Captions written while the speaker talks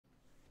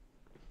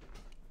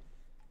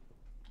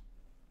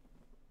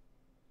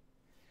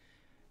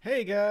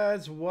Hey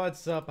guys,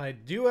 what's up? I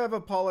do have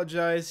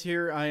apologize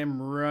here. I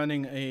am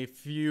running a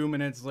few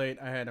minutes late.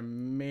 I had a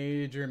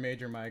major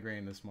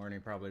migraine this morning.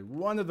 Probably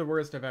one of the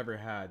worst I've ever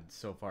had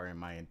so far in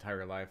my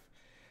entire life.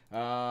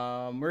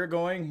 We're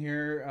going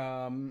here.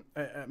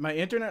 My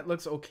internet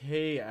looks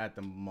okay at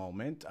the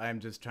moment. I'm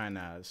just trying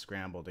to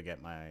scramble to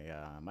get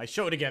my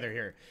show together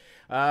here.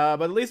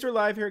 But at least we're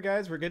live here,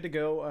 guys. We're good to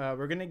go.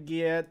 We're gonna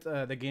get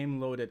the game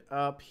loaded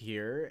up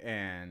here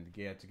and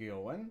get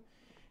going.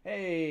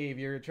 Hey,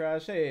 viewer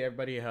trash. Hey,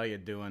 everybody. How you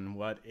doing?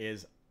 What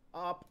is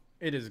up?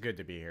 It is good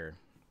to be here.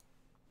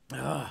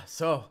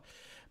 So,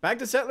 back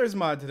to Settlers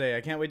Mod today.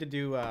 I can't wait to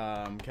do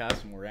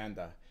Casa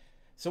Miranda.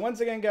 So once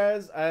again,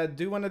 guys, I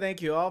do want to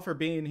thank you all for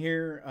being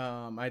here.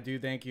 I do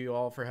thank you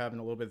all for having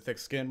a little bit of thick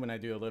skin when I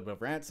do a little bit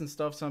of rants and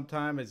stuff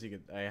sometime. As you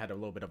could, I had a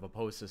little bit of a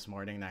post this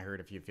morning and I heard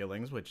a few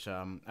feelings, which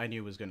I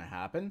knew was going to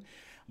happen.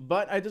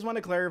 But I just want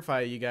to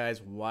clarify, you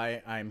guys,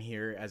 why I'm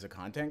here as a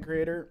content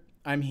creator.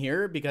 I'm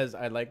here because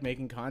I like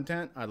making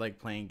content, I like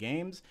playing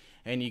games,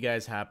 and you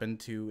guys happen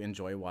to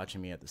enjoy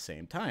watching me at the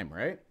same time,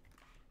 right?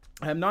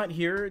 I'm not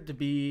here to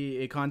be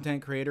a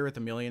content creator with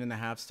 1.5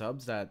 million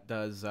subs that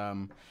does,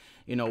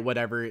 you know,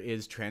 whatever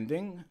is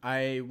trending.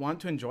 I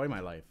want to enjoy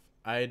my life.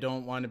 I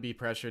don't want to be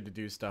pressured to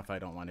do stuff I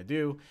don't want to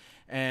do.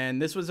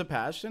 And this was a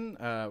passion.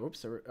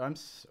 Whoops,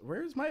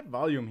 where's my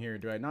volume here?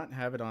 Do I not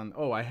have it on?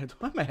 Oh, I had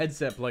my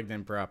headset plugged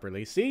in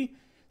properly. See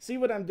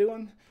what I'm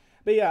doing?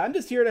 But yeah, I'm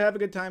just here to have a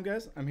good time,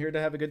 guys. I'm here to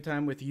have a good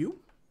time with you.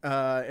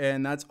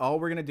 And that's all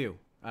we're going to do.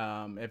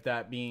 If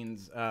that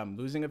means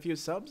losing a few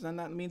subs, then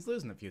that means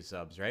losing a few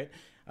subs, right?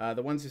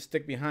 The ones who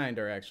stick behind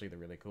are actually the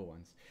really cool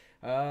ones.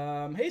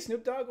 Hey,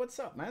 Snoop Dogg, what's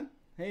up, man?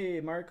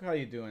 Hey, Mark, how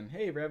you doing?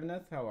 Hey,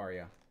 Reveneth, how are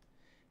you?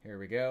 Here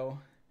we go.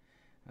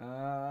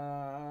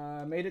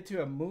 Made it to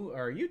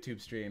our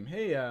YouTube stream.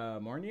 Hey,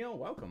 Morneal,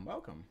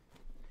 welcome.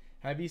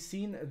 Have you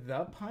seen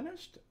The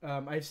Punished?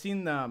 I've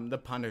seen The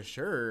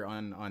Punisher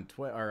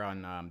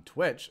on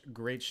Twitch.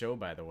 Great show,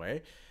 by the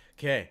way.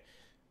 Okay,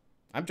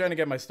 I'm trying to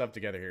get my stuff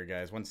together here,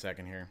 guys. 1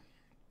 second here.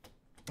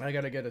 I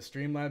gotta get a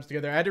Streamlabs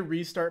together. I had to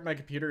restart my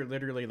computer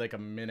literally like a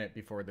minute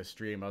before the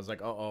stream. I was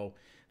like, uh-oh,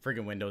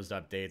 friggin' Windows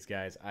updates,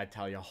 guys. I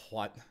tell you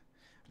what,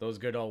 those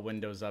good old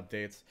Windows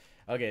updates.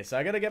 Okay, so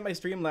I gotta get my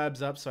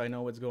Streamlabs up so I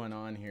know what's going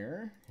on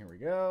here. Here we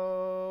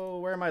go.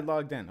 Where am I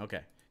logged in?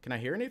 Okay, can I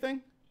hear anything?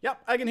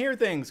 Yep, I can hear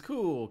things.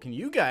 Cool. Can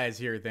you guys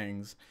hear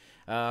things?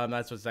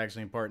 That's what's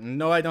actually important.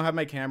 No, I don't have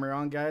my camera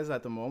on, guys,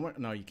 at the moment.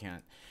 No, you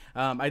can't.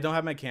 I don't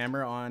have my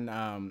camera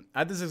on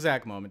at this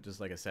exact moment.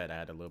 Just like I said, I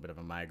had a little bit of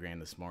a migraine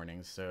this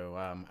morning. So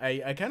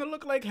I kind of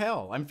look like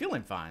hell. I'm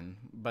feeling fine,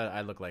 but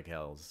I look like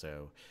hell.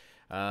 So,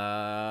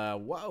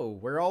 whoa,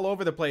 we're all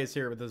over the place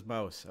here with this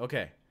mouse.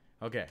 Okay.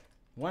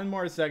 One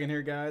more second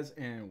here, guys,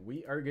 and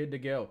we are good to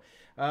go.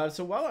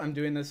 So while I'm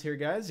doing this here,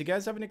 guys, you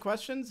guys have any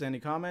questions, any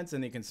comments,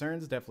 any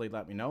concerns, definitely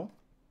let me know.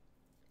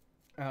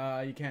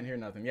 You can't hear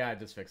nothing. Yeah, I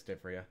just fixed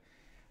it for you.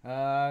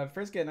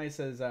 First Get Nice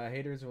says,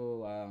 haters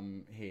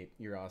will hate.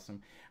 You're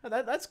awesome.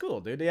 That's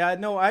cool, dude. Yeah,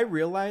 no, I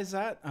realize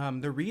that.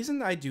 The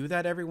reason I do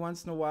that every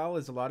once in a while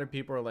is a lot of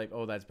people are like,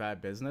 oh, that's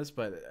bad business.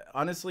 But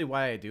honestly,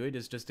 why I do it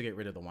is just to get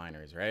rid of the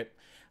whiners, right?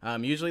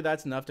 Usually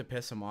that's enough to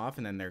piss them off,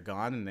 and then they're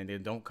gone, and then they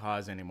don't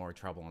cause any more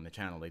trouble on the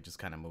channel. They just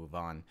kind of move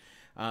on.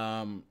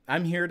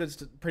 I'm here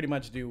to pretty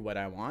much do what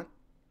I want.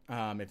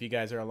 If you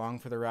guys are along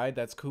for the ride,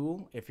 that's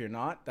cool. If you're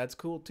not, that's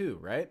cool too,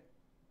 right?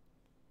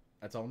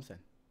 That's all I'm saying.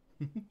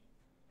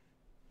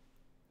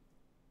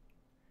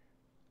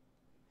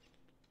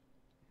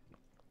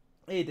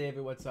 Hey,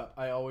 David, what's up?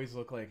 I always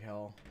look like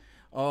hell.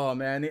 Oh,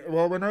 man.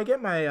 Well, when I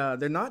get my,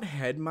 they're not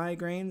head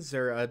migraines,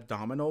 they're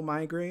abdominal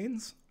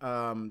migraines.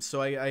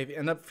 So I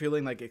end up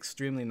feeling like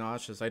extremely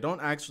nauseous. I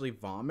don't actually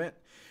vomit,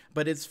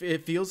 but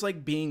it feels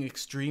like being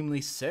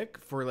extremely sick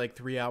for like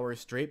 3 hours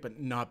straight, but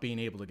not being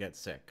able to get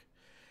sick.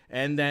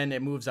 And then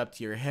it moves up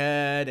to your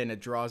head and it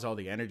draws all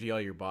the energy out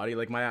of your body.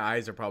 Like my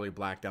eyes are probably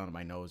black down to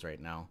my nose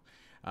right now.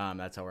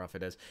 That's how rough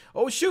it is.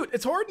 Oh, shoot.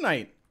 It's Horde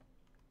Night.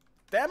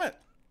 Damn it.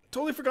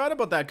 Totally forgot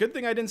about that. Good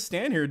thing I didn't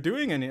stand here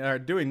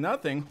doing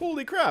nothing.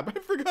 Holy crap. I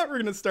forgot we're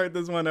going to start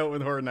this one out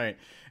with Horde Night.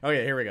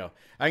 Okay, here we go.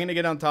 I'm going to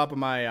get on top of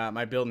my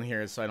my building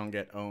here so I don't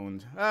get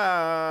owned.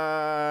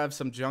 I have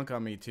some junk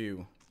on me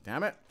too.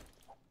 Damn it.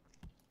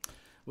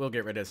 We'll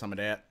get rid of some of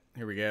that.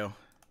 Here we go.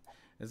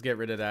 Let's get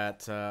rid of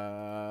that.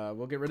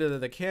 We'll get rid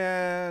of the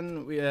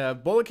can. We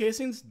bullet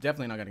casings.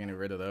 Definitely not gonna get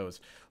rid of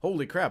those.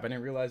 Holy crap! I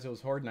didn't realize it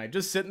was Horde Night.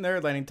 Just sitting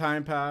there, letting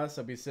time pass.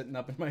 I'll be sitting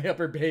up in my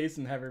upper base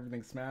and have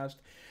everything smashed.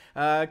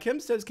 Kim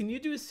says, "Can you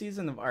do a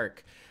season of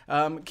Ark?"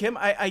 Kim,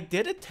 I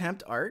did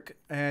attempt Ark,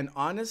 and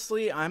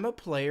honestly, I'm a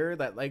player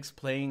that likes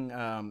playing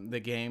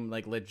the game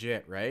like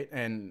legit, right?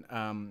 And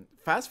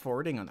fast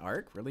forwarding on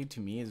Ark really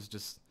to me is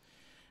just.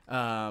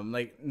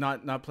 Like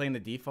not playing the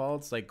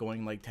defaults, like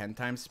going like 10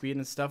 times speed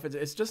and stuff.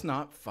 It's just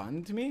not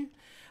fun to me.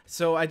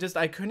 So I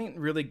couldn't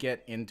really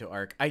get into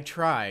Ark. I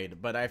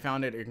tried, but I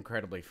found it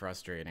incredibly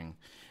frustrating.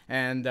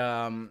 And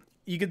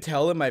you could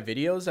tell in my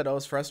videos that I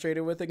was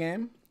frustrated with the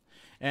game.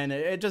 And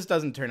it just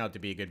doesn't turn out to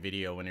be a good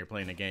video when you're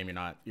playing a game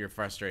you're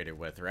frustrated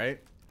with, right?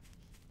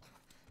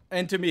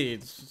 And to me,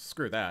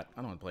 screw that.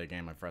 I don't want to play a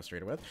game I'm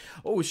frustrated with.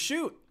 Oh,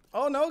 shoot.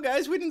 Oh, no,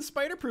 guys. We didn't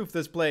spider-proof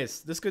this place.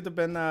 This could have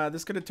been,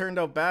 this could have turned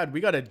out bad. We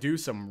got to do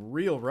some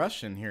real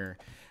rushing here.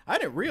 I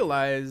didn't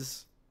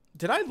realize...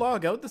 Did I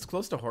log out this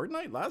close to Horde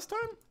Night last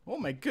time? Oh,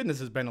 my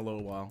goodness. It's been a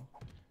little while.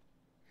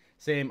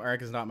 Same,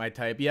 Ark is not my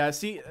type. Yeah,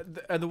 see,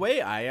 the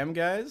way I am,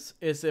 guys,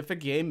 is if a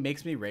game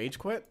makes me rage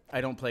quit,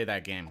 I don't play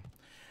that game.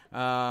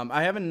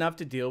 I have enough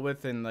to deal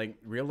with in like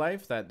real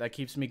life that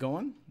keeps me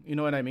going. You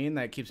know what I mean?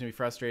 That keeps me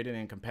frustrated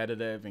and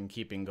competitive and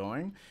keeping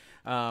going.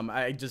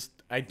 I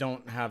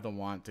don't have the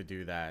want to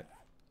do that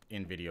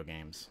in video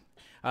games.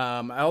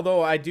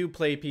 Although I do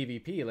play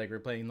PvP, like we're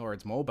playing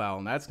Lords Mobile,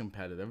 and that's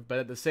competitive. But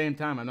at the same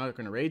time, I'm not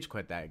going to rage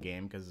quit that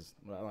game because,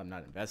 well, I'm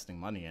not investing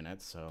money in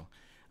it. So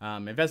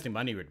investing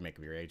money would make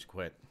me rage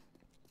quit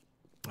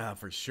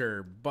for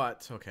sure.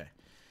 But okay.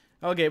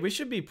 Okay, we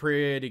should be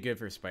pretty good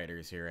for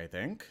spiders here, I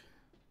think.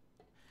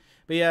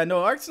 But yeah,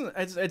 no, Ark's,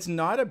 it's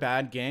not a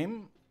bad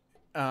game.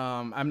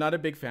 I'm not a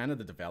big fan of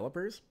the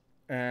developers.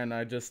 And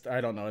I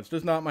don't know. It's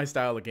just not my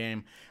style of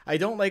game. I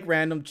don't like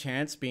random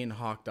chance being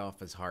hawked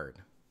off as hard.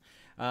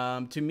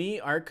 To me,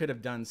 Ark could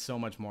have done so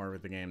much more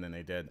with the game than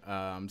they did.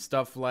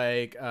 Stuff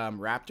like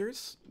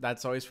raptors.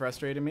 That's always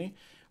frustrated me.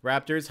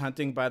 Raptors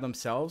hunting by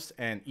themselves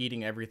and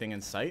eating everything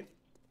in sight.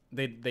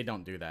 They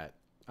don't do that.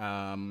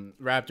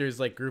 Raptors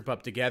like group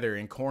up together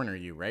and corner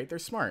you, right? They're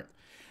smart.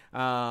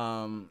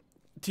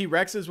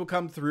 T-Rexes will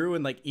come through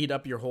and like eat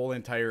up your whole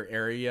entire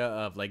area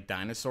of like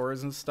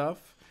dinosaurs and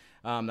stuff.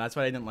 That's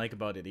what I didn't like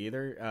about it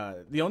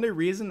either. The only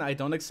reason I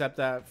don't accept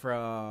that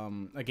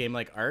from a game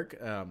like Ark,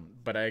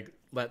 but I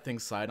let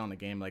things slide on a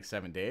game like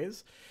 7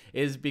 Days,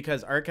 is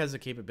because Ark has the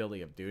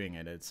capability of doing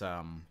it. It's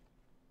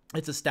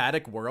a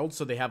static world,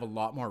 so they have a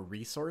lot more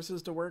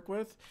resources to work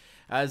with,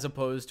 as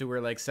opposed to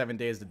where like 7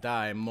 Days to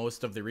Die,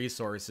 most of the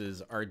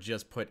resources are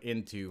just put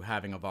into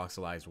having a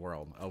voxelized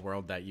world, a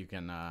world that you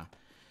can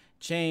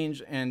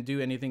change and do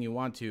anything you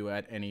want to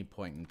at any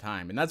point in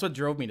time. And that's what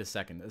drove me to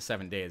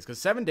 7 Days, because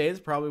 7 Days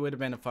probably would have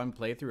been a fun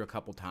playthrough a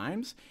couple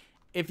times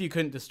if you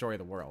couldn't destroy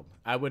the world.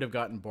 I would have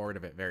gotten bored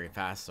of it very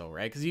fast though,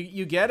 right? Because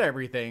you get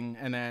everything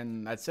and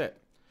then that's it,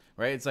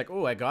 right? It's like,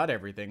 oh, I got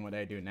everything, what do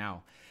I do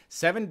now?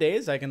 7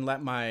 Days, I can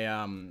let my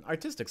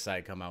artistic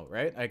side come out,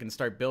 right? I can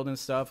start building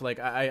stuff. Like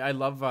I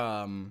love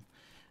oh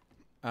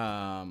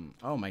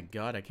my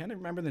god, I can't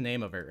remember the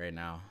name of it right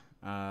now.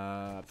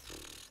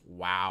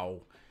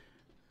 Wow.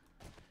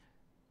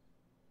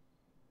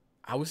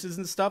 Houses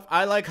and stuff.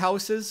 I like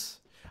houses.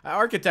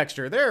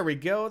 Architecture. There we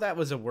go. That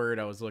was a word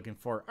I was looking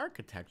for.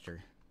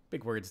 Architecture.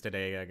 Big words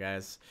today,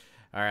 guys.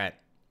 All right.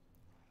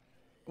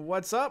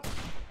 What's up,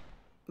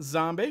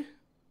 zombie?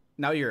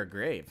 Now you're a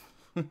grave.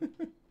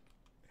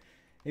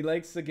 He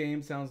likes the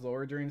game sounds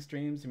lower during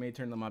streams. You may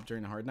turn them up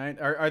during a hard night.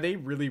 Are they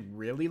really,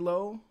 really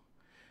low?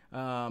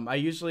 I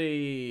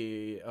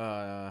usually...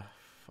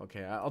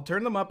 okay, I'll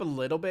turn them up a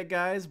little bit,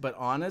 guys. But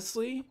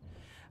honestly...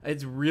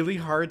 It's really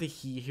hard to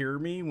hear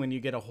me when you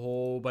get a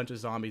whole bunch of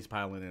zombies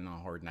piling in on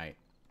Horde Night.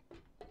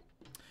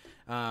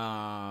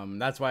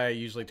 That's why I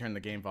usually turn the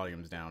game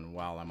volumes down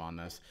while I'm on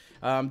this.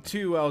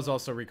 Two, I was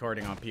also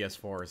recording on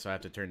PS4, so I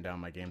have to turn down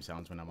my game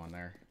sounds when I'm on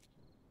there.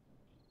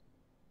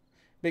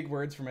 Big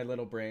words for my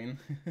little brain.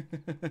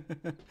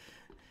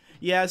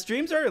 Yeah,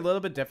 streams are a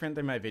little bit different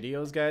than my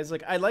videos, guys.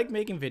 Like, I like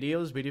making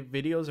videos.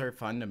 Videos are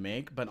fun to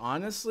make, but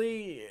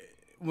honestly,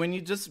 when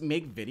you just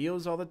make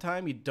videos all the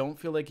time, you don't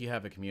feel like you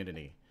have a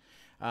community.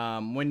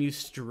 When you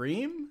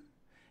stream,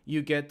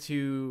 you get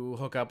to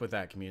hook up with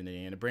that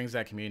community, and it brings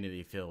that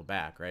community feel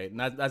back, right? And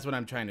that's what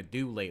I'm trying to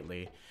do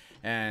lately.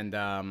 And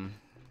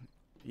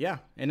yeah,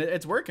 and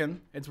it's working.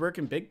 It's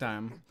working big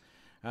time.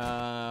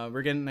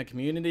 We're getting a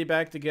community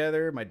back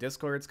together. My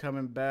Discord's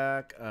coming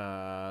back.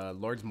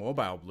 Lords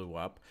Mobile blew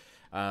up.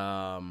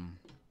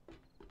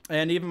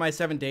 And even my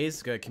 7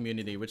 Days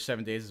community, which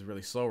 7 Days is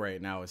really slow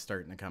right now, is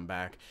starting to come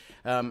back.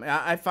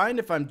 I find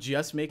if I'm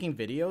just making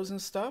videos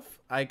and stuff,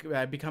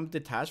 I become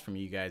detached from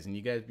you guys, and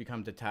you guys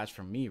become detached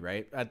from me,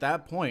 right? At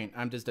that point,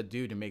 I'm just a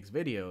dude who makes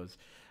videos.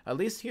 At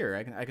least here,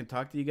 I can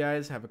talk to you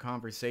guys, have a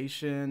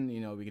conversation.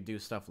 You know, we can do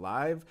stuff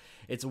live.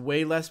 It's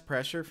way less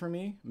pressure for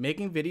me.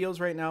 Making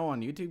videos right now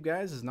on YouTube,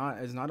 guys, is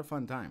not a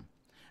fun time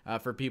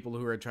for people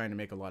who are trying to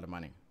make a lot of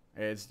money.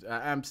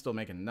 I'm still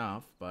making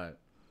enough, but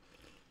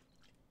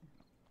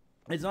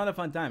it's not a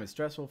fun time. It's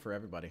stressful for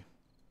everybody.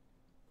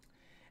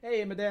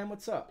 Hey, madame,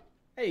 what's up?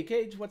 Hey,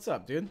 Cage, what's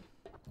up, dude?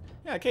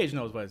 Yeah, Cage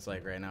knows what it's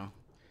like right now.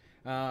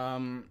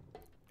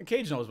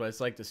 Cage knows what it's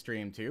like to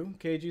stream, too.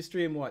 Cage, you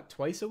stream, what,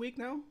 twice a week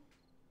now?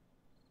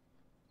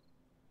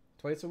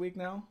 Twice a week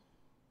now?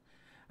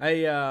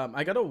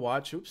 I gotta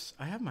watch, oops,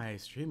 I have my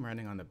stream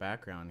running on the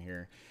background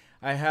here.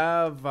 I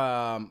have,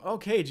 oh,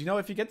 Cage, you know,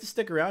 if you get to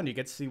stick around, you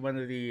get to see one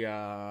of the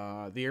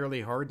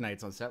early Horde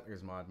Nights on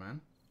Settlers Mod,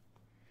 man.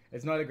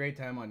 It's not a great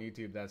time on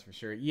YouTube, that's for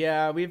sure.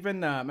 Yeah, we've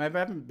been, I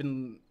haven't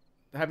been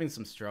having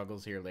some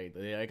struggles here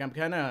lately. Like, I'm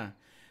kind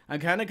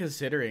of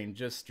considering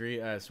just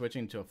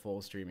switching to a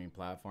full streaming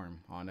platform,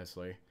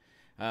 honestly.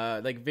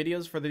 Like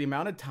videos for the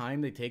amount of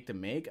time they take to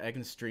make, I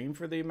can stream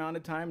for the amount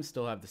of time,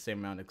 still have the same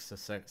amount of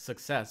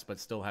success, but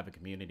still have a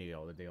community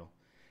all the deal.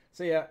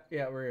 So yeah,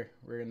 we're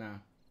in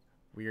a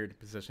weird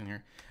position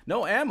here.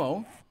 No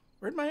ammo.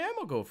 Where'd my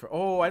ammo go for?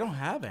 Oh, I don't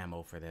have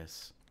ammo for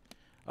this.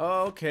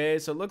 Okay,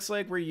 so it looks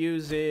like we're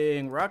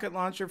using rocket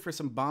launcher for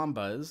some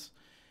bombas,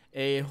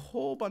 a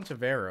whole bunch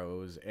of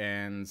arrows,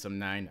 and some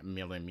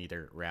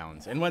 9mm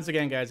rounds. And once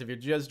again, guys, if you're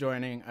just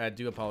joining, I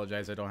do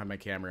apologize. I don't have my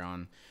camera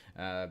on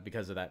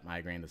because of that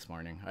migraine this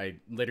morning. I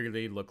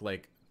literally look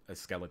like a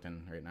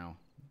skeleton right now.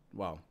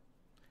 Wow.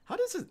 How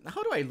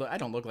do I look? I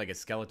don't look like a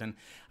skeleton.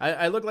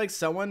 I look like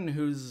someone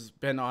who's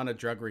been on a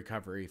drug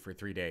recovery for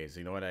 3 days.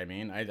 You know what I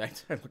mean? I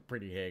look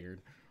pretty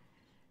haggard.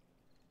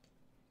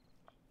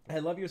 I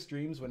love your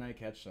streams when I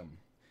catch them.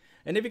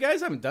 And if you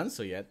guys haven't done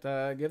so yet,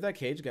 give that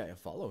Cage guy a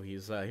follow. He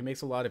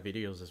makes a lot of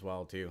videos as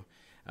well too.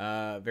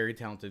 Very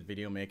talented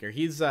video maker.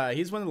 He's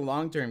one of the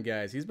long-term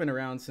guys. He's been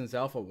around since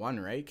Alpha 1,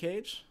 right,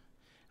 Cage?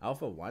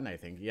 Alpha 1, I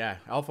think. Yeah,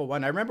 Alpha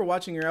 1. I remember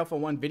watching your Alpha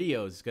 1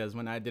 videos because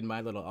when I did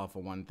my little Alpha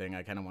 1 thing,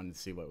 I kind of wanted to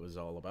see what it was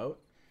all about.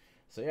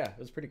 So yeah, it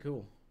was pretty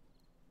cool.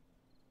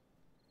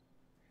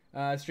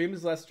 Stream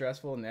is less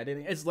stressful than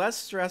editing. It's less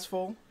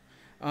stressful.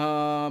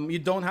 You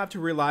don't have to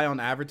rely on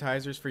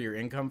advertisers for your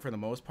income for the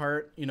most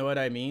part. You know what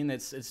I mean?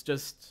 It's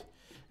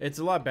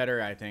a lot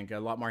better, I think, a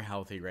lot more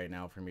healthy right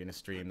now for me to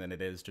stream than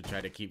it is to try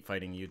to keep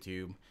fighting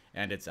YouTube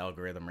and its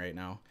algorithm right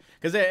now.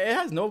 Because it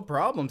has no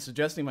problem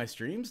suggesting my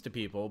streams to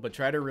people, but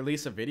try to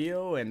release a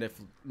video, and if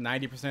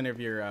 90% of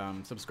your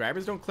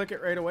subscribers don't click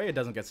it right away, it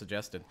doesn't get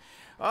suggested.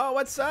 Oh,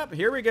 what's up?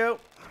 Here we go.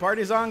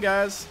 Party's on,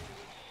 guys.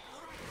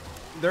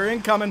 They're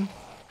incoming.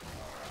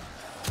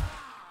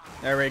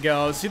 There we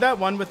go. See that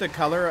one with the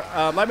color?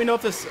 Let me know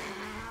if this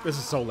is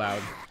so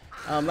loud.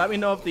 Let me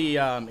know if the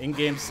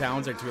in-game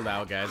sounds are too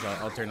loud, guys.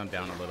 I'll turn them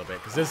down a little bit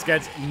because this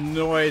gets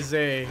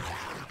noisy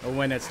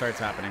when it starts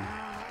happening.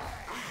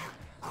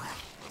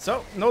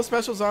 So, no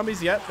special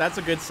zombies yet. That's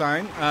a good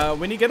sign.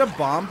 When you get a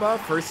bomb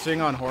buff first thing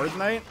on Horde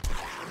Night,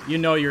 you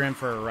know you're in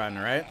for a run,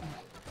 right?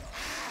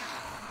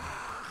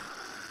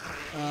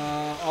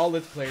 All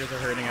Let's Players are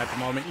hurting at the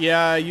moment.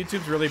 Yeah,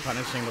 YouTube's really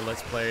punishing the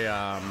Let's Play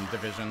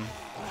division.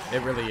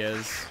 It really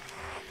is.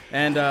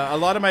 And a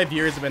lot of my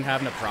viewers have been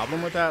having a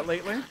problem with that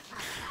lately.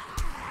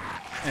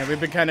 And we've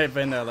been kind of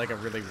in like a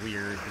really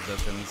weird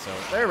position. So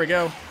there we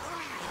go.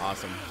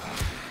 Awesome.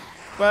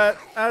 But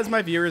as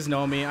my viewers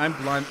know me, I'm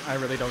blunt. I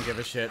really don't give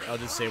a shit. I'll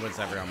just say what's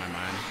ever on my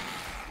mind.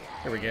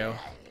 Here we go.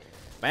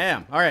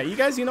 Bam. All right, you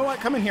guys, you know what?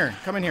 Come in here.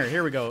 Come in here.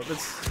 Here we go.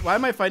 Why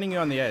am I fighting you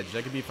on the edge?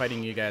 I could be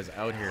fighting you guys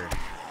out here.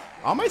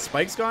 All my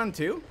spikes gone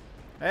too?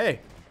 Hey.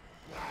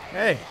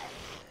 Hey.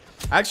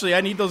 Actually,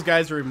 I need those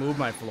guys to remove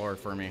my floor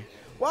for me.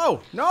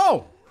 Whoa,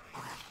 no!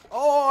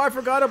 Oh, I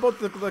forgot about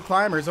the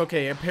climbers.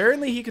 Okay,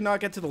 apparently he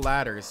cannot get to the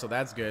ladders, so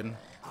that's good.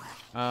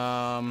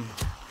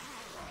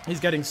 He's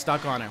getting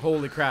stuck on it.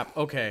 Holy crap.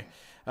 Okay.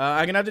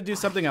 I'm gonna have to do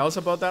something else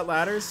about that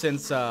ladder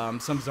since some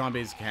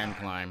zombies can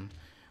climb.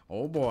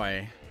 Oh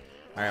boy.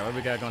 Alright, what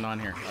we got going on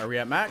here? Are we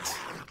at max?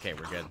 Okay,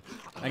 we're good.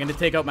 I'm gonna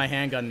take out my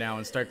handgun now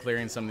and start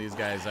clearing some of these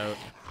guys out.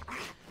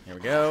 Here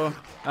we go.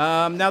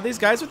 Now these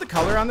guys with the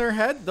color on their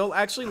head, they'll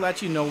actually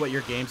let you know what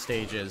your game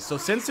stage is. So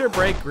since they're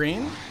bright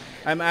green,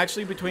 I'm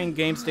actually between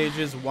game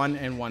stages 1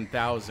 and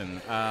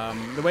 1000.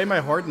 The way my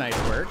Horde Nights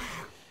work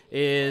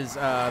is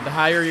the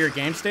higher your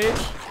game stage,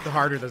 the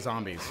harder the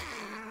zombies.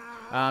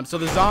 So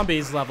the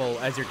zombies level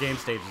as your game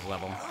stages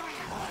level.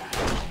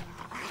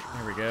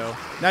 There we go.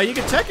 Now you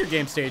can check your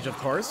game stage, of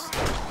course.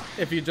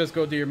 If you just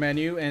go to your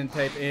menu and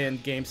type in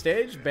game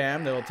stage,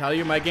 bam, that'll tell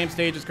you my game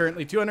stage is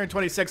currently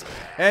 226.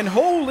 And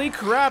holy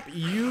crap,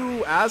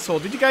 you asshole.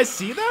 Did you guys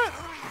see that?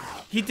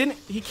 He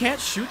can't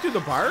shoot through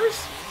the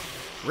bars?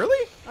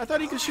 Really? I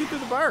thought he could shoot through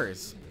the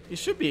bars. He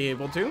should be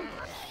able to.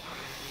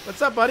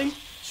 What's up, buddy?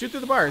 Shoot through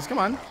the bars, come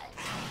on.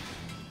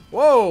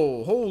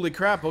 Whoa, holy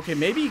crap. Okay,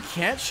 maybe he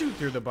can't shoot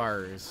through the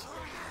bars.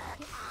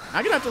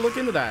 I'm gonna have to look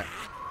into that.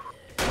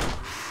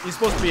 He's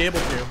supposed to be able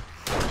to.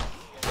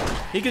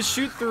 He could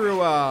shoot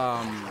through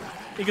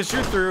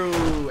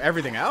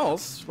everything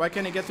else. Why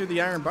can't he get through the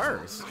iron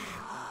bars?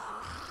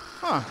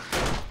 Huh.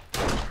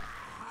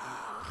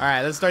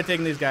 Alright, let's start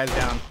taking these guys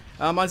down.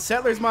 On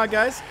Settlers mod,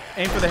 guys,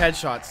 aim for the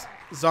headshots.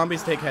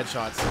 Zombies take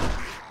headshots.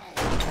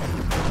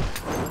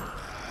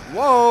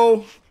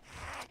 Whoa!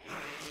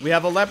 We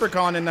have a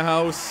leprechaun in the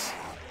house.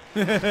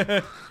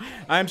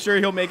 I'm sure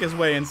he'll make his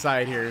way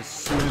inside here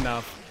soon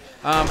enough.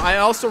 I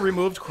also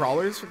removed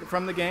crawlers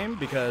from the game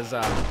because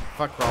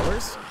fuck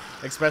crawlers,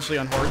 especially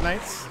on Horde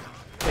Nights.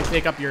 They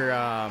take up your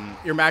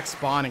max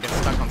spawn and get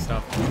stuck on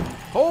stuff.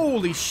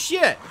 Holy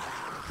shit!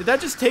 Did that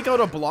just take out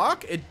a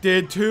block? It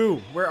did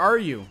too. Where are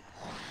you?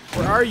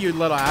 Where are you,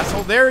 little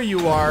asshole? There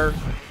you are.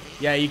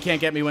 Yeah, you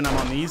can't get me when I'm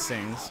on these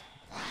things.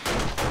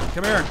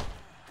 Come here.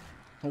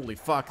 Holy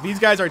fuck. These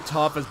guys are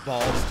tough as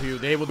balls too.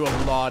 They will do a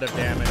lot of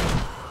damage.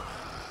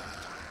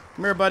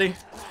 Come here, buddy.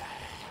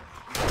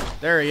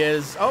 There he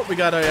is. Oh, we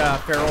got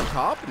a feral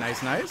cop.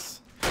 Nice,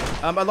 nice.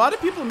 A lot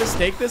of people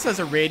mistake this as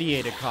a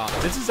radiated cop.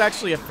 This is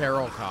actually a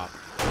feral cop.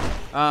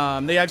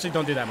 They actually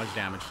don't do that much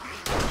damage.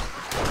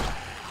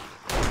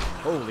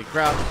 Holy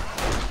crap.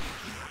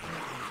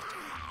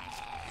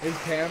 Is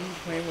Cam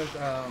playing with,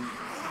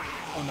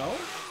 oh no?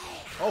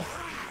 Oh.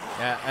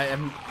 Yeah,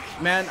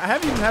 man, I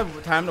haven't even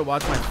had time to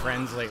watch my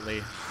friends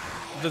lately.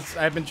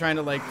 I've been trying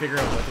to, like, figure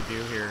out what to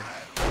do here.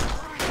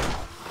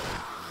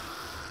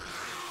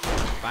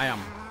 Bam.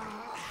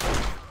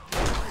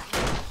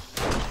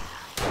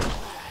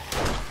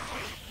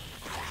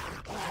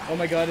 Oh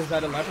my god, is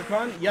that a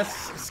leprechaun?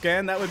 Yes,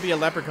 Scan, that would be a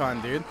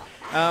leprechaun, dude.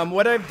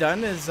 What I've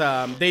done is,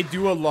 they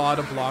do a lot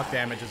of block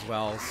damage as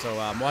well, so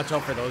watch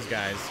out for those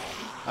guys.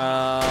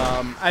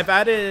 I've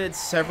added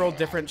several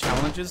different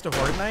challenges to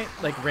Horde Night,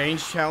 like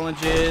range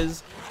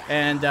challenges,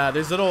 and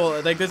there's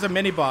a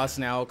mini boss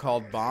now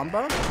called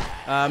Bomba.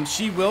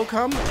 She will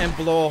come and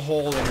blow a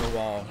hole in your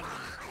wall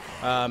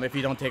if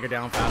you don't take her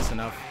down fast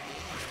enough.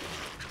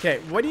 Okay,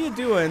 what are you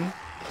doing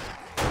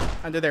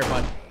under there,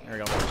 bud? There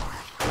we go.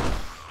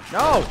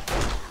 No!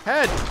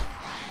 Head!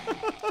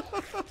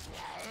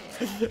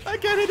 I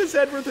can't hit his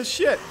head worth a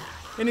shit.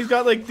 And he's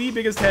got like the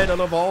biggest head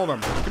out of all of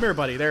them. Come here,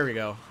 buddy. There we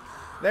go.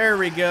 There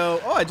we go.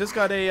 Oh, I just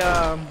got a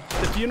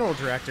the funeral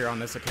director on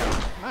this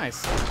account.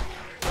 Nice.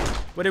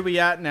 What are we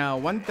at now?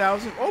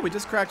 1,000. Oh, we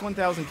just cracked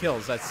 1,000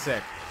 kills. That's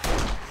sick.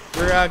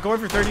 We're going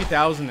for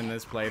 30,000 in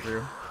this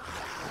playthrough.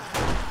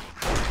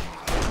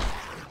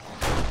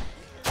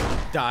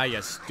 Die,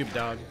 you stupid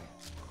dog.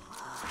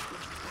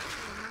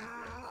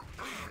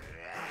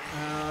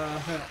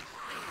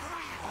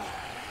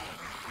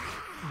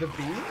 The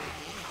bean?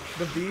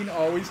 The bean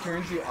always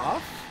turns you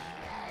off?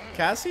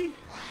 Cassie?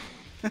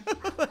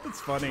 That's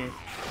funny.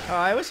 Oh,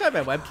 I wish I had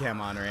my webcam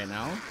on right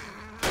now.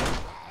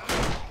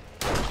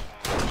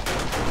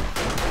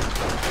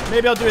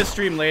 Maybe I'll do a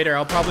stream later.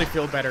 I'll probably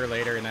feel better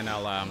later, and then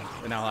I'll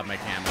have my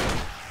cam on.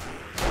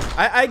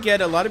 I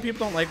get a lot of people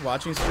don't like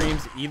watching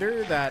streams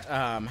either that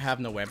have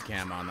no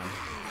webcam on them.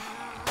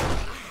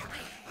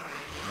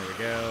 There we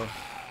go.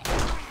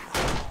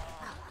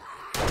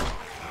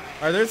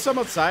 Are there some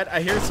outside? I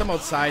hear some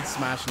outside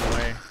smashing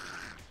away.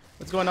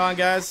 What's going on,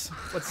 guys?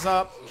 What's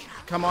up?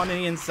 Come on in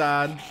the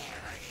inside.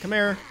 Come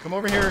here. Come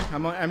over here.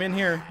 I'm in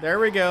here. There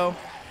we go.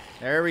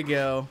 There we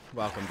go.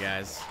 Welcome,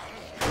 guys.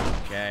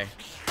 Okay.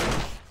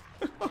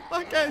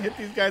 I can't hit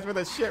these guys with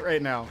a shit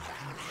right now.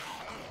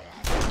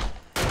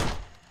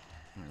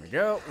 There we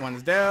go.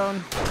 One's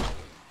down.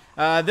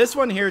 This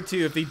one here,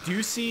 too. If they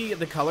do see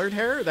the colored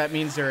hair, that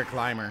means they're a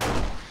climber,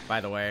 by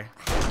the way.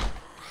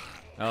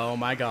 Oh,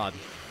 my God.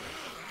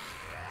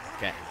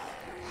 Okay.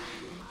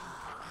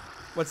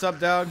 What's up,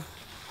 dog?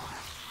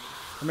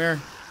 Come here.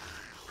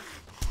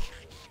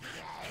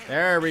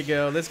 There we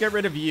go. Let's get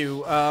rid of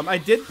you. I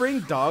did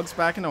bring dogs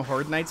back into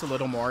Horde Nights a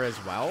little more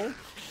as well.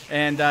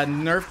 And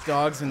nerfed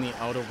dogs in the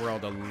outer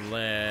world a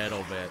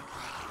little bit.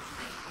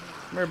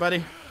 Come here,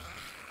 buddy.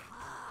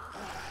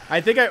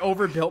 I think I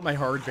overbuilt my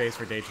Horde base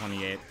for day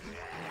 28.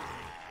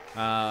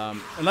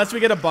 Unless we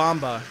get a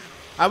Bomba.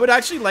 I would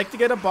actually like to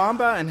get a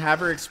Bomba and have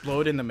her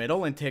explode in the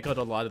middle and take out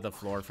a lot of the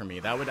floor for me.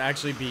 That would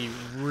actually be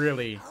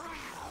really,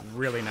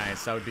 really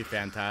nice. That would be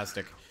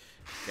fantastic.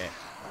 Okay.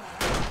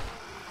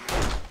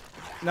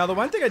 Now, the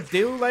one thing I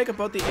do like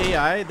about the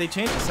AI, they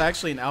changed this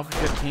actually in Alpha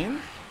 15.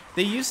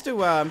 They used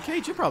to,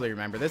 Kate, you probably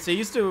remember this. They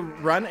used to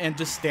run and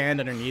just stand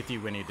underneath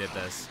you when you did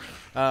this.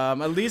 At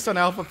least on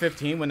Alpha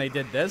 15, when they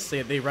did this,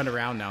 they run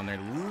around now, and they're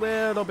a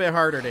little bit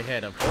harder to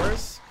hit, of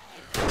course.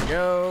 Here we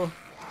go.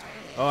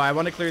 Oh, I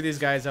want to clear these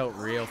guys out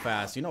real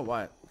fast. You know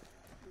what?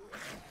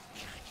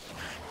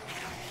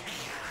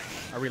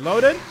 Are we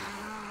loaded?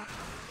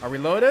 Are we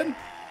loaded?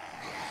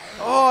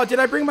 Oh, did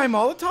I bring my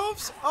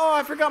Molotovs? Oh,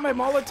 I forgot my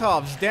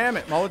Molotovs. Damn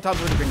it. Molotovs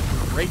would have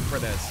been great for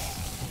this.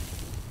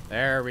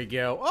 There we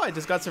go. Oh, I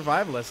just got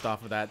Survivalist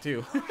off of that,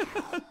 too.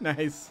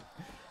 Nice.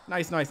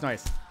 Nice, nice,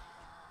 nice.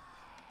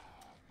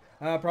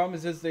 Problem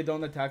is this, they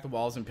don't attack the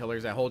walls and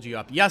pillars that hold you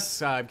up.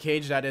 Yes,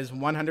 Cage, that is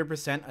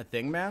 100% a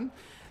thing, man.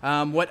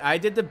 What I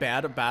did to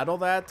battle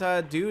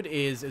that dude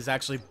is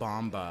actually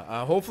Bomba.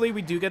 Hopefully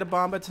we do get a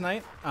Bomba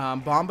tonight.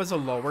 Bomba's a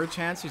lower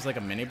chance. He's like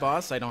a mini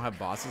boss. I don't have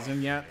bosses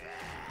in yet.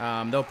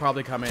 They'll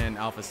probably come in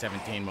Alpha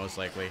 17 most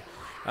likely.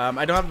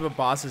 I don't have the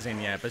bosses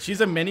in yet, but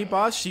she's a mini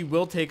boss. She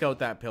will take out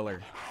that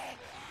pillar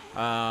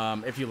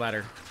if you let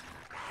her.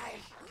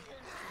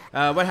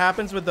 What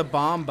happens with the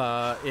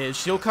Bomba is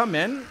she'll come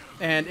in,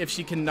 and if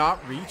she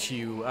cannot reach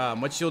you,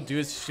 what she'll do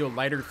is she'll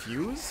light her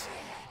fuse.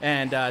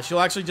 And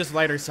she'll actually just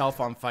light herself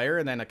on fire,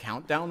 and then a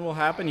countdown will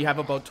happen. You have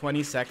about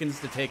 20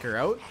 seconds to take her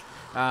out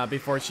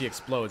before she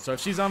explodes. So if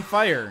she's on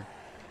fire,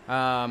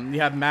 you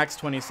have max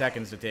 20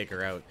 seconds to take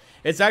her out.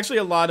 It's actually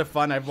a lot of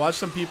fun. I've watched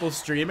some people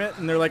stream it,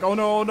 and they're like, oh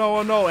no, oh no,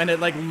 oh no. And it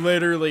like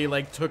literally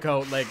like took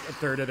out like a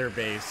third of their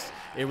base.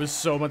 It was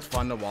so much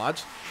fun to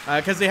watch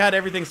because they had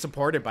everything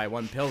supported by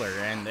one pillar,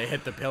 and they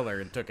hit the pillar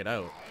and took it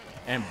out.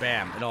 And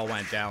bam, it all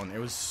went down. It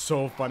was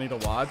so funny to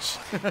watch.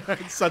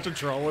 It's such a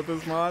troll with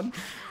this mod.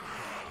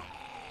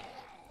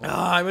 Oh,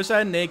 I wish I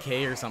had an AK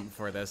or something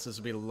for this. This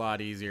would be a lot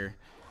easier.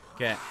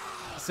 Okay.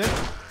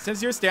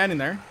 Since you're standing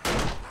there.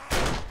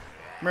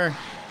 Come here.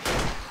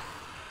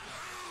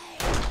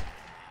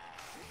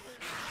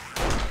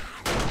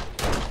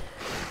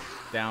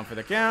 Down for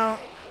the count.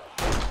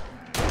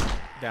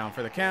 Down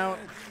for the count.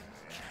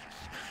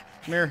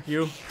 Come here,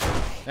 you.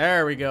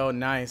 There we go.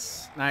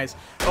 Nice. Nice.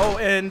 Oh,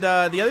 and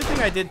the other thing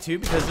I did too,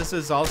 because this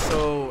is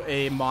also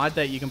a mod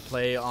that you can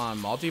play on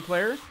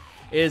multiplayer,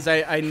 is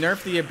I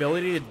nerfed the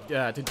ability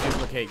to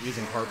duplicate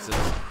using corpses.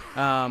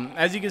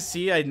 As you can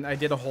see, I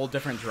did a whole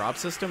different drop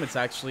system. It's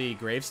actually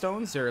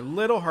gravestones. They're a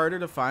little harder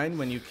to find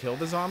when you kill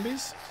the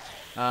zombies,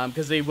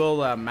 because they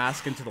will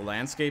mask into the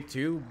landscape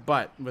too,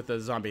 but with the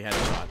zombie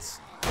headshots,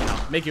 you know,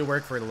 make it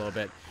work for it a little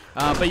bit.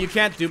 But you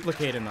can't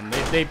duplicate in them.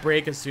 They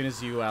break as soon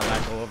as you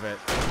let go of it.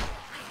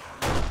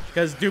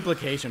 Because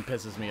duplication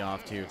pisses me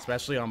off too,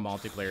 especially on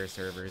multiplayer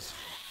servers.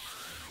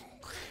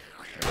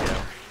 There we go.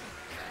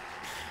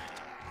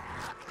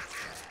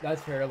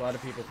 That's fair, a lot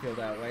of people feel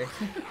that way.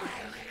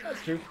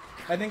 That's true.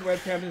 I think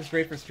webcam is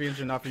great for streams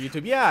and not for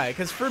YouTube. Yeah,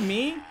 because for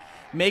me,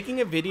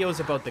 making a video is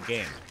about the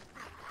game.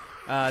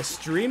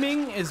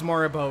 Streaming is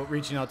more about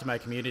reaching out to my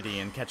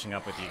community and catching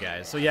up with you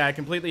guys. So yeah, I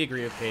completely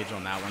agree with Paige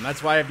on that one.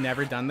 That's why I've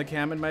never done the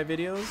cam in my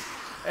videos.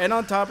 And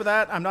on top of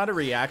that, I'm not a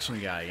reaction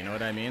guy, you know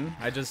what I mean?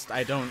 I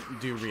don't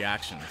do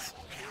reactions.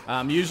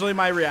 Usually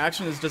my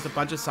reaction is just a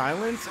bunch of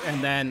silence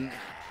and then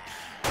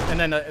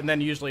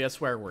usually a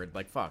swear word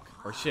like fuck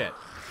or shit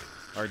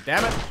or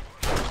damn it.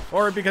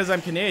 Or because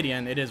I'm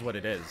Canadian, it is what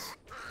it is.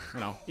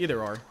 You know,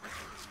 either or.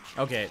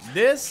 Okay,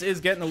 this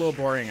is getting a little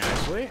boring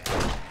actually.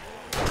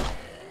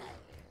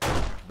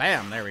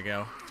 Bam, there we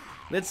go.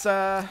 Let's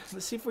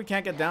see if we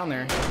can't get down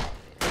there.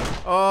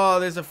 Oh,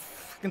 there's a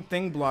fucking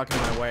thing blocking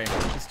my way.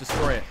 Let's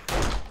destroy it.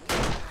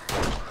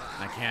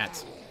 I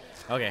can't.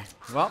 Okay,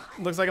 well,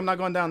 looks like I'm not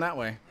going down that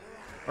way.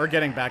 Or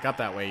getting back up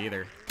that way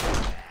either.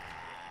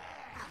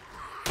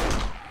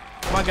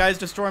 Come on, guys,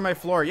 destroy my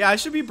floor. Yeah, I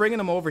should be bringing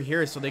them over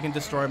here so they can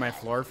destroy my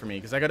floor for me,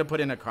 because I got to put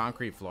in a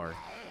concrete floor.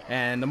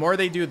 And the more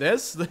they do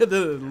this,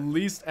 the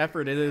least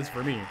effort it is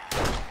for me.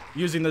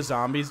 Using the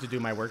zombies to do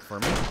my work for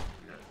me.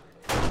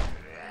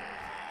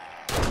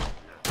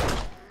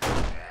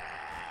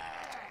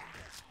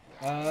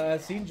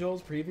 Seen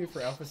Joel's preview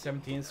for Alpha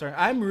 17 starting.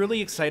 I'm really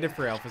excited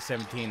for Alpha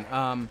 17.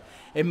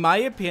 In my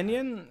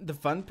opinion, the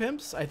Fun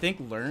Pimps, I think,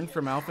 learned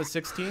from Alpha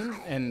 16,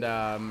 and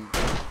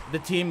the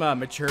team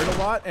matured a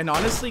lot. And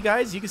honestly,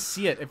 guys, you can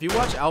see it. If you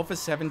watch Alpha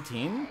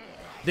 17,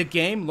 the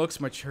game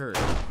looks mature.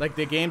 Like,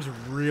 the game's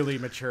really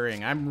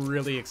maturing. I'm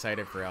really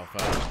excited for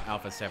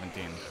Alpha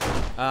 17.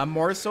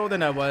 More so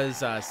than I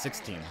was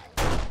 16.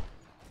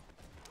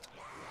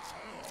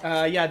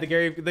 Yeah,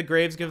 the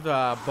graves give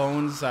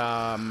bones,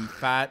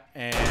 fat,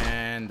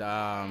 and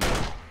the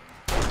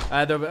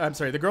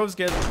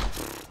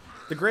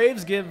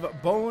graves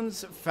give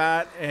bones,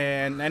 fat,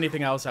 and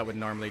anything else that would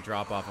normally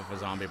drop off of a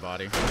zombie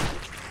body.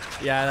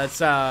 Yeah,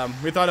 that's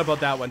we thought about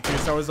that one too.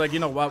 So I was like, you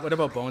know what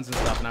about bones and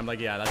stuff? And I'm like,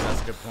 yeah,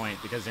 that's a good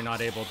point, because you're not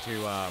able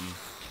to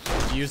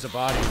use the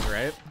bodies,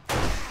 right?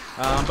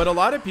 But a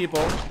lot of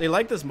people, they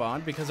like this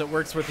mod because it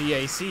works with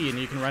EAC and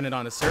you can run it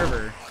on a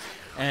server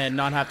and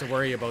not have to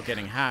worry about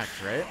getting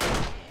hacked, right?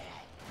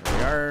 There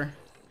we are.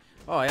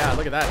 Oh yeah,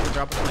 look at that. They're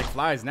dropping like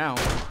flies now.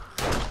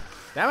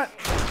 Damn it.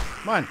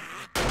 Come on.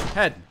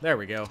 Head. There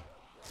we go.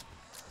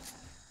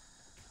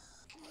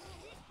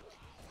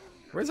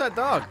 Where's that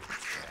dog?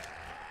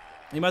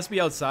 He must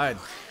be outside.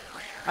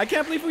 I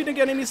can't believe we didn't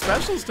get any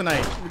specials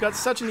tonight. We got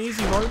such an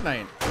easy Horde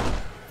Night.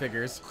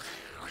 Figures.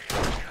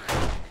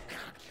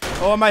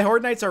 Oh, and my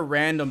Horde Nights are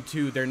random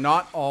too. They're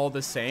not all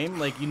the same.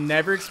 Like, you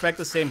never expect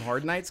the same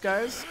Horde Nights,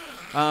 guys.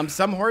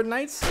 Some Horde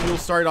Nights, you'll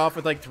start off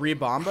with like 3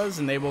 bombas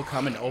and they will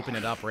come and open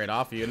it up right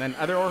off you. And then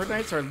other Horde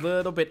Nights are a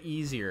little bit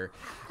easier.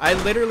 I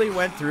literally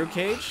went through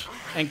Cage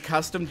and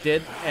custom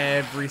did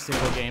every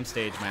single game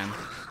stage, man.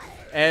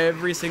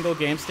 Every single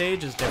game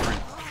stage is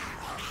different.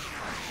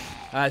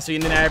 So you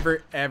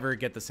never ever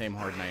get the same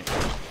Horde Night.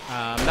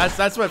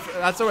 That's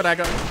what I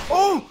got.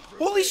 Oh,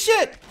 holy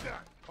shit!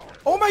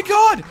 Oh my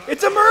God,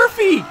 it's a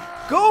Murphy!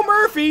 Go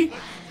Murphy!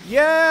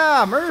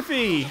 Yeah,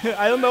 Murphy.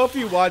 I don't know if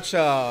you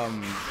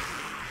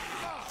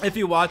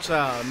watch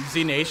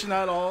Z Nation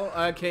at all,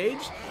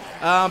 Cage,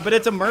 but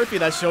it's a Murphy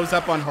that shows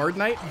up on Horde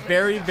Night.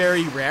 Very,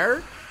 very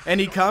rare,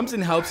 and he comes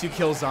and helps you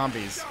kill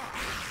zombies.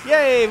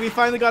 Yay! We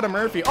finally got a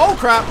Murphy. Oh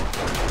crap!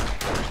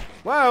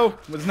 Wow,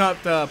 was not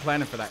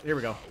planning for that. Here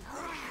we go.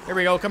 Here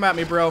we go. Come at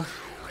me, bro.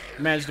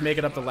 Managed to make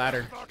it up the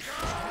ladder.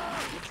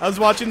 I was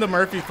watching the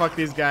Murphy fuck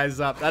these guys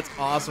up. That's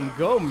awesome.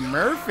 Go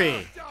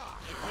Murphy.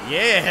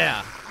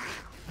 Yeah.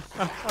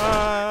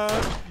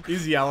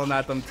 He's yelling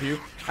at them too.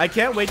 I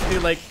can't wait to do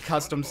like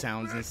custom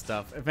sounds and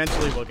stuff.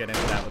 Eventually we'll get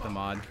into that with the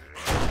mod.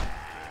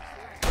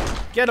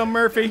 Get him,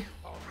 Murphy.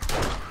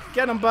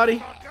 Get him,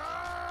 buddy.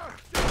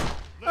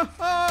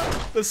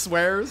 The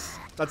swears.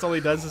 That's all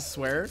he does is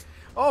swear.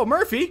 Oh,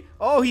 Murphy.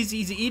 Oh, he's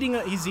eating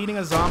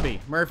a zombie.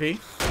 Murphy.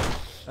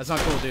 That's not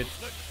cool, dude.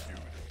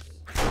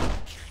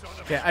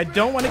 Okay, I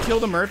don't want to kill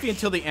the Murphy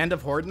until the end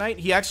of Horde Night.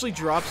 He actually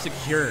drops the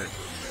cure.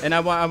 And I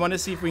want to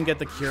see if we can get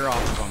the cure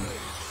off of him.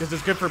 Because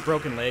it's good for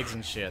broken legs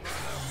and shit.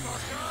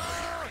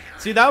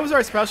 See, that was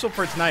our special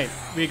for tonight.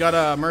 We got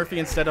a Murphy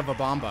instead of a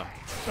Bomba.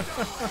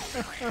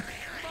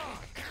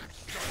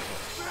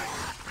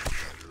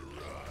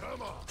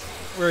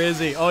 Where is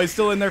he? Oh, he's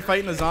still in there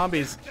fighting the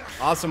zombies.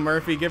 Awesome,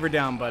 Murphy. Give her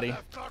down, buddy.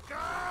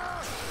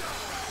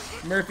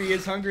 Murphy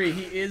is hungry.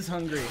 He is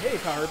hungry. Hey,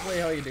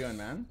 Powerplay. How you doing,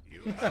 man?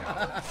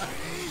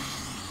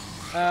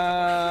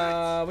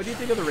 What do you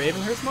think of the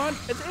Ravenhurst mod?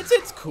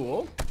 It's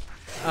cool.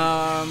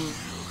 I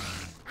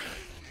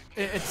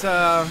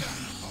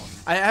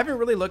haven't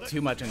really looked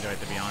too much into it,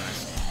 to be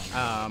honest.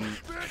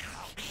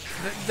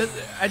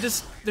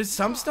 There's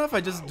some stuff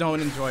I just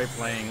don't enjoy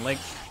playing. Like,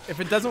 if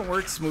it doesn't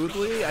work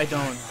smoothly, I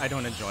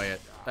don't enjoy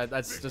it.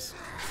 That's just,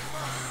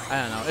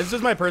 I don't know. It's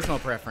just my personal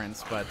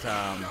preference, but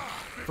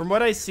from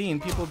what I've seen,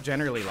 people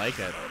generally like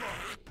it.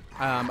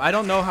 I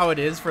don't know how it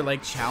is for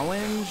like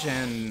challenge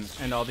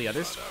and all the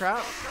other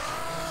crap,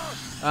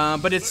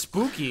 but it's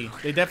spooky.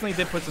 They definitely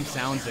did put some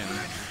sounds in.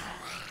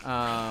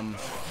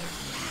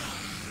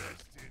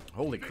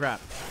 Holy crap.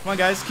 Come on,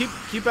 guys.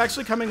 Keep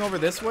actually coming over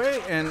this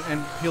way and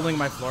peeling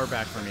my floor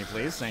back for me,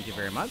 please. Thank you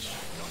very much.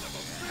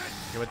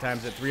 Okay, what time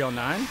is it?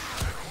 3:09?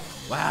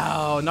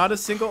 Wow, not a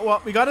single... Well,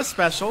 we got a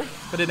special,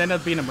 but it ended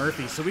up being a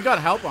Murphy, so we got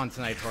help on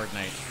tonight's Horde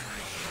Night.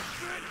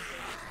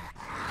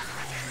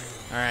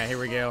 Alright, here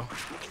we go.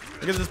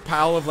 Look at this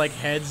pile of, like,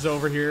 heads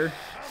over here.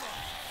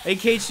 Hey,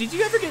 Cage, did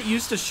you ever get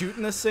used to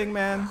shooting this thing,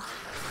 man?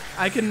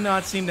 I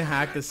cannot seem to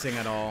hack this thing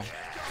at all.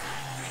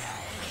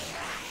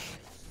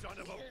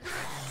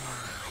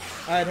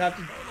 I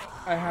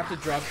have to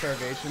drop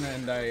Starvation,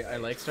 and I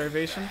like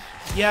Starvation.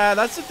 Yeah,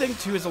 that's the thing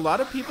too, is a lot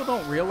of people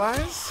don't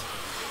realize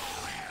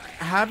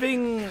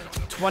having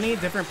 20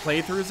 different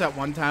playthroughs at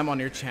one time on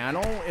your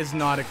channel is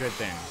not a good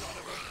thing.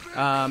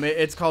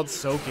 It's called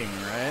soaking,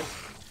 right?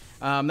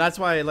 That's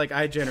why, like,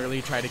 I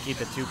generally try to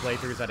keep it 2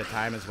 playthroughs at a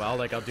time as well.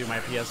 Like, I'll do my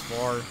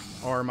PS4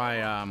 or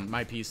my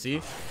my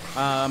PC.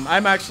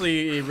 I'm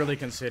actually really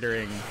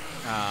considering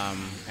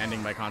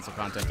ending my console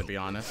content, to be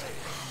honest.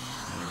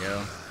 There we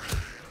go.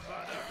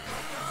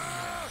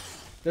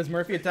 Does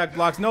Murphy attack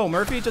blocks? No,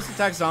 Murphy just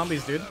attacks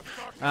zombies, dude.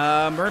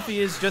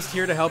 Murphy is just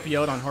here to help you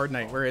out on Horde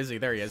Night. Where is he?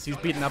 There he is. He's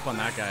beating up on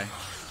that guy.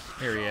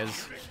 Here he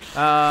is.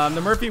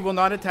 The Murphy will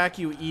not attack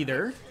you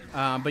either,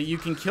 but you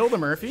can kill the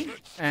Murphy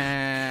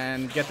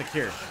and get the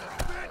cure.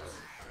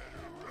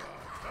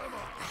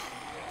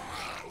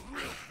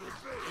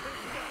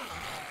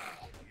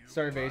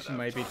 Starvation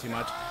might be too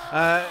much.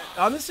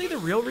 Honestly, the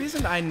real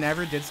reason I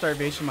never did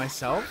Starvation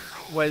myself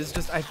was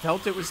just I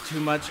felt it was too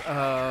much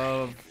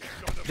of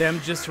them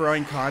just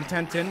throwing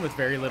content in with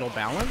very little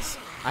balance.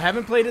 I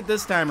haven't played it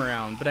this time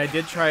around, but I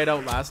did try it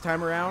out last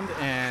time around,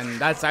 and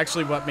that's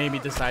actually what made me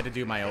decide to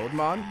do my own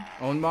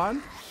mod,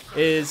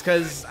 is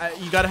because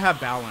you gotta have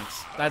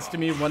balance. That's, to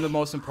me, one of the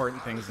most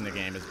important things in the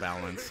game is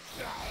balance.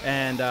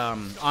 And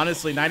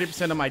honestly,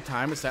 90% of my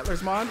time with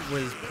Settlers mod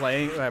was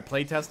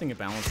play testing and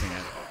balancing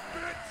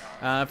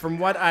it. From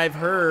what I've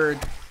heard,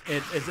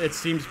 it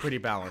seems pretty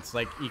balanced,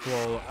 like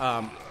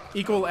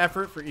equal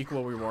effort for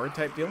equal reward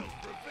type deal.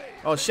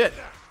 Oh shit!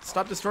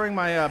 Stop destroying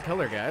my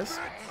pillar, guys.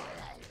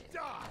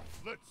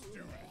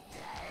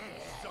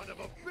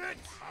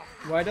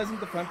 Why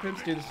doesn't the Fun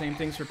Pimps do the same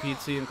things for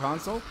PC and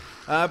console?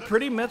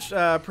 Pretty much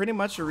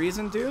the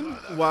reason, dude,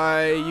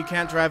 why you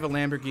can't drive a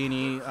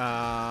Lamborghini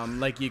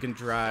like you can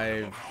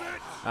drive.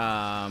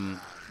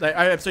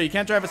 So you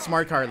can't drive a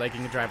smart car like you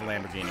can drive a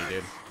Lamborghini,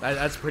 dude.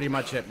 That's pretty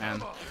much it,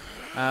 man.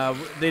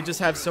 They just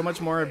have so much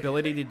more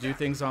ability to do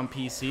things on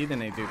PC than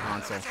they do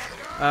console.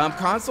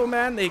 Console,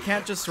 man, they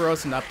can't just throw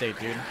us an update,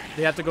 dude.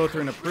 They have to go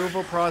through an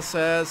approval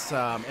process.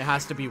 It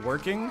has to be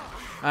working.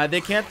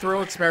 They can't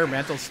throw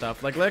experimental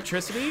stuff. Like,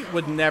 electricity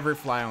would never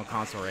fly on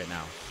console right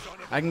now.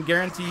 I can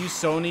guarantee you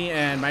Sony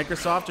and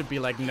Microsoft would be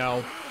like,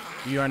 no,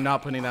 you are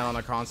not putting that on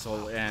a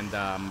console and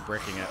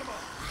bricking it.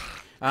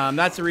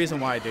 That's the reason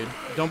why, dude.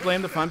 Don't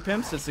blame the Fun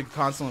Pimps. It's the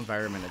console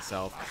environment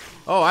itself.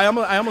 Oh, I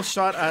almost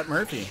shot at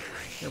Murphy.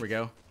 There we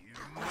go.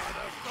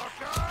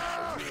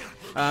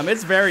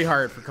 It's very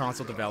hard for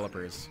console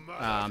developers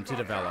to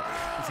develop.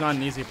 It's not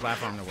an easy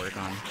platform to work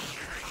on.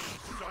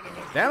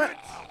 Damn it!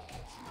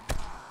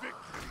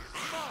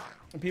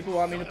 People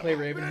want me to play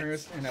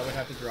Ravenhurst, and I would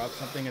have to drop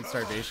something, and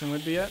Starvation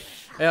would be it.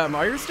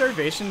 Are your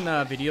Starvation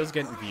videos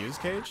getting views,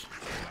 Cage?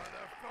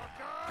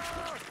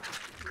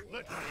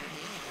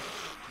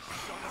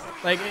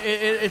 Like,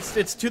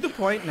 it's to the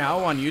point now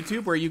on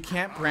YouTube where you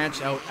can't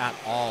branch out at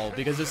all,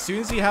 because as soon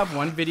as you have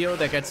one video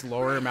that gets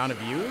lower amount of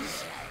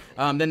views,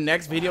 the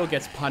next video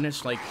gets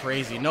punished like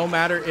crazy, no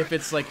matter if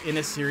it's like in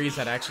a series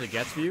that actually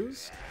gets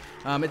views.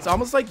 It's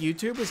almost like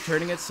YouTube is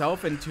turning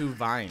itself into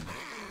Vine.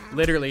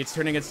 Literally, it's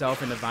turning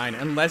itself into Vine.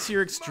 Unless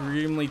you're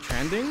extremely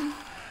trending,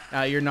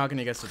 you're not going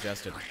to get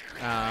suggested.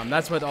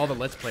 That's what all the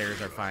Let's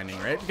Players are finding,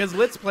 right? Because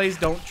Let's Plays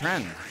don't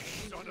trend.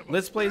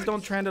 Let's Plays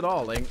don't trend at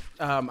all. Like,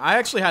 I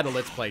actually had a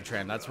Let's Play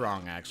trend. That's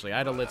wrong, actually. I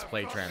had a Let's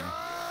Play trend.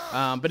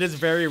 But it's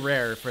very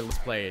rare for Let's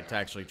Play to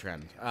actually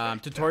trend.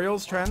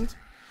 Tutorials trend.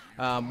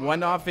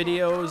 One-off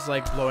videos,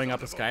 like blowing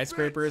up a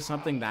skyscraper or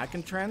something, that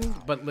can trend.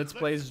 But Let's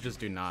Plays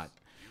just do not.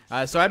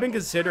 So I've been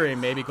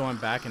considering maybe going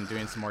back and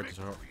doing some more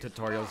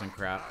tutorials and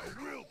crap,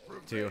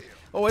 too.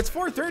 Oh, it's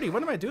 4:30.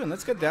 What am I doing?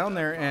 Let's get down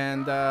there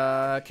and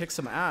kick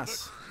some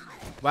ass.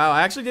 Wow,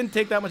 I actually didn't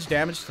take that much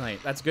damage tonight.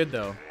 That's good,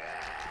 though.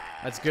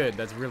 That's good.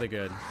 That's really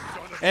good.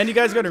 And you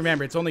guys got to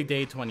remember, it's only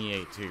day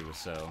 28, too,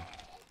 so...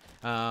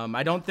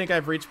 I don't think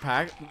I've reached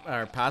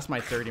past my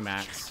 30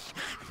 max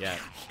yet.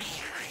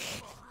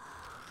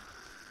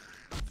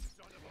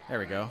 There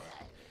we go.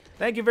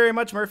 Thank you very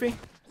much, Murphy.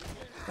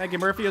 Thank you,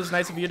 Murphy. It was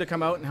nice of you to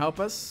come out and help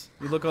us.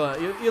 You look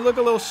you look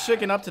a little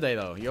shaken up today,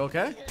 though. You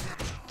okay?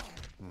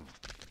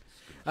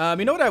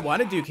 You know what I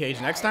want to do, Cage,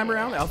 next time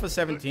around? Alpha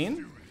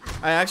 17?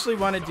 I actually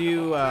want to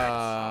do,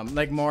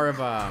 like, more of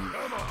a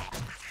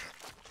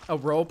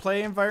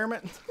roleplay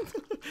environment.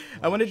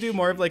 I want to do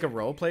more of, like, a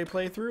roleplay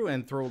playthrough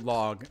and throw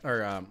log.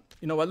 Or,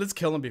 you know what? Let's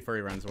kill him before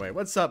he runs away.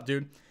 What's up,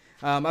 dude?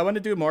 I want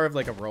to do more of,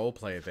 like, a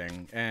roleplay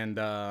thing.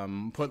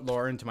 And, put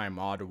lore into my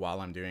mod while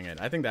I'm doing it.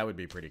 I think that would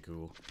be pretty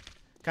cool.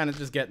 Kind of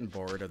just getting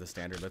bored of the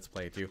standard Let's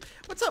Play, too.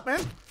 What's up,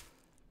 man?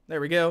 There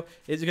we go.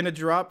 Is he going to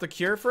drop the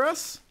cure for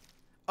us?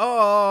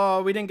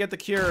 Oh, we didn't get the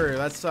cure.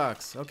 That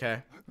sucks.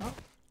 Okay. Well,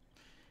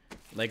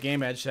 like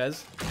Game Edge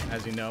says,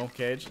 as you know,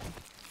 Cage,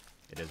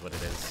 it is what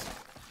it is.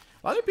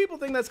 A lot of people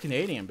think that's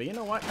Canadian, but you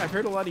know what? I've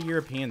heard a lot of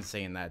Europeans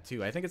saying that,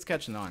 too. I think it's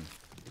catching on.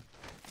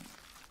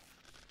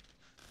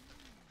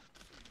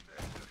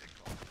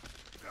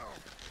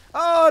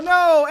 Oh,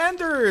 no!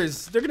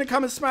 Enders! They're gonna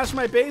come and smash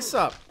my base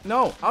up.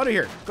 No, out of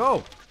here.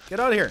 Go. Get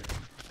out of here.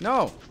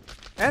 No.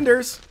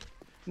 Enders!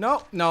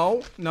 No,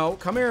 no, no.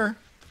 Come here.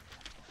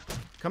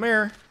 Come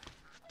here.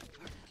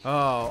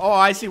 Oh,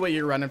 I see what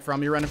you're running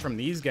from. You're running from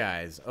these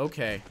guys.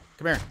 Okay.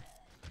 Come here.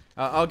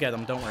 I'll get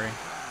them. Don't worry.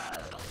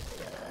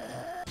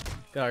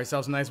 Got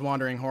ourselves a nice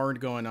wandering horde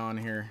going on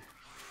here.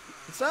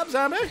 What's up,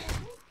 zombie?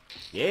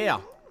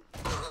 Yeah.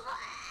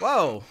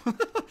 Whoa.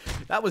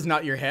 That was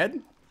not your head.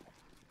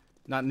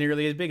 Not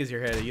nearly as big as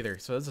your head either.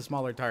 So it's a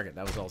smaller target.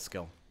 That was all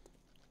skill.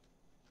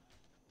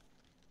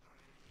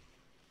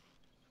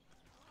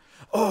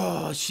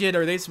 Oh, shit.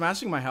 Are they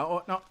smashing my house?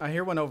 Oh, no. I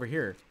hear one over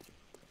here.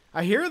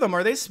 I hear them.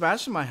 Are they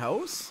smashing my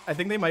house? I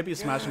think they might be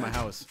smashing my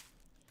house.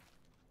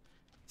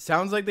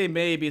 Sounds like they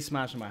may be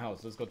smashing my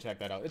house. Let's go check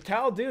that out.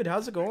 Tal, dude,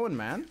 how's it going,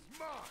 man?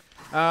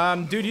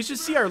 Dude, you should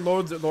see our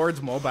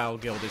Lord's Mobile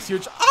Guild. It's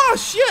huge. Oh,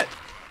 shit!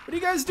 What are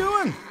you guys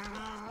doing?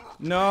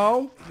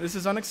 No, this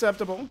is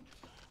unacceptable.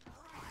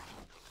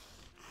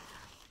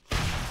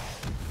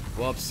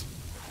 Whoops.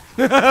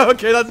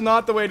 Okay, that's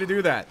not the way to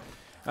do that.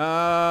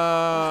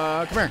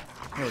 Come here.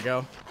 Here we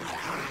go.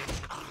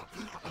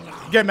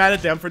 Get mad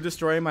at them for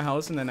destroying my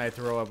house, and then I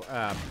throw up,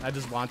 I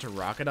just launch a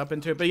rocket up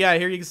into it. But yeah,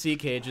 here you can see,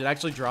 Cage, it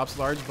actually drops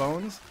large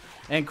bones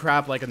and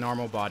crap like a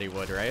normal body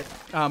would, right?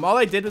 All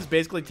I did was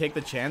basically take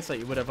the chance that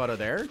you would have out of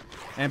there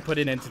and put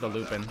it into the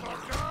Lupin.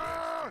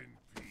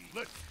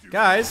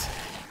 Guys,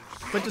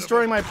 quit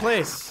destroying my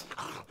place.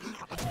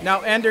 Now,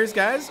 Enders,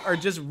 guys, are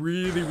just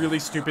really, really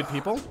stupid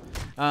people.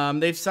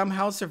 They've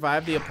somehow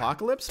survived the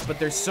apocalypse, but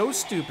they're so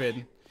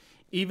stupid,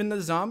 even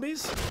the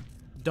zombies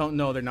don't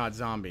know they're not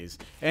zombies,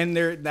 and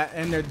they're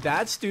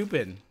that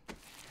stupid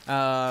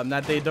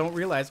that they don't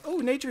realize. Oh,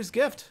 nature's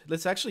gift.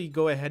 Let's actually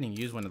go ahead and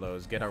use one of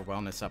those. Get our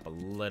wellness up a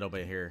little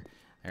bit here.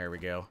 There we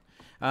go.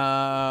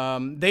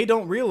 They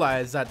don't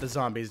realize that the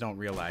zombies don't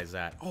realize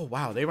that. Oh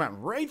wow, they went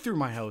right through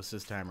my house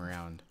this time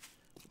around.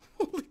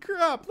 Holy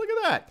crap! Look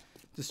at that,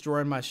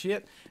 destroying my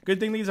shit. Good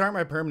thing these aren't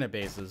my permanent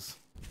bases.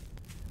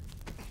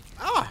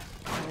 Ah,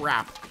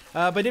 crap.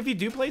 But if you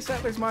do play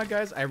Settlers Mod,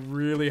 guys, I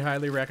really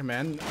highly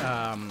recommend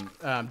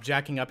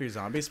jacking up your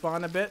zombie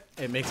spawn a bit.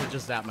 It makes it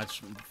just that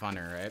much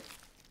funner,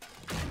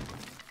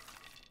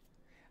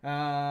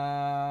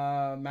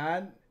 right?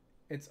 Mad,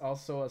 it's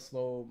also a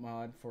slow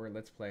mod for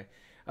Let's Play.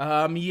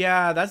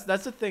 Yeah,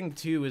 that's the thing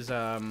too. Is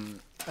are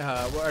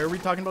we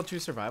talking about True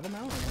Survival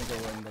now? I'm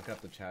gonna go and look up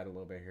the chat a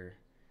little bit here.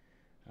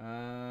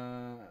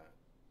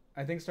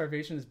 I think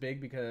starvation is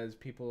big because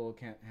people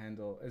can't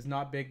handle. Is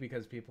not big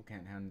because people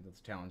can't handle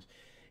this challenge.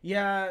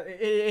 Yeah,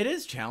 it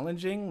is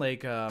challenging.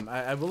 Like,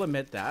 I will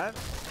admit that.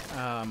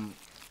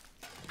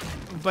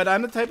 But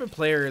I'm the type of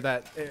player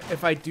that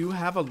if I do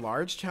have a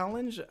large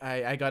challenge,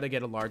 I gotta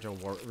get a large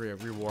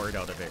reward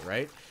out of it,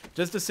 right?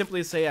 Just to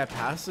simply say I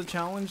passed the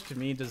challenge, to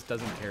me, just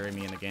doesn't carry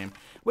me in the game.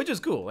 Which is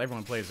cool.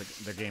 Everyone plays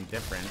their game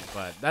different,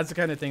 but that's the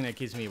kind of thing that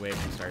keeps me away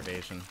from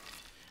starvation.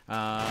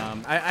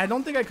 I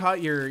don't think I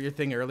caught your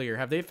thing earlier.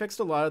 Have they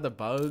fixed a lot of the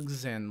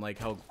bugs and like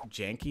how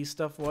janky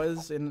stuff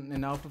was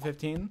in Alpha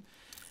 15?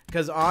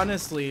 Because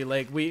honestly,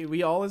 like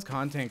we all as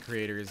content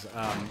creators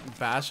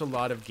bash a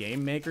lot of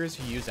game makers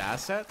who use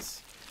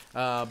assets,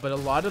 but a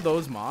lot of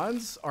those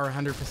mods are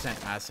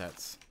 100%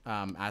 assets,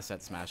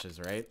 asset smashes,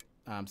 right?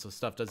 So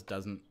stuff just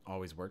doesn't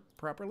always work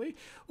properly.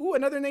 Ooh,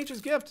 another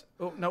nature's gift.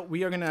 Oh no,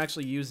 we are gonna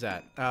actually use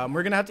that.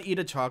 We're gonna have to eat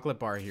a chocolate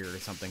bar here or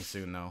something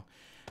soon though.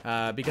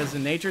 Because the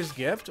nature's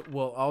gift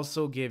will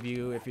also give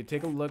you, if you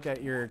take a look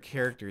at your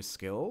character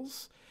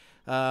skills,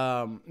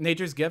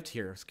 nature's gift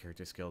here,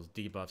 character skills,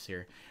 debuffs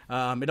here.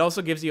 It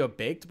also gives you a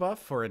baked buff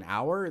for an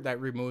hour that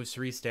removes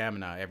 3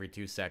 stamina every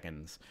 2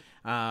 seconds.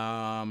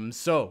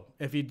 So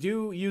if you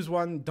do use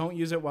one, don't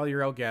use it while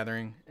you're out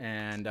gathering.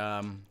 And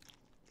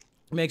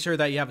make sure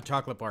that you have a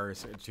chocolate bar or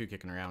two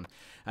kicking around.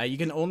 You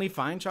can only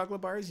find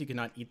chocolate bars. You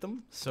cannot eat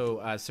them.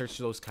 So search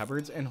those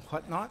cupboards and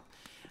whatnot.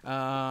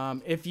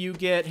 If you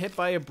get hit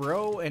by a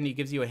bro and he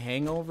gives you a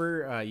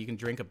hangover, you can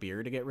drink a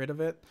beer to get rid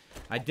of it.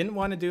 I didn't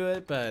want to do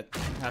it, but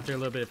after a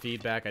little bit of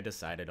feedback, I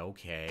decided,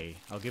 okay,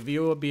 I'll give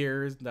you a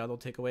beer. That'll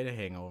take away the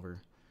hangover.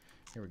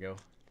 Here we go.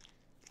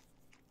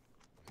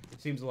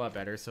 Seems a lot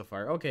better so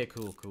far. Okay,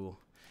 cool.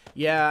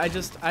 Yeah,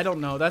 I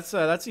don't know. That's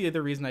the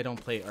other reason I don't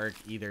play Ark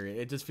either.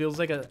 It just feels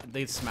like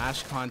they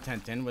smash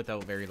content in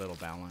without very little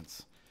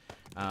balance.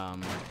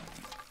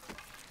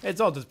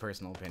 It's all just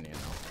personal opinion,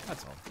 though.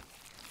 That's all.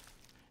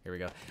 Here we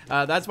go.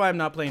 That's why I'm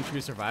not playing True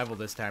Survival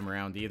this time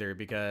around either,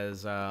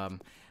 because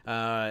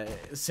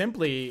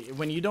simply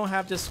when you don't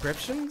have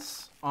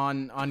descriptions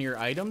on your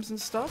items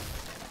and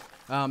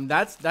stuff,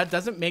 that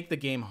doesn't make the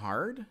game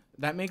hard.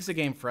 That makes the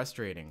game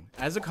frustrating.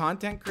 As a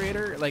content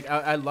creator, like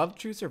I love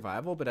True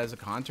Survival, but as a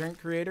content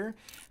creator,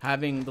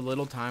 having the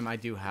little time I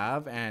do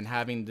have and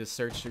having to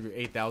search through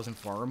 8,000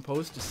 forum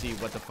posts to see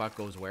what the fuck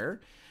goes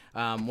where,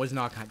 was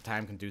not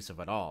time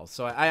conducive at all.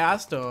 So I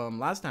asked him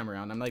last time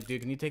around, I'm like,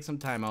 dude, can you take some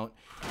time out,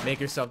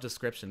 make yourself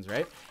descriptions,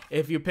 right?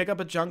 If you pick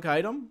up a junk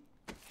item,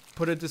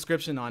 put a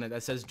description on it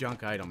that says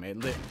junk item.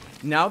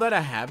 Now that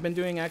I have been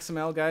doing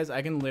XML, guys,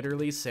 I can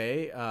literally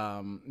say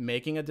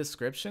making a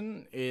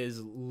description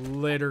is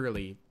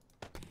literally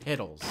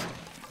hiddles.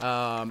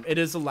 It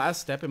is the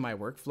last step in my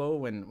workflow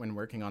when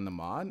working on the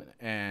mod,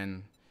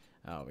 and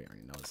oh, we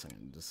already know this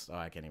thing.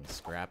 I can't even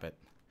scrap it.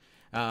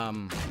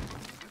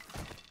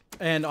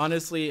 And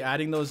honestly,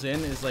 adding those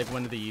in is like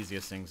one of the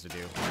easiest things to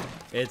do.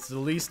 It's the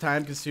least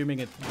time consuming.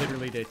 It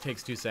literally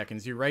takes 2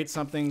 seconds. You write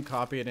something,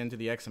 copy it into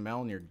the XML,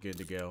 and you're good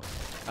to go.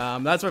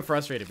 That's what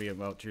frustrated me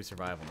about True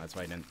Survival. That's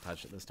why I didn't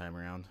touch it this time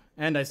around.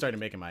 And I started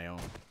making my own.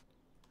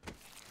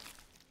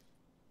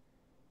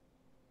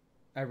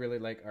 I really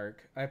like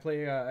Ark. I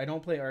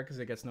don't play Ark because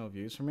it gets no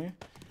views for me.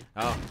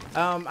 Oh,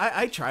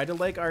 I try to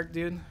like Ark,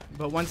 dude.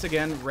 But once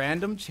again,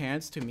 random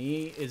chance to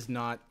me is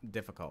not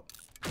difficult.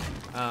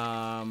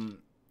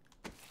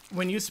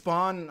 When you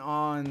spawn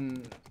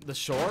on the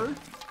shore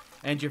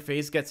and your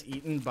face gets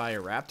eaten by a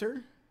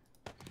raptor,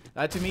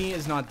 that to me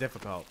is not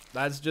difficult.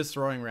 That's just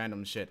throwing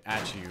random shit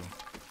at you.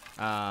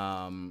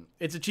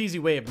 It's a cheesy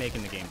way of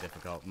making the game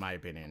difficult, in my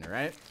opinion,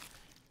 right?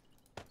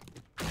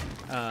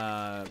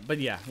 But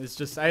yeah, it's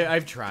just,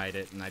 I've tried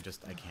it and I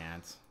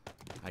can't.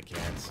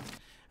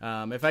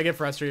 If I get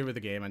frustrated with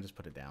the game, I just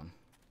put it down.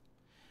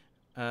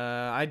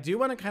 I do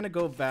want to kind of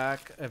go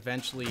back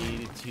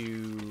eventually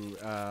to,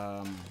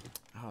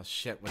 oh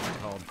shit, what's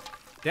it called?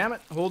 Damn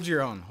it, Hold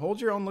Your Own.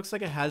 Hold Your Own looks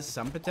like it has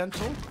some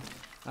potential.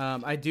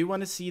 I do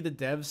want to see the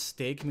devs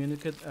stay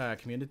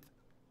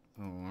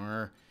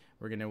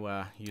we're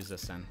gonna use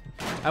this then.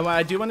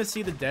 I do want to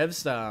see the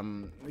devs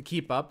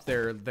keep up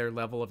their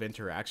level of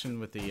interaction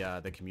with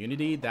the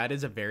community. That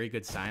is a very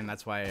good sign.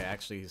 That's why I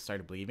actually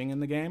started believing in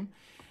the game.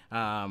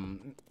 But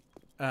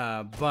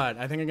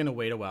I think I'm gonna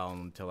wait a while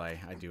until I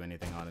do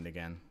anything on it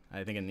again.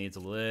 I think it needs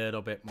a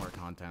little bit more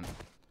content.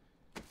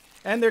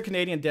 And they're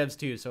Canadian devs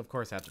too, so of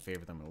course I have to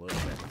favor them a little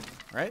bit,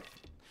 right?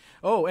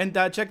 Oh, and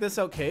check this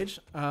out, Cage.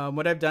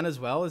 What I've done as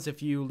well is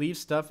if you leave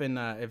stuff in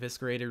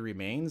eviscerated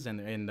remains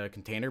and the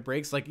container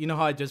breaks, like you know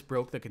how I just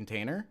broke the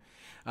container?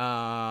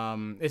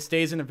 It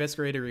stays in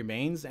eviscerated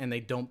remains and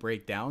they don't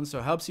break down, so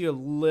it helps you a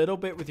little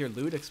bit with your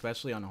loot,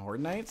 especially on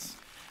Horde Nights.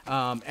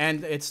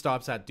 And it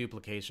stops that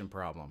duplication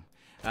problem.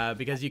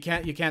 Because you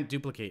can't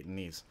duplicate in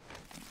these.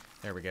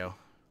 There we go.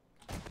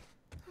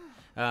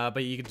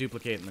 But you can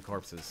duplicate in the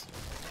corpses.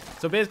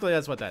 So basically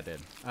that's what that did.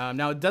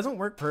 Now it doesn't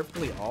work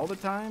perfectly all the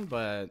time,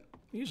 but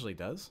it usually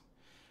does.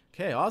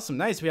 Okay, awesome,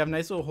 nice. We have a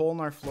nice little hole in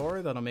our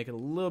floor that'll make it a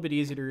little bit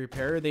easier to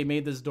repair. They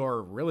made this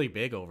door really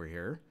big over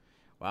here.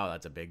 Wow,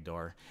 that's a big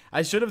door.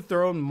 I should have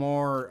thrown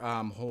more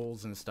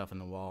holes and stuff in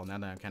the wall now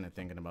that I'm kind of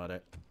thinking about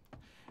it.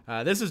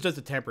 This is just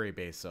a temporary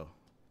base, so.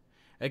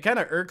 It kind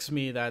of irks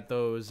me that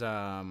those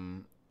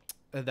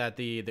that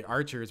the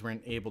archers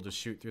weren't able to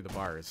shoot through the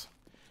bars.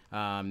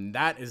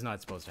 That is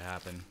not supposed to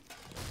happen.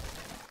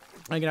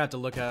 I'm gonna have to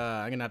look.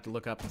 I'm gonna have to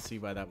look up and see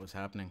why that was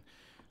happening.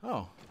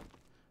 Oh,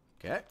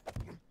 okay.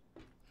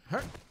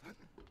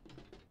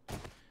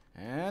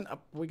 And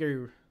up we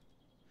go.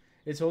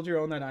 Is Hold Your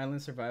Own that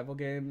island survival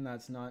game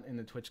that's not in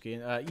the Twitch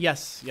game?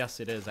 Yes,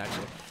 it is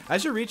actually. I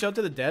should reach out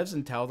to the devs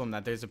and tell them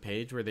that there's a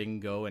page where they can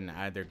go and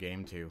add their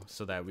game to,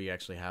 so that we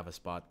actually have a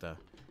spot to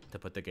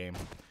put the game.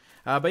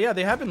 But yeah,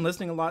 they have been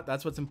listening a lot.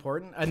 That's what's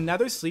important.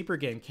 Another sleeper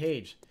game,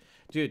 Cage.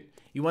 Dude,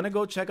 you want to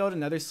go check out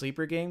another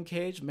sleeper game,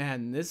 Cage?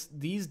 Man,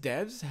 these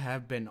devs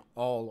have been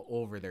all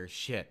over their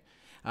shit.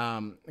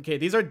 Okay,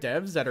 these are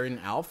devs that are in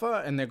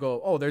alpha, and they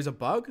go, oh, there's a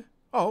bug?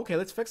 Oh, okay,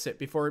 let's fix it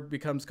before it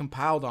becomes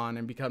compiled on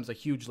and becomes a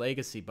huge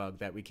legacy bug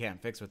that we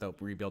can't fix without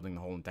rebuilding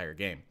the whole entire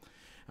game.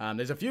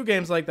 There's a few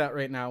games like that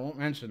right now. I won't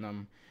mention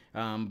them,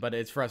 but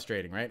it's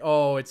frustrating, right?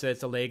 Oh, it's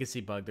a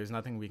legacy bug. There's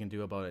nothing we can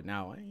do about it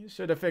now. You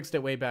should have fixed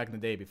it way back in the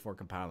day before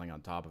compiling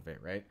on top of it,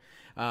 right?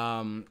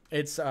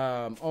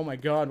 Oh my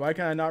God, why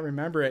can I not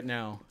remember it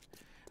now?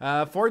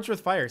 Forged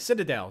with Fire.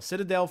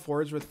 Citadel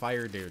Forged with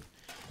Fire, dude.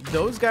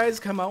 Those guys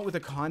come out with a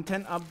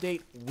content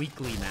update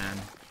weekly, man.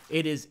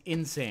 It is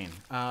insane.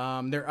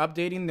 They're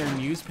updating their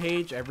news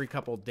page every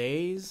couple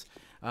days.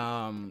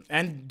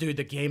 And dude,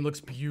 the game looks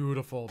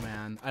beautiful,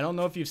 man. I don't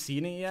know if you've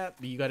seen it yet,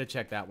 but you got to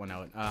check that one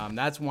out.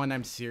 That's one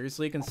I'm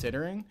seriously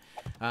considering.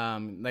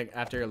 Like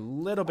after a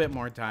little bit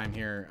more time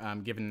here,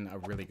 giving a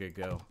really good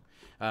go.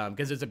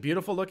 Because it's a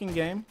beautiful looking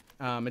game.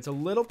 It's a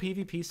little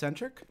PvP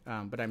centric,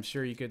 but I'm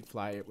sure you could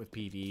fly it with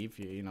PvE if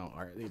you know,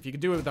 if you could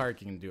do it with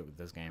Arc, you can do it with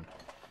this game.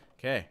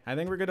 Okay, I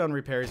think we're good on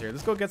repairs here.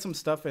 Let's go get some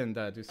stuff and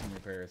do some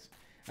repairs.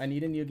 I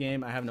need a new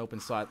game. I have an open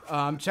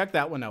slot. Check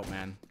that one out,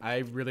 man. I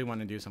really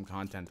want to do some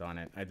content on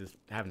it. I just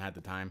haven't had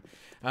the time.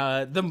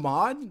 The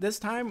mod this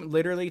time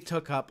literally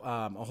took up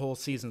a whole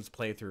season's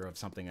playthrough of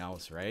something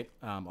else, right?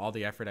 All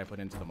the effort I put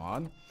into the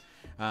mod.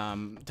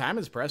 Time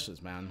is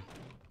precious, man.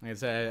 Like I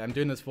said, I'm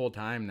doing this full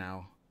time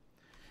now,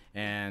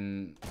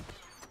 and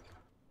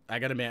I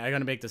gotta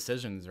make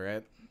decisions,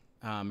 right?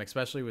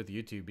 Especially with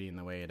YouTube being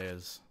the way it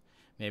is.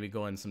 Maybe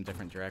go in some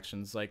different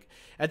directions. Like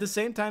at the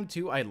same time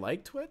too, I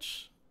like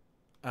Twitch,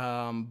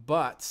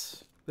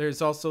 but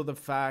there's also the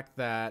fact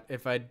that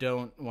if I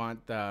don't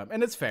want,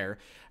 and it's fair,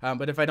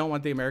 but if I don't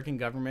want the American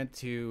government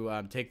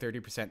to take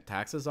 30%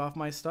 taxes off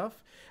my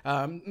stuff,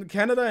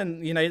 Canada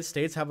and the United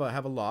States have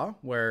a law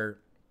where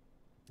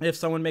if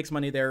someone makes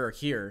money there or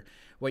here,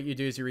 what you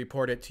do is you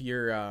report it to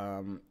your,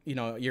 you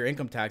know, your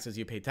income taxes.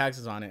 You pay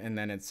taxes on it, and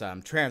then it's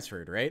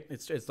transferred, right?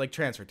 It's like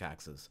transfer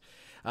taxes.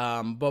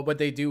 But what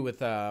they do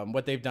with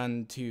what they've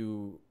done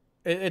to,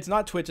 it's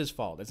not Twitch's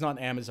fault. It's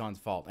not Amazon's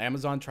fault.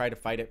 Amazon tried to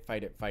fight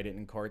it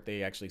in court.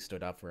 They actually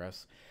stood up for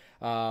us.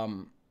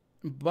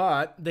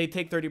 But they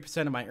take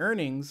 30% of my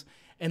earnings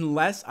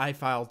unless I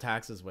file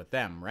taxes with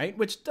them, right?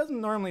 Which doesn't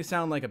normally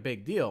sound like a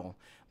big deal.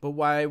 But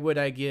why would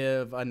I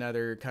give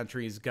another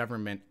country's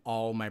government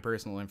all my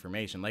personal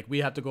information? Like we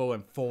have to go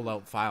and full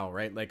out file,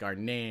 right? Like our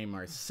name,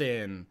 our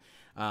SIN,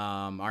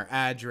 our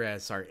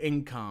address, our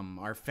income,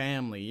 our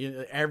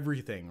family,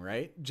 everything,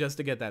 right? Just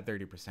to get that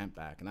 30%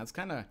 back. And that's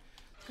kind of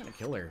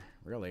killer,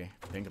 really,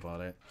 if you think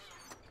about it.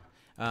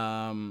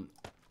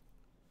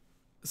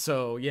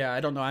 So yeah, I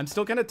don't know. I'm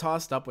still kind of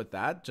tossed up with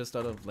that, just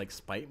out of like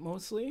spite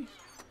mostly.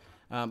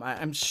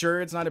 I'm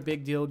sure it's not a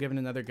big deal giving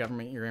another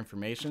government your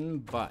information,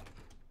 but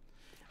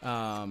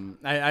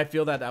I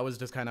feel that was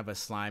just kind of a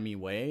slimy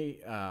way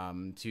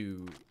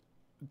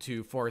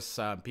to force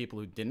people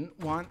who didn't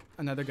want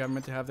another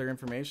government to have their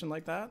information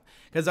like that,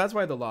 because that's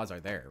why the laws are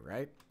there,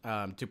 right?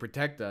 To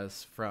protect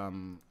us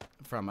from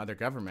other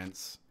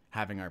governments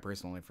having our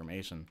personal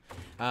information.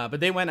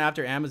 But they went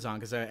after Amazon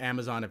because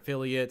Amazon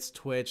affiliates,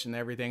 Twitch, and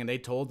everything, and they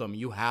told them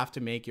you have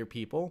to make your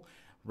people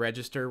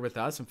register with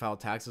us and file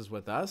taxes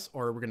with us,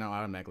 or we're gonna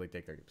automatically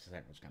take 30%,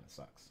 which kind of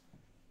sucks.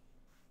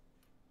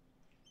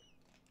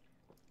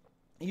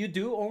 You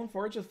do own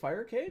Forge with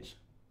Fire, Cage?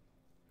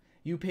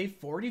 You pay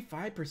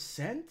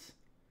 45%?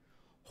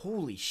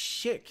 Holy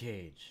shit,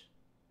 Cage.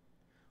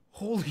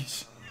 Holy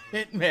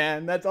shit,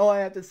 man. That's all I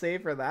have to say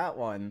for that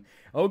one.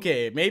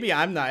 Okay, maybe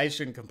I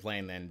shouldn't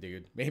complain then,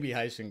 dude. Maybe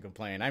I shouldn't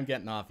complain. I'm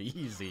getting off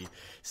easy.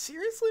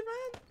 Seriously,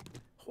 man?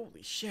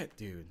 Holy shit,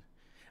 dude.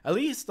 At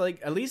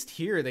least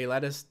here they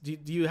let us, do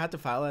you have to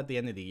file at the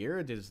end of the year,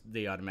 or does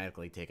they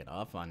automatically take it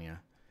off on you?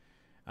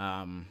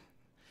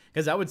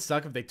 Because that would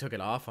suck if they took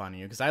it off on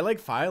you. Because I like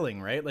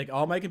filing, right? Like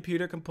all my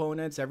computer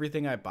components,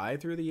 everything I buy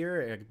through the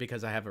year,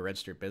 because I have a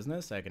registered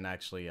business, I can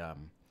actually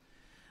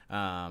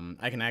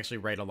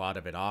write a lot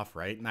of it off,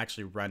 right? And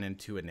actually run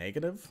into a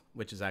negative,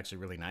 which is actually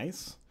really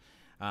nice.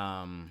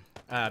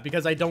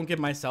 Because I don't give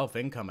myself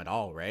income at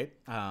all, right?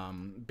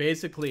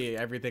 Basically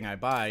everything I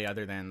buy,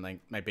 other than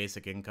like my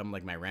basic income,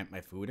 like my rent,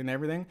 my food and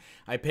everything,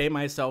 I pay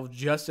myself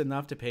just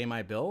enough to pay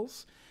my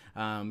bills.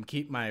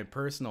 Keep my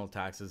personal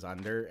taxes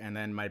under, and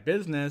then my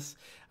business,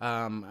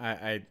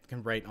 I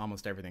can write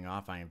almost everything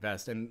off I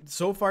invest. And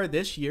so far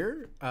this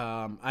year,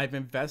 I've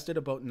invested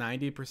about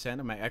 90%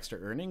 of my extra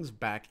earnings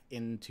back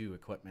into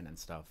equipment and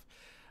stuff.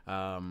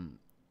 I'm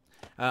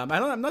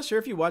not sure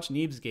if you watch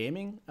Neebs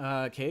Gaming,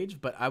 Cage,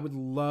 but I would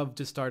love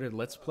to start a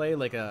Let's Play,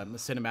 like a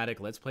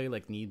cinematic Let's Play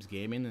like Neebs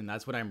Gaming, and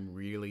that's what I'm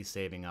really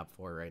saving up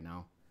for right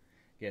now.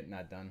 Getting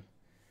that done.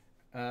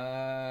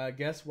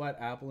 Guess what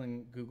Apple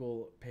and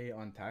Google pay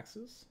on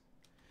taxes?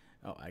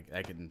 Oh,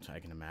 I can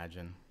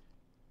imagine.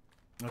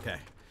 Okay.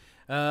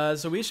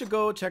 So we should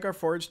go check our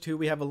forge too.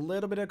 We have a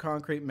little bit of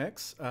concrete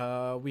mix.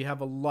 We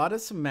have a lot of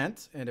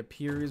cement. It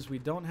appears we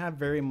don't have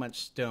very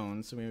much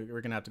stone, so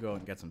we're gonna have to go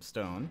and get some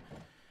stone.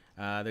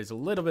 There's a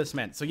little bit of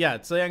cement. So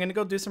yeah, so I'm gonna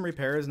go do some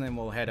repairs and then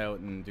we'll head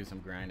out and do some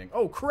grinding.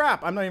 Oh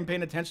crap! I'm not even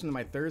paying attention to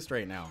my thirst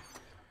right now.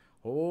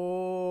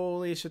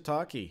 Holy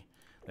shiitake.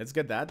 Let's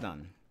get that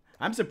done.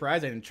 I'm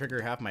surprised I didn't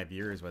trigger half my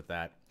viewers with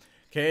that.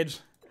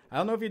 Cage, I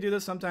don't know if you do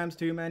this sometimes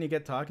too, man. You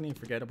get talking and you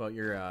forget about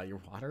your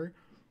water.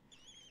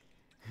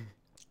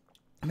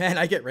 Man,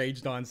 I get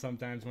raged on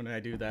sometimes when I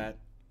do that.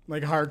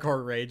 Like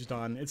hardcore raged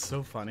on. It's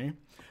so funny.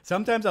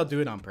 Sometimes I'll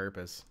do it on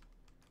purpose.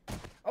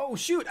 Oh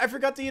shoot, I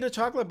forgot to eat a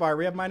chocolate bar.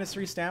 We have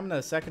 -3 stamina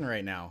a second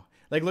right now.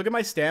 Like, look at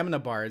my stamina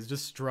bar. It's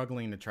just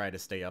struggling to try to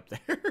stay up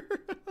there.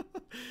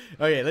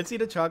 Okay, let's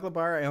eat a chocolate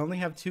bar. I only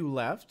have 2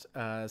 left. So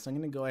I'm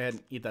going to go ahead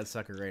and eat that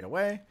sucker right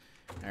away.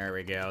 There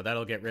we go.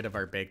 That'll get rid of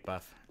our bake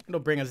buff. It'll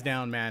bring us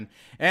down, man.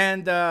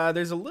 And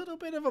there's a little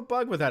bit of a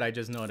bug with that I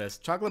just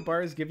noticed. Chocolate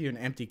bars give you an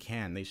empty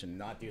can. They should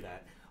not do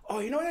that. Oh,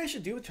 you know what I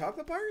should do with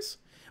chocolate bars?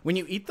 When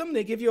you eat them,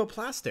 they give you a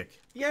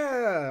plastic.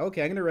 Yeah,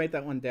 okay, I'm going to write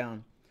that one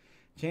down.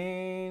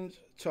 Change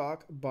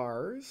chalk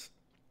bars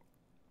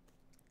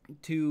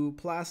to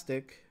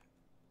plastic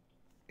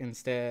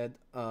instead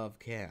of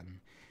can.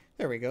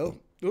 There we go.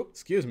 Oops,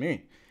 excuse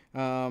me.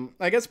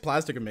 I guess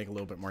plastic would make a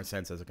little bit more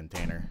sense as a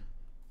container.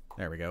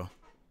 There we go.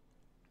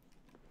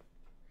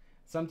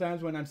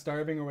 Sometimes when I'm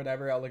starving or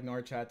whatever, I'll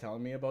ignore chat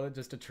telling me about it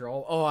just to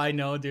troll. Oh, I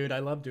know, dude. I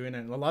love doing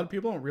it. A lot of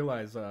people don't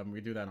realize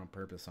we do that on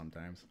purpose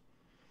sometimes.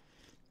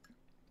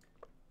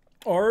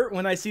 Or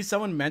when I see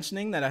someone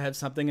mentioning that I have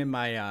something in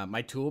my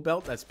my tool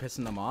belt that's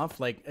pissing them off.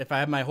 Like if I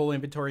have my whole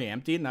inventory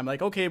emptied and I'm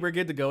like, okay, we're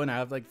good to go. And I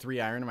have like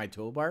 3 iron in my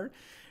toolbar.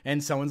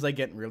 And someone's like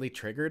getting really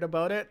triggered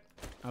about it.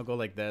 I'll go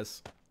like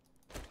this.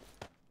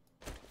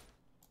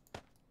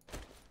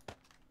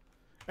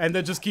 And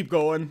then just keep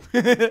going.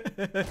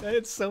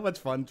 It's so much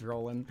fun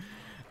trolling.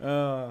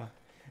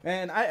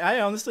 And I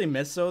honestly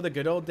miss, the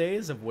good old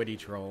days of witty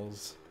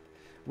trolls.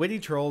 Witty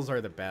trolls are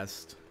the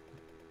best.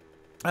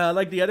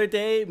 Like the other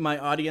day, my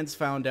audience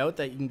found out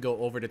that you can go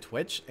over to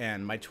Twitch,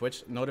 and my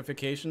Twitch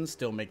notifications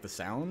still make the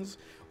sounds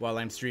while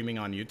I'm streaming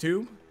on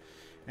YouTube.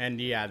 And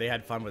yeah, they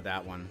had fun with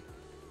that one.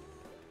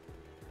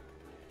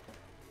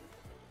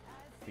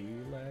 Feel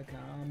like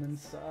I'm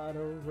inside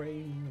a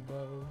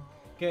rainbow.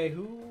 Okay,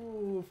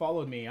 who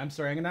followed me? I'm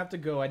sorry, I'm gonna have to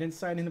go. I didn't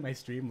sign into my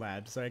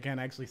Streamlabs, so I can't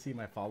actually see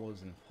my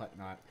follows and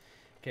whatnot.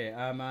 Okay,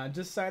 I'm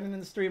just signing in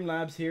the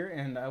Streamlabs here,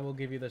 and I will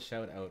give you the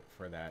shout out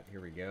for that.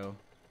 Here we go.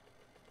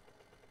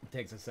 It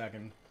takes a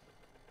second.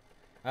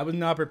 I was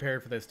not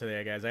prepared for this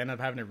today, guys. I ended up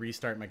having to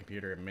restart my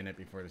computer a minute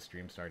before the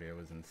stream started. It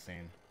was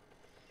insane.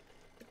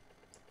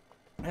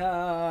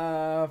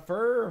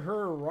 For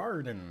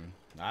Herarden.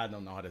 I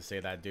don't know how to say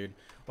that, dude.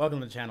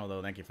 Welcome to the channel,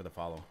 though. Thank you for the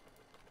follow.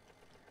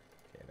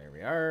 Okay, there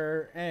we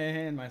are.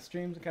 And my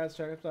streams cast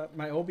up.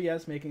 My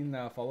OBS making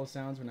follow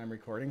sounds when I'm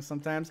recording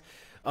sometimes.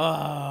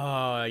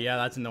 Oh, yeah,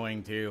 that's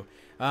annoying too.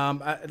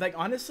 Like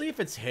honestly, if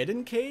it's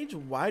hidden, Cage,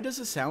 why does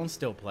the sound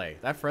still play?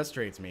 That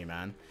frustrates me,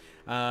 man.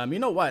 You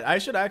know what? I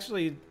should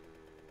actually.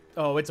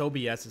 Oh, it's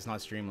OBS. It's not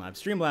Streamlabs.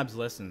 Streamlabs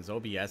listens.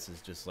 OBS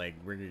is just like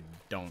we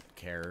don't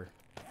care.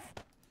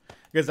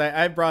 Because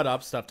I brought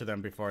up stuff to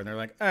them before, and they're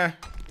like, eh.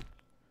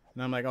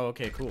 And I'm like, oh,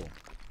 okay, cool.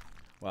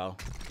 Well,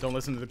 don't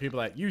listen to the people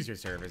that use your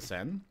service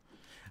then.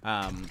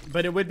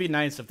 But it would be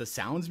nice if the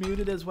sound's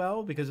muted as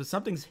well, because if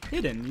something's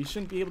hidden, you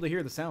shouldn't be able to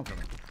hear the sound from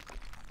it.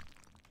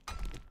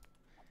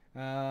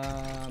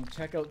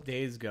 Check out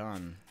Days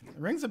Gone. It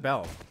rings a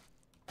bell.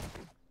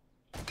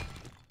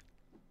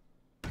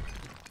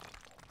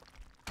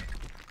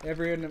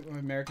 Every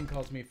American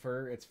calls me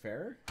fur. It's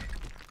fair.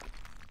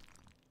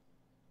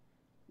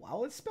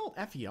 Wow, it's spelled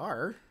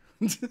F-E-R.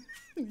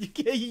 you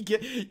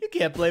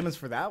can't blame us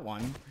for that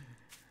one.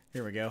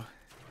 Here we go.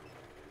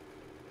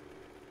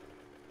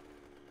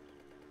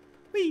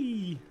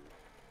 Whee!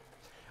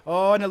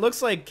 Oh, and it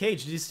looks like,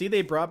 Cage, did you see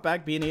they brought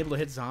back being able to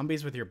hit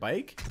zombies with your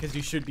bike? Because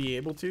you should be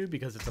able to,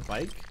 because it's a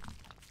bike.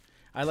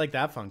 I like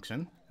that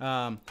function.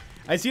 I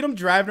see them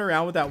driving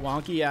around with that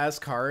wonky ass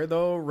car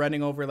though,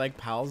 running over like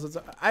pals.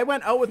 I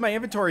went out with my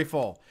inventory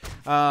full.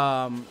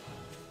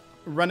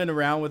 Running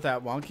around with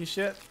that wonky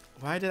shit.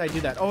 Why did I do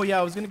that? Oh yeah,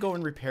 I was gonna go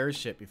and repair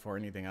shit before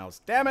anything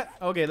else. Damn it!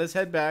 Okay, let's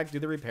head back, do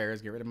the repairs,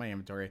 get rid of my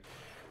inventory.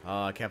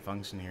 Oh, I can't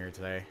function here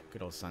today.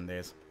 Good old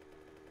Sundays.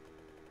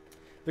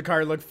 The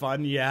car looked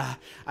fun, yeah.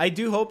 I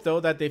do hope though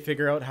that they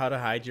figure out how to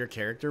hide your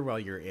character while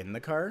you're in the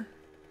car.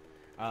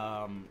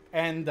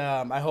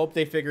 I hope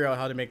they figure out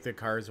how to make the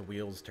car's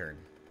wheels turn.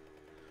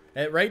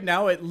 Right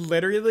now, it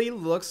literally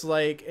looks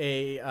like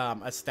a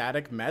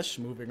static mesh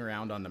moving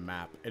around on the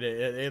map.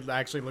 It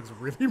actually looks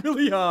really,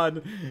 really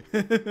odd.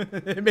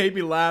 It made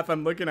me laugh.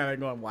 I'm looking at it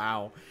going,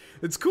 wow.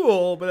 It's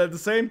cool, but at the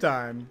same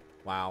time,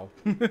 wow.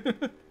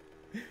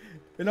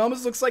 It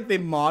almost looks like they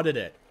modded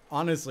it.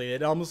 Honestly,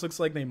 it almost looks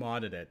like they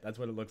modded it. That's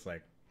what it looks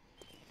like.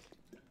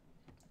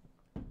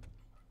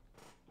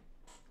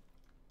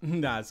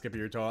 Nah, Skippy,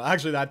 you're total.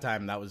 Actually, that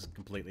time, that was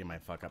completely my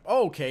fuck up.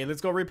 Okay, let's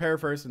go repair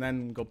first and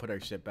then go put our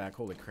shit back.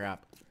 Holy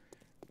crap.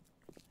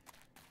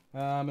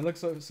 It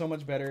looks so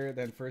much better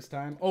than first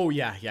time. Oh,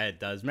 yeah, it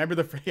does. I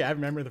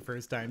remember the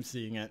first time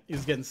seeing it. He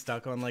was getting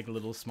stuck on, like,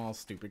 little small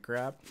stupid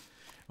crap.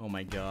 Oh,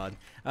 my God.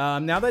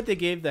 Now that they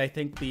gave, I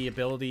think, the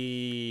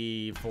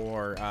ability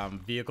for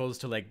vehicles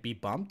to, like, be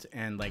bumped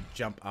and, like,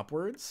 jump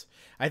upwards,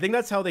 I think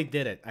that's how they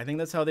did it. I think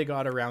that's how they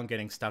got around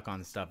getting stuck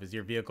on stuff, is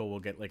your vehicle will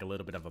get, like, a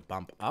little bit of a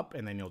bump up,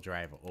 and then you'll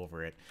drive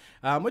over it,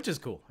 which is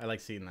cool. I like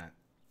seeing that.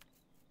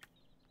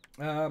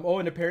 Oh,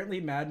 and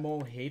apparently Mad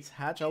Mole hates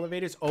hatch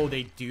elevators. Oh,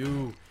 they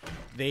do.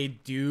 They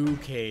do,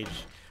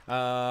 Cage.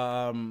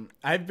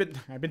 I've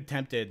been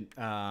tempted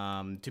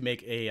to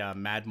make a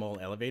Mad Mole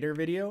elevator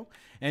video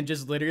and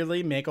just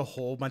literally make a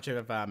whole bunch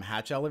of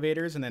hatch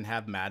elevators and then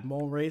have Mad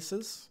Mole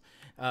races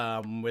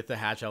with the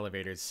hatch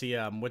elevators. See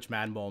which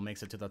Mad Mole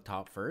makes it to the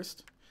top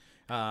first.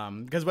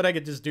 Because what I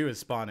could just do is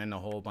spawn in a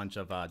whole bunch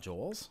of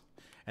Joels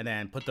and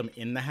then put them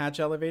in the hatch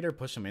elevator,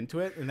 push them into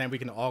it, and then we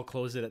can all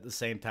close it at the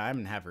same time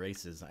and have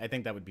races. I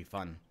think that would be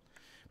fun.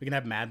 We can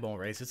have Mad Mole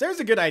races. There's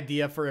a good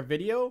idea for a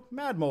video.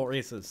 Mad Mole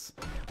races.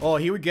 Oh,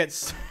 he would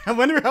get... I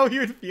wonder how he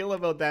would feel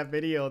about that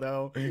video,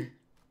 though.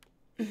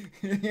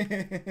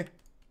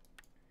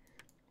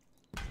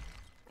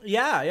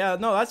 Yeah.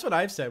 No, that's what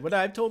I've said. What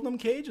I've told them,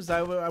 Cage, is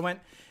I went,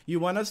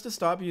 you want us to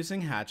stop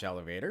using hatch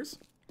elevators,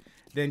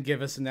 then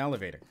give us an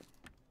elevator.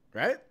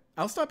 Right?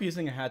 I'll stop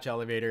using a hatch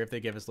elevator if they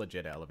give us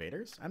legit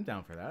elevators. I'm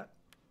down for that.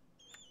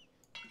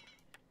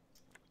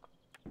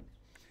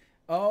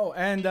 Oh,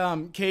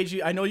 and Cage,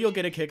 I know you'll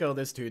get a kick out of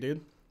this too, dude.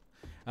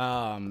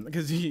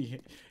 Because you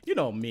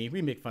know me,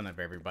 we make fun of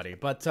everybody.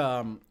 But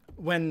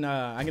when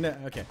I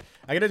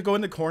gotta go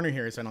in the corner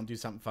here so I don't do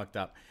something fucked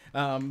up.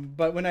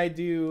 But when I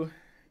do,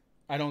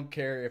 I don't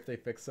care if they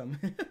fix them.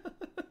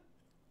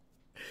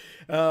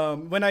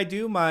 When I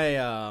do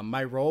my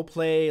my role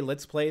play,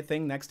 let's play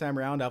thing next time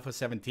around, Alpha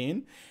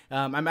 17,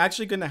 I'm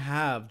actually gonna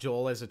have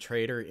Joel as a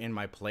trader in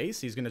my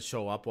place. He's gonna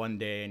show up one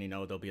day, and you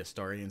know there'll be a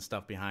story and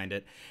stuff behind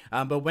it.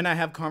 But when I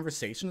have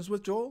conversations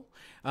with Joel,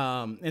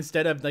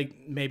 instead of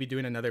like maybe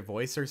doing another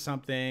voice or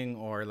something,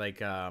 or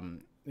like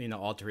you know,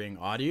 altering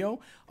audio,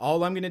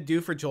 all I'm gonna do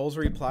for Joel's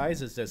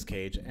replies is this,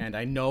 Cage, and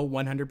I know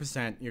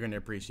 100% you're gonna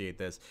appreciate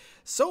this.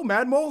 So,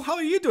 Mad Mole, how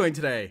are you doing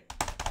today?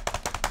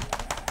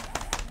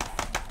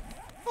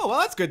 Oh,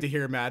 well, that's good to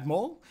hear, Mad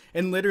Mole.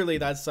 And literally,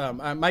 that's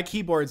my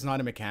keyboard's not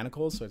a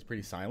mechanical, so it's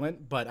pretty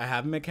silent. But I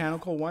have a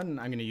mechanical one,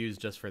 and I'm gonna use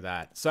just for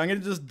that. So I'm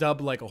gonna just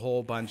dub like a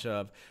whole bunch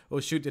of. Oh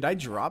shoot, did I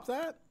drop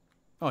that?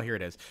 Oh, here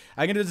it is.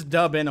 I'm gonna just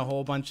dub in a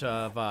whole bunch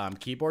of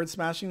keyboard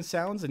smashing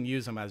sounds and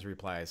use them as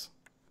replies.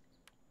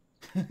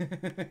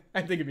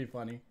 I think it'd be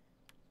funny.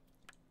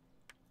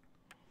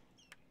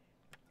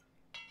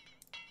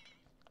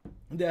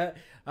 Yeah.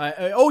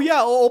 Oh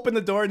yeah, I'll open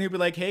the door and he'll be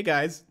like, "Hey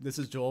guys, this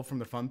is Joel from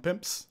the Fun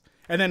Pimps."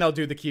 And then I'll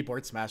do the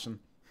keyboard smashing.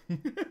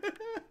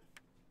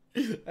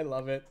 I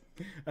love it.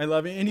 I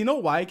love it. And you know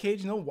why,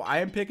 Cage? You know why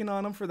I'm picking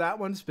on him for that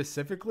one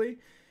specifically?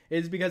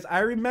 Is because I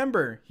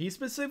remember he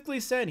specifically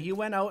said he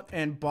went out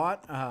and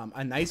bought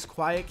a nice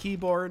quiet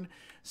keyboard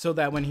so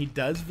that when he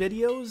does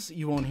videos,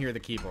 you won't hear the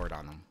keyboard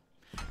on him.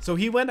 So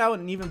he went out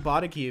and even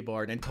bought a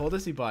keyboard and told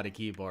us he bought a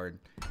keyboard,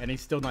 and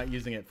he's still not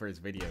using it for his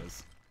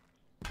videos.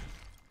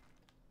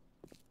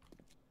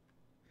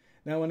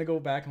 Now I want to go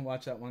back and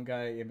watch that one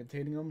guy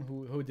imitating him.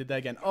 Who did that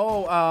again?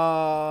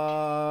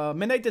 Oh,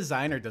 Midnight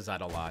Designer does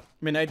that a lot.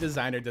 Midnight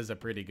Designer does a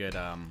pretty good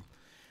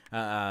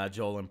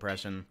Joel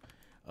impression.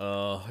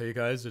 Hey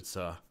guys, it's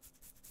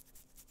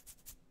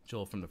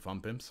Joel from the Fun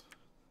Pimps.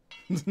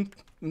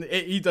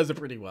 He does it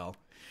pretty well.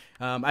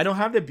 I don't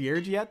have the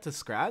beard yet to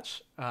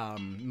scratch,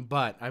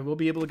 but I will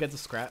be able to get the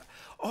scratch.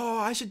 Oh,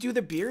 I should do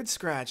the beard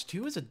scratch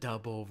too as a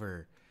dub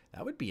over.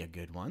 That would be a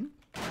good one.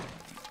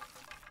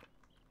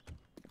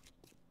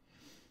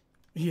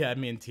 Yeah,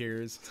 me in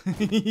tears.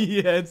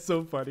 Yeah, it's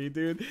so funny,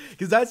 dude.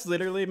 Because that's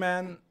literally,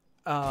 man,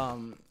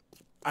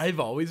 I've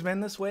always been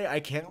this way. I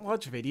can't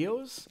watch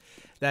videos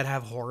that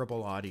have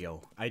horrible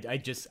audio. I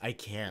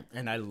can't.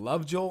 And I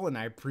love Joel and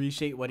I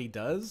appreciate what he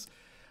does.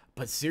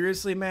 But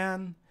seriously,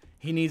 man,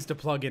 he needs to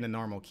plug in a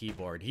normal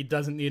keyboard. He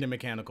doesn't need a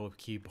mechanical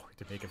keyboard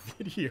to make a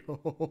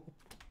video.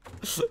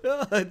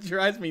 It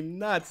drives me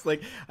nuts.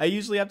 Like, I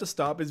usually have to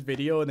stop his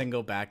video and then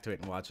go back to it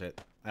and watch it.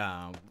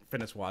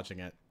 Finish watching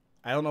it.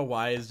 I don't know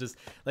why. It's just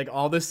like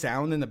all the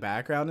sound in the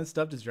background and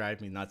stuff just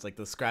drives me nuts. Like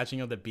the scratching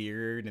of the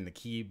beard and the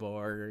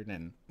keyboard,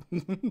 and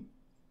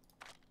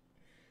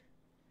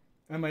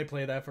I might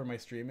play that for my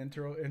stream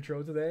intro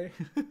today.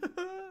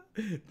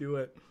 Do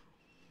it.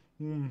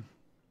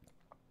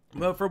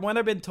 Well, from what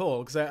I've been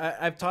told, because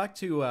I've talked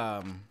to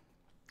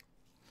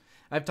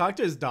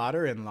his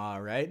daughter-in-law,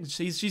 right? And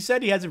she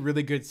said he has a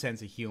really good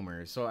sense of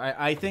humor. So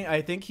I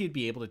think he'd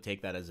be able to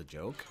take that as a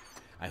joke.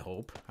 I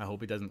hope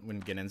he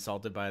wouldn't get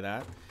insulted by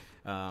that.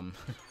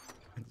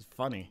 It's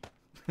funny.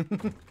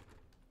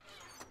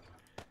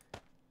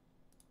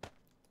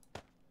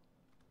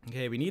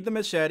 Okay, we need the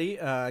machete.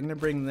 I'm gonna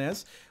bring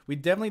this. We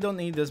definitely don't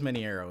need this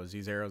many arrows.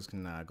 These arrows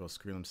can go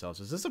screw themselves.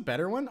 Is this a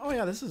better one? Oh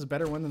yeah, this is a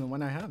better one than the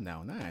one I have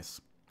now.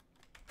 Nice.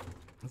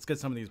 Let's get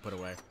some of these put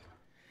away.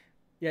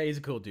 Yeah, he's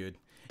a cool dude.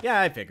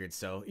 Yeah, I figured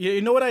so.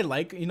 You know what I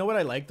like? You know what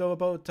I like though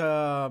about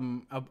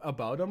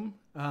him,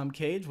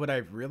 Cage? What I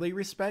really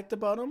respect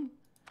about him?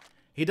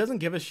 He doesn't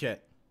give a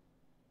shit.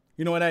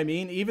 You know what I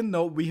mean? Even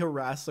though we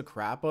harass the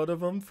crap out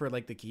of him for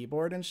like the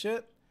keyboard and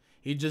shit,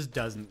 he just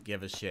doesn't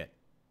give a shit.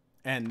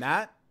 And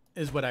that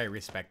is what I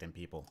respect in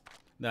people.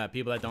 The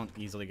people that don't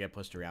easily get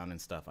pushed around and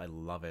stuff. I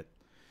love it.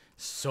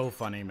 So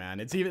funny,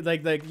 man. It's even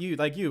like you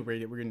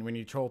when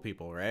you troll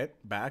people, right?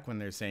 Back when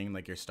they're saying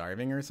like you're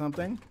starving or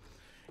something.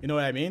 You know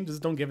what I mean?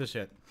 Just don't give a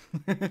shit.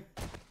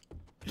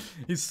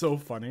 He's so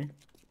funny.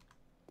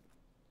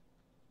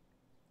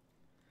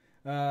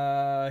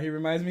 He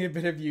reminds me a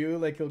bit of you.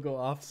 Like he'll go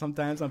off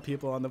sometimes on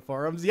people on the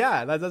forums.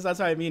 Yeah, that's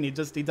what I mean. He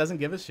doesn't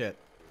give a shit.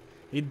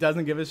 He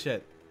doesn't give a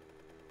shit.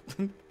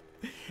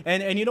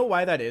 and you know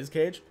why that is,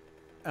 Cage?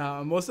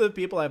 Most of the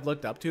people I've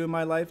looked up to in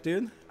my life,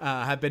 dude,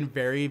 have been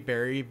very,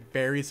 very,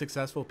 very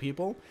successful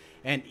people.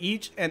 And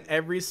each and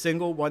every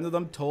single one of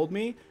them told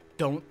me,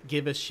 don't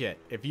give a shit.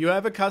 If you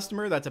have a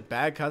customer that's a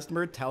bad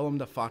customer, tell them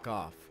to fuck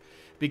off.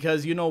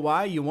 Because you know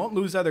why? You won't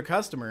lose other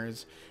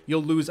customers.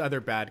 You'll lose other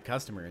bad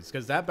customers.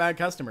 Because that bad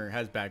customer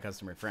has bad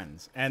customer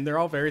friends. And they're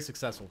all very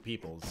successful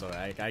people. So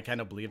I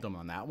kind of believe them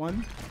on that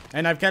one.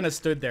 And I've kind of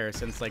stood there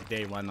since like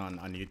day one on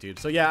YouTube.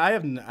 So yeah, I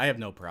have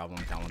no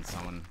problem telling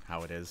someone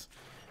how it is.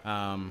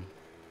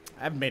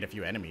 I've made a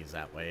few enemies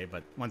that way.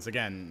 But once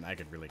again, I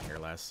could really care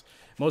less.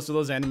 Most of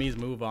those enemies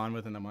move on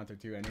within a month or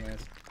two anyways.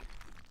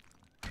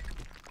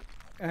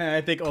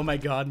 I think, oh my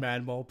god,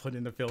 man, Mole put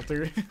in the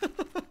filter.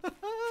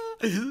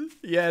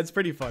 Yeah, it's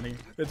pretty funny.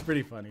 It's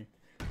pretty funny.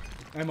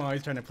 I'm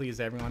always trying to please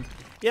everyone.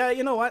 Yeah,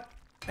 you know what?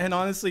 And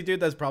honestly, dude,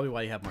 that's probably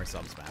why you have more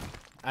subs, man.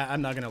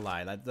 I'm not gonna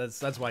lie.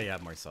 That's why you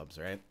have more subs,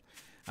 right?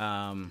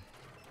 I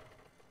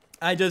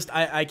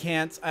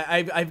can't.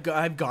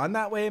 I've gone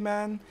that way,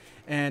 man.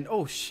 And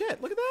oh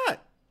shit, look at that.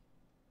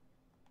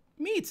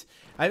 Meat.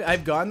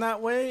 I've gone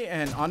that way,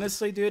 and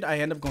honestly, dude, I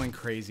end up going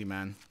crazy,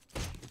 man.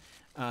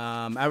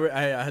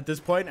 At this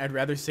point, I'd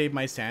rather save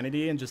my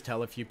sanity and just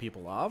tell a few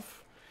people off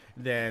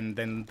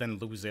than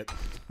lose it.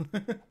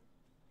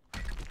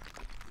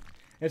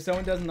 If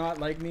someone does not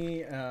like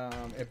me,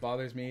 it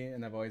bothers me,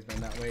 and I've always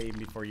been that way even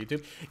before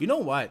YouTube. You know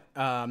what?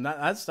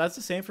 That's the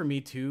same for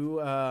me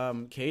too,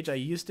 Cage. I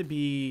used to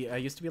be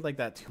like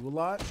that too a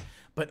lot.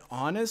 But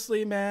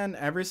honestly, man,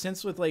 ever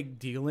since with like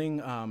dealing,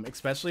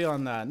 especially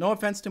on that, no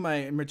offense to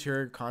my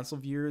immature console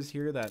viewers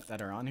here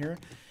that are on here,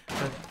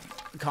 but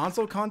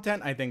console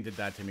content, I think did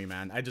that to me,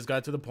 man. I just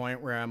got to the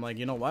point where I'm like,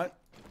 you know what?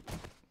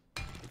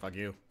 Fuck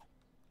you.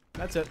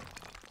 That's it.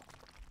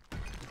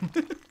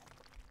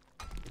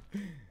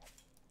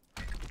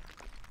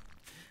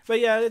 But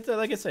yeah, it's,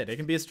 like I said, it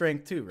can be a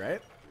strength too,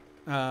 right?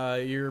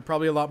 You're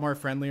probably a lot more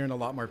friendlier and a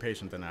lot more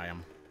patient than I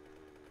am.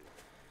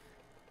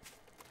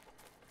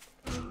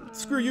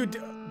 Screw you.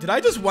 Did I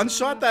just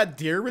one-shot that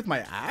deer with my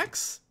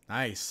axe?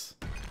 Nice.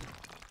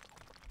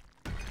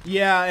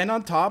 Yeah, and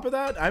on top of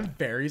that, I'm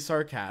very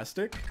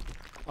sarcastic.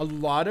 A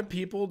lot of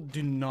people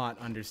do not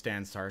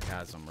understand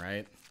sarcasm,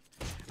 right?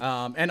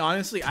 And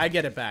honestly, I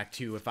get it back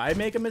too. If I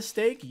make a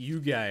mistake, you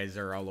guys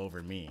are all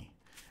over me.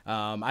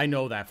 I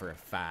know that for a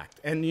fact.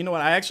 And you know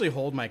what? I actually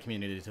hold my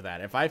community to that.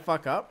 If I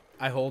fuck up,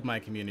 I hold my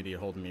community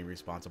holding me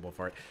responsible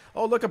for it.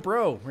 Oh, look, a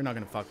bro. We're not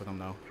going to fuck with him,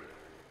 though.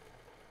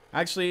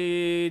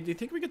 Actually, do you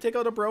think we could take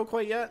out a bro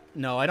quite yet?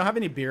 No, I don't have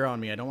any beer on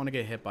me. I don't want to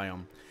get hit by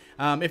him.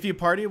 If you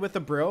party with a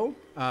bro,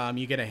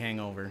 you get a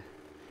hangover.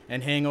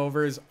 And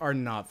hangovers are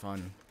not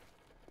fun.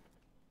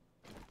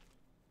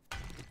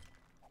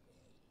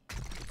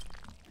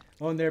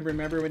 Oh, and then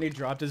remember when he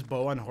dropped his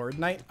bow on Horde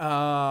Night?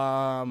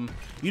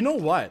 You know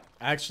what?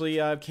 Actually,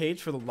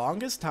 Cage, for the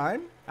longest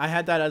time, I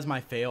had that as my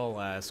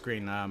fail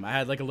screen. I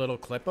had like a little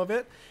clip of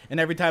it, and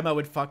every time I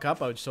would fuck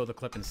up, I would show the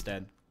clip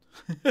instead.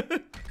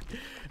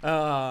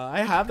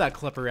 I have that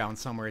clip around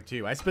somewhere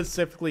too. I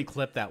specifically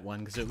clipped that one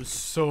because it was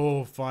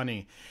so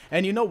funny.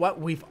 And you know what?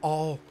 We've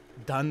all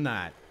done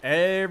that.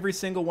 Every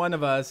single one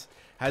of us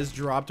has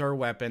dropped our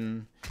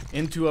weapon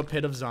into a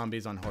pit of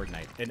zombies on Horde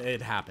Night.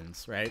 It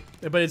happens, right?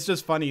 But it's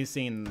just funny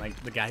seeing like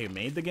the guy who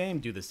made the game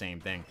do the same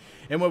thing.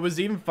 And what was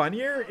even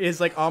funnier is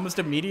like almost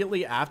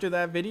immediately after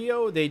that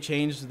video, they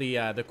changed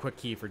the quick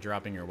key for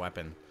dropping your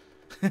weapon.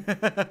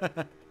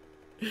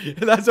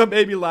 That's what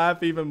made me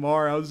laugh even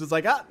more. I was just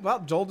like, ah, well,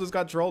 Joel just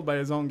got trolled by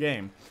his own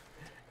game.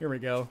 Here we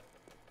go.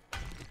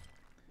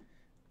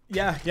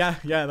 Yeah,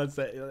 that's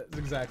it. That's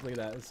exactly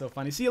that. It's so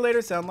funny. See you later,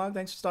 Soundlog.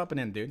 Thanks for stopping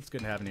in, dude. It's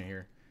good having you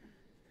here.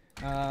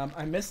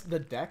 I missed the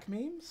deck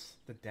memes.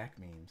 The deck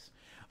memes.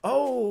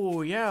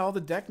 Oh yeah, all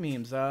the deck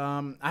memes.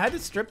 I had to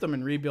strip them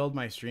and rebuild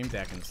my stream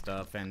deck and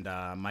stuff, and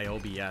my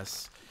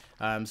OBS.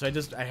 So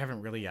I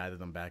haven't really added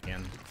them back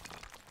in.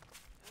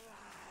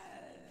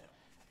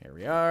 Here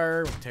we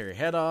are. We'll tear your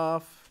head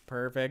off.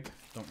 Perfect.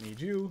 Don't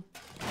need you.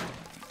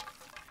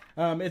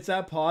 It's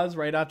that pause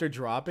right after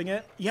dropping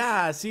it.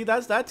 Yeah, see,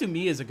 that to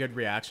me is a good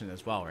reaction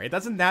as well, right?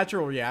 That's a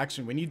natural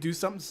reaction. When you do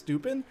something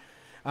stupid,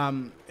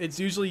 it's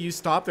usually you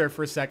stop there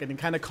for a second and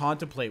kind of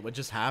contemplate what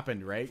just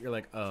happened, right? You're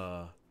like,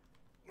 Oh,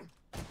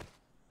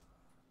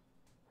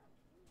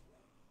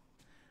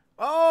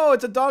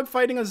 it's a dog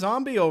fighting a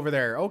zombie over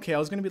there. Okay, I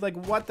was gonna be like,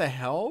 what the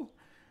hell?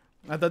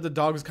 I thought the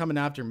dog was coming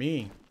after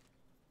me.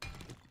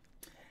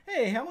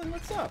 Hey, Helen,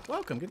 what's up?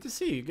 Welcome, good to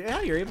see you.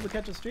 Yeah, you're able to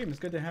catch a stream. It's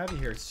good to have you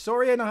here.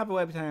 Sorry I don't have a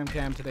webcam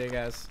cam today,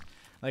 guys.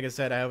 Like I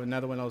said, I have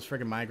another one of those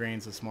friggin'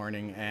 migraines this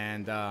morning,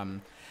 and I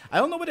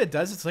don't know what it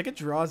does. It's like it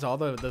draws all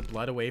the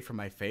blood away from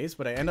my face,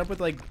 but I end up with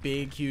like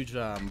big, huge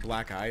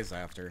black eyes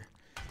after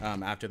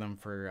them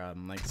for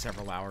like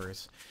several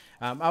hours.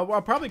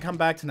 I'll probably come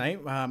back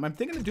tonight. I'm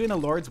thinking of doing a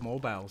Lord's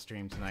Mobile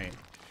stream tonight.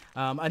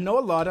 I know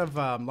a lot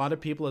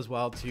of people as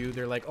well too.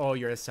 They're like, "Oh,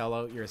 you're a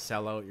sellout, you're a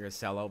sellout, you're a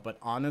sellout." But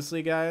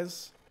honestly,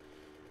 guys,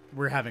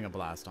 we're having a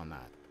blast on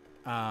that.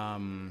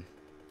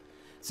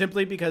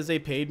 Simply because they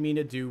paid me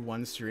to do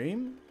one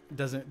stream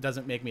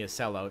doesn't make me a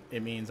sellout.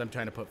 It means I'm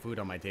trying to put food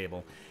on my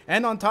table.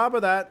 And on top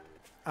of that,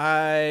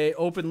 I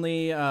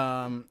openly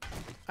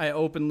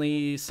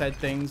said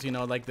things, you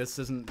know, like this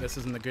isn't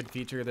a good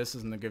feature. This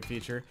isn't a good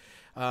feature.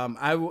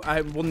 I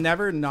will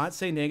never not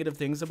say negative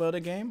things about a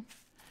game.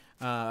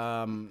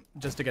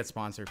 Just to get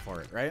sponsored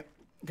for it, right?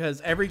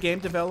 Because every game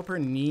developer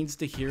needs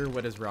to hear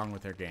what is wrong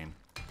with their game.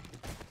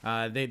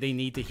 They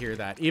need to hear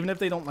that. Even if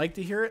they don't like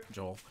to hear it,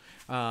 Joel,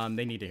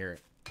 they need to hear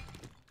it.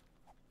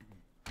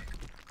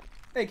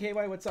 Hey,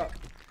 KY, what's up?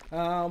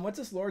 What's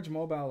this large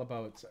mobile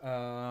about?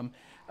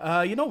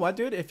 You know what,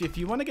 dude? If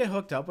you want to get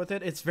hooked up with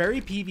it, it's very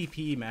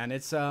PvP, man.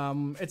 It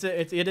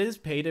is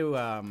pay to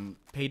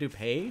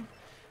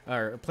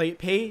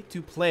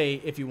play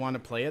if you want to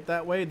play it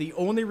that way. The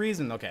only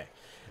reason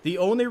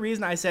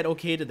I said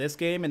okay to this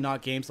game and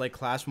not games like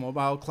Clash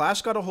Mobile,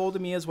 Clash got a hold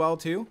of me as well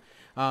too.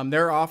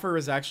 Their offer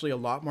is actually a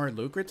lot more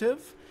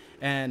lucrative.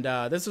 And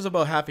this was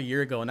about half a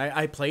year ago, and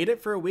I played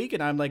it for a week,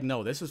 and I'm like,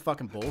 no, this is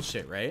fucking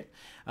bullshit, right?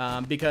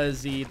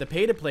 Because the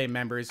pay-to-play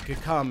members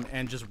could come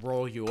and just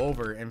roll you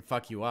over and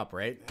fuck you up,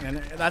 right? And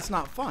that's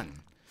not fun.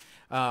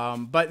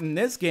 But in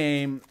this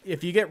game,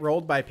 if you get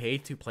rolled by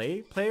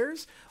pay-to-play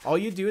players, all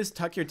you do is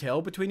tuck your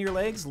tail between your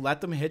legs, let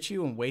them hit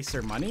you, and waste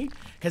their money,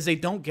 because they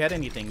don't get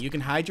anything. You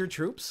can hide your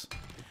troops.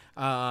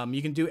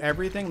 You can do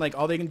everything. Like,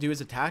 all they can do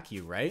is attack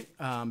you, right?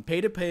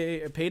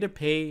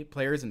 Pay-to-pay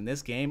players in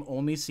this game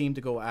only seem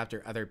to go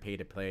after other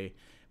pay-to-play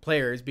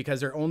players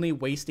because they're only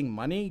wasting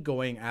money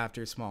going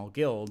after small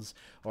guilds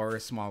or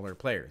smaller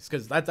players.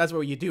 Because that's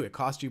what you do. It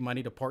costs you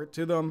money to port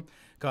to them,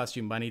 costs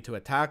you money to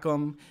attack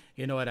them.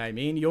 You know what I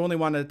mean? You only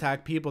want to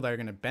attack people that are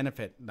going to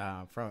benefit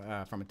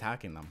from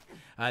attacking them.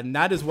 And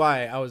that is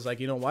why I was like,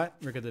 you know what?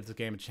 We're going to give this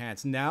game a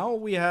chance. Now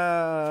we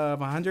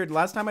have 100.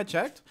 Last time I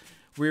checked,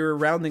 we were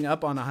rounding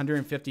up on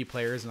 150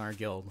 players in our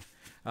guild.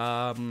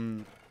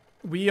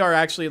 We are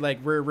actually like,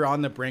 we're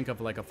on the brink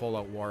of like a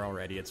full-out war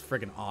already. It's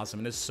freaking awesome,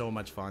 and it's so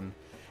much fun.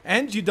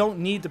 And you don't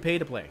need to pay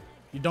to play.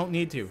 You don't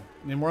need to.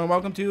 You're more than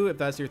welcome to if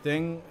that's your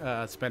thing.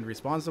 Spend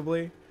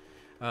responsibly.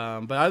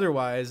 But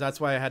otherwise, that's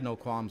why I had no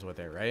qualms with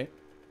it, right?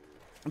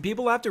 And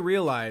people have to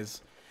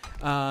realize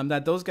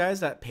that those guys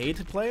that pay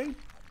to play,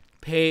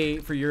 pay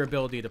for your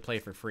ability to play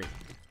for free,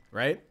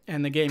 right?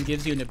 And the game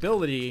gives you an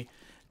ability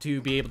to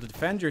be able to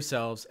defend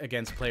yourselves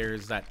against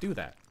players that do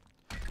that.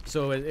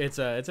 So it's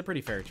a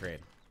pretty fair trade.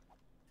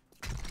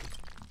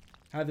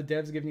 Have the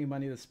devs given you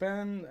money to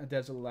spend?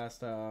 Devs of the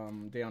last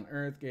day on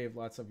Earth gave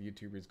lots of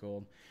YouTubers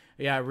gold.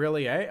 Yeah,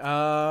 really, eh?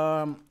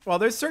 Well,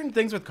 there's certain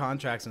things with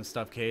contracts and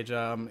stuff, Cage.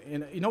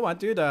 You know what,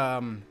 dude? I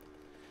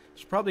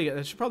should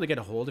probably get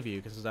a hold of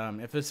you, because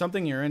if it's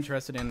something you're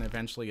interested in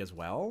eventually as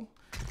well,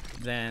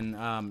 then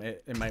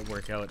it might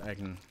work out. I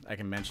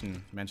can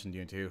mention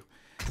you too.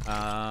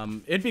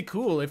 It'd be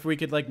cool if we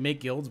could like make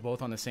guilds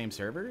both on the same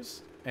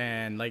servers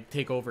and like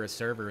take over a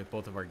server with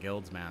both of our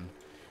guilds, man.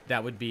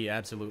 That would be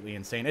absolutely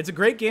insane. It's a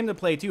great game to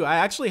play too. I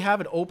actually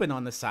have it open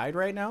on the side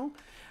right now.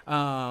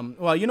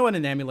 Well, you know what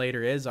an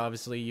emulator is.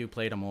 Obviously, you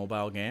played a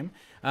mobile game.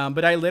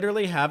 But I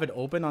literally have it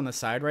open on the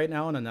side right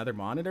now on another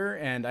monitor,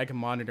 and I can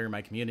monitor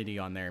my community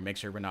on there and make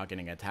sure we're not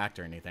getting attacked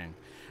or anything.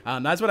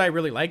 That's what I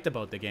really liked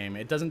about the game.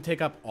 It doesn't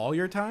take up all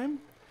your time.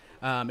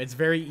 It's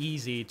very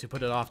easy to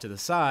put it off to the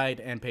side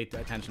and pay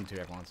attention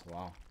to every once in a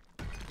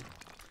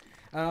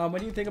while. What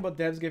do you think about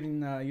devs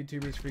giving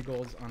YouTubers free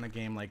golds on a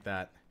game like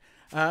that?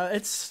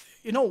 It's,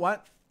 you know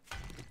what?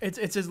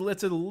 It's a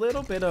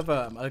little bit of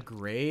a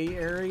gray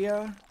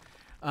area,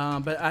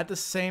 but at the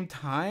same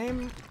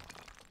time,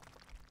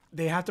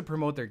 they have to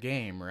promote their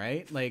game,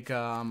 right? Like,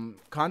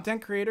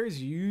 content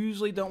creators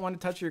usually don't want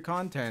to touch your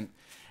content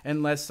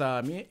unless,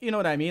 you know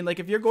what I mean? Like,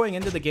 if you're going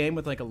into the game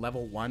with like a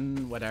level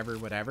 1,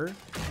 whatever,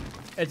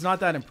 it's not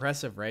that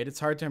impressive, right?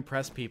 It's hard to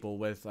impress people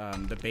with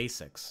the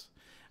basics.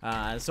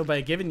 So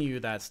by giving you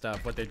that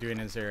stuff, what they're doing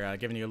is they're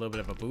giving you a little bit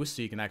of a boost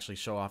so you can actually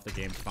show off the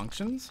game's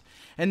functions.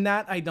 And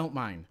that I don't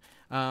mind.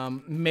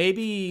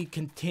 Maybe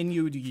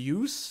continued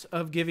use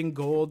of giving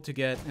gold to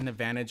get an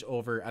advantage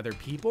over other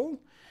people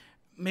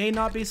may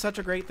not be such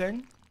a great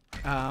thing.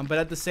 But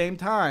at the same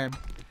time,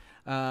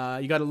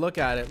 you got to look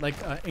at it. Like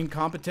in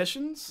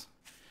competitions,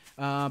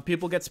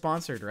 people get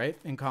sponsored, right?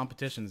 In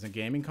competitions and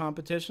gaming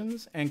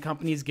competitions. And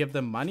companies give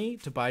them money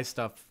to buy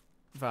stuff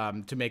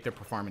to make their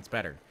performance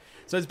better.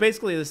 So it's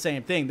basically the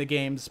same thing. The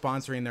game's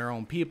sponsoring their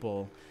own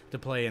people to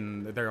play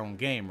in their own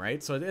game,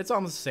 right? So it's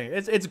almost the same.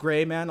 It's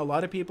gray, man. A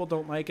lot of people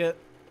don't like it.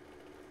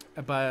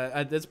 But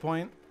at this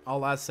point,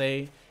 all I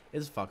say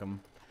is fuck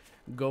them.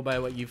 Go by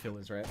what you feel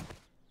is right.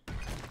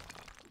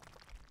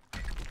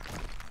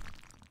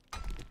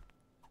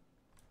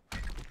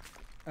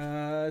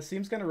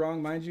 Seems kind of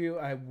wrong, mind you.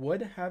 I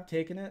would have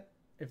taken it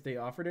if they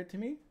offered it to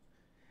me.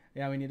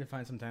 Yeah, we need to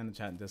find some time to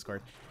chat in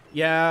Discord.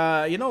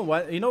 Yeah, you know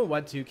what? You know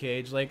what, too,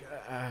 Cage? Like,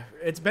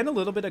 it's been a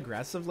little bit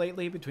aggressive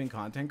lately between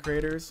content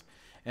creators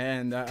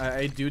and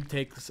I do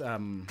take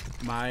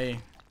my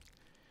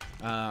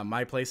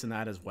place in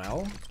that as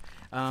well.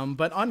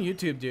 But on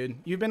YouTube, dude,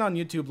 you've been on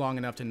YouTube long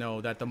enough to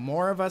know that the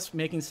more of us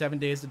making 7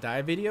 Days to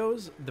Die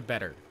videos, the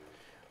better,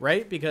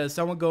 right? Because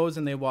someone goes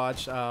and they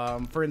watch,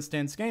 for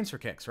instance, Games for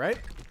Kicks, right?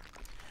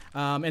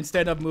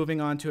 Instead of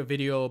moving on to a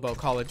video about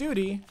Call of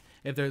Duty,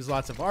 if there's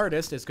lots of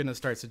artists, it's going to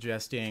start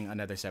suggesting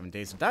another 7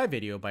 Days to Die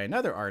video by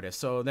another artist.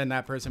 So then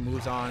that person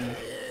moves on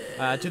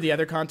to the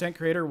other content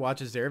creator,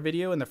 watches their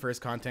video, and the first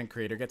content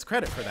creator gets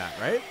credit for that,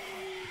 right?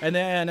 And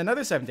then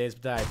another 7 Days to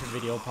Die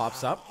video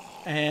pops up,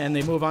 and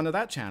they move on to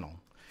that channel.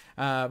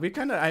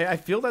 I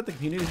feel that the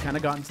community's kind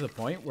of gotten to the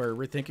point where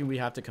we're thinking we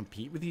have to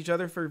compete with each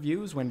other for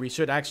views when we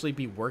should actually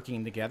be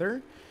working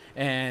together.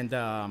 And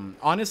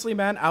honestly,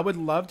 man, I would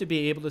love to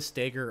be able to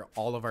stagger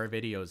all of our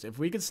videos. If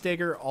we could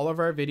stagger all of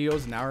our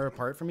videos an hour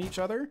apart from each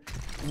other,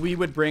 we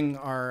would bring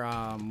our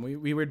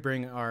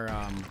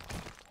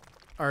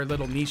our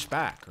little niche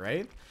back,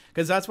 right?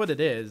 Because that's what it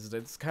is.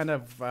 It's kind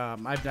of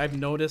I've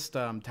noticed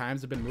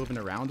times have been moving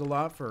around a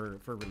lot for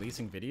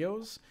releasing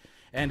videos,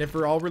 and if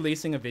we're all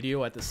releasing a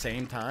video at the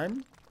same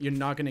time, you're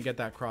not going to get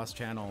that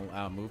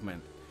cross-channel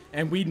movement,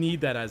 and we need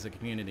that as a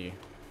community.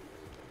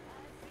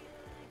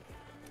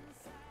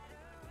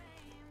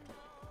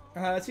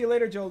 See you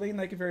later, Jolene.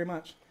 Thank you very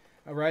much.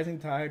 A rising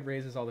tide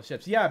raises all the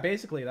ships. Yeah,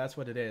 basically, that's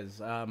what it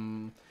is.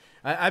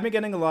 I've been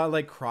getting a lot of,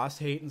 like,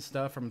 cross-hate and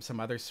stuff from some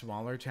other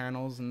smaller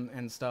channels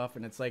and stuff,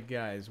 and it's like,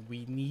 guys,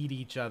 we need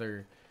each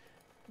other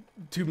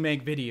to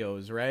make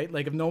videos, right?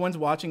 Like, if no one's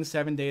watching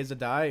 7 Days to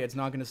Die, it's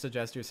not going to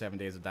suggest your 7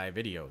 Days to Die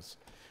videos.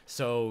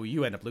 So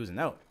you end up losing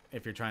out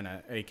if you're trying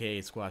to, aka,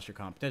 squash your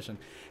competition.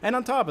 And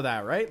on top of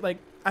that, right, like,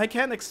 I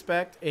can't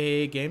expect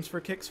a Games for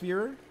Kicks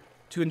viewer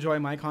to enjoy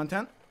my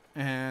content.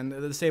 And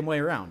the same way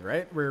around,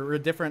 right? We're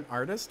different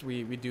artists.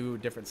 We do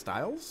different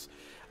styles,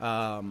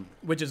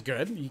 which is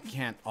good. You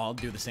can't all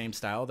do the same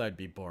style. That'd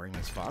be boring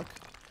as fuck.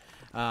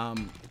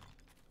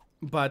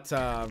 But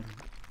from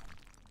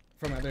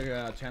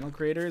other channel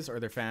creators or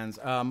their fans,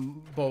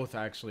 both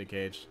actually,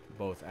 Cage.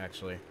 Both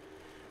actually.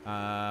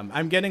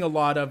 I'm getting a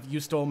lot of, you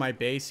stole my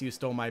base, you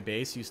stole my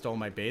base, you stole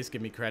my base.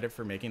 Give me credit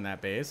for making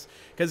that base.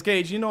 Because,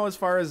 Cage, you know as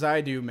far as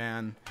I do,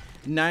 man,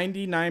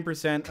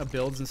 99% of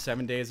builds in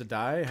 7 Days to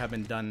Die have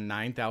been done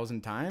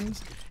 9,000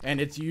 times. And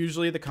it's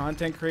usually the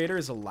content creator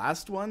is the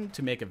last one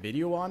to make a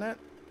video on it.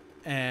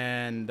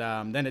 And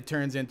then it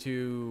turns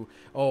into,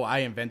 oh, I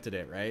invented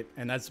it, right?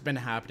 And that's been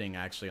happening,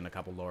 actually, in a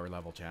couple lower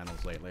level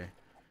channels lately.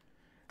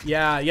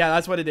 Yeah,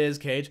 that's what it is,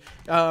 Cage.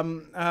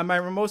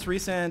 My most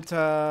recent,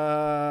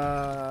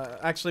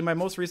 actually, my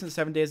most recent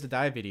 7 Days to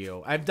Die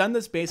video, I've done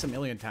this base a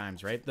million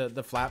times, right?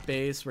 The flat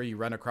base where you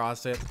run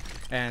across it,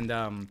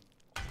 and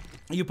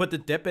you put the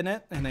dip in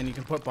it, and then you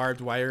can put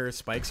barbed wire or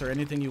spikes or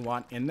anything you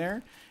want in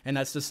there, and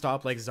that's to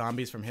stop, like,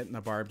 zombies from hitting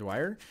the barbed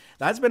wire.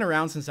 That's been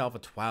around since Alpha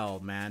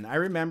 12, man. I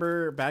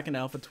remember back in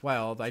Alpha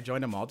 12, I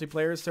joined a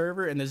multiplayer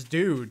server, and this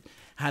dude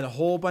had a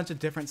whole bunch of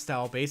different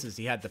style bases.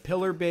 He had the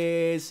pillar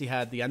base, he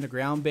had the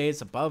underground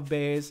base, above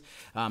base,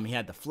 he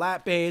had the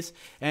flat base,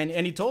 and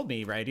he told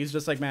me, right, he's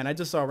just like, man, I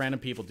just saw random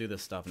people do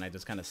this stuff, and I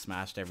just kind of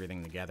smashed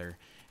everything together,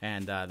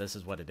 and this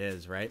is what it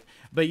is, right?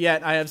 But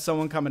yet, I have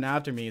someone coming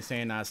after me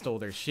saying I stole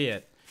their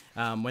shit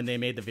when they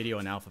made the video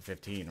in Alpha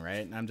 15,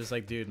 right? And I'm just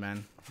like, dude,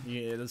 man,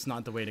 that's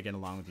not the way to get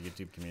along with the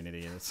YouTube community.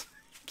 You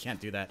can't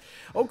do that.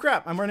 Oh,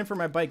 crap, I'm running for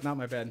my bike, not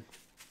my bed.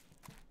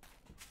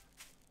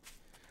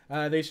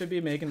 They should be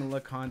making them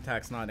look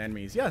contacts, not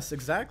enemies. Yes,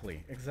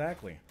 exactly.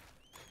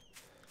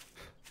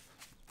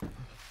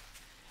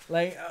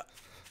 Like,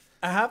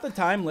 half the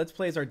time Let's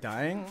Plays are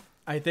dying.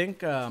 I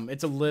think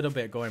it's a little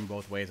bit going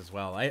both ways as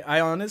well.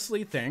 I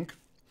honestly think,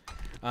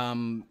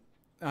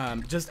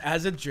 just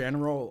as a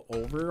general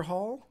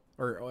overhaul,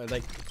 or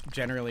like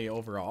generally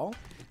overall,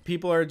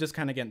 people are just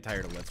kind of getting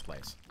tired of Let's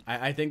Plays.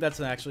 I think that's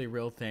actually a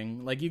real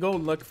thing. Like, you go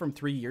look from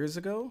 3 years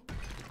ago,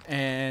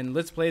 and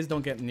Let's Plays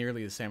don't get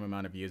nearly the same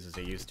amount of views as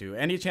they used to.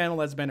 Any channel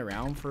that's been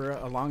around for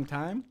a long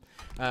time,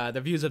 the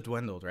views have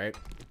dwindled, right?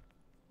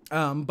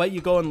 But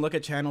you go and look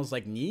at channels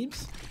like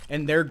Neebs,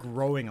 and they're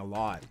growing a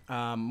lot.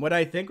 What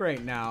I think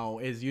right now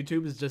is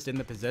YouTube is just in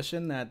the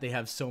position that they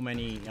have so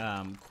many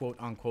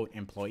quote-unquote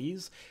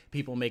employees,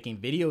 people making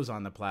videos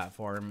on the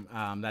platform,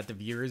 that the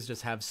viewers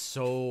just have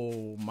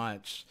so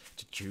much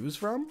to choose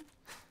from.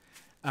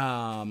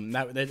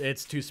 That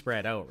it's too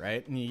spread out,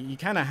 right? And you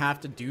kind of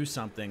have to do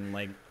something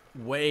like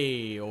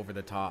way over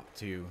the top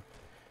to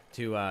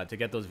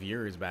get those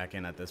viewers back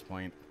in at this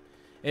point.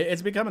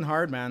 It's becoming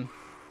hard, man.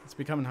 It's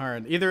becoming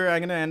hard. Either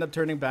I'm gonna end up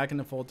turning back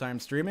into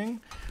full-time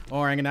streaming,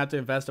 or I'm gonna have to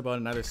invest about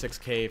another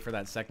 6K for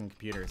that second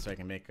computer so I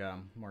can make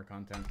more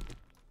content.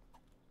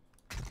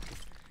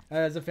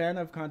 As a fan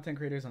of content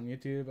creators on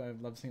YouTube, I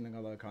love seeing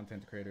a lot of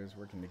content creators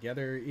working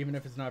together, even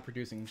if it's not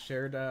producing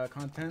shared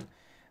content.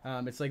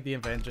 It's like the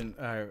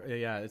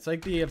it's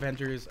like the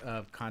Avengers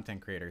of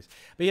content creators.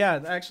 But yeah,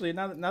 actually,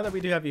 now that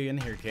we do have you in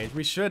here, Cage,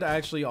 we should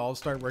actually all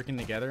start working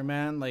together,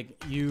 man.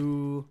 Like,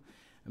 you,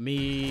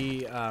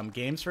 me,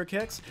 Games for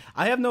Kicks.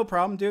 I have no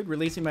problem, dude,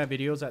 releasing my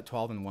videos at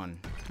 12 and 1.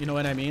 You know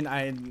what I mean?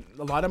 A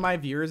lot of my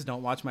viewers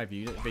don't watch my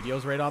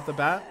videos right off the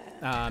bat.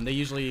 They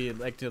usually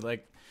like to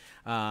like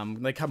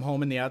come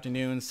home in the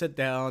afternoon, sit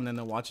down, and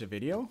then watch a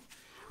video.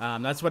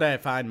 That's what I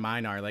find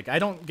mine are. Like, I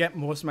don't get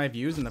most of my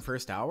views in the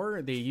first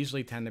hour. They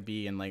usually tend to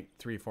be in like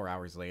 3-4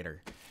 hours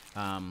later.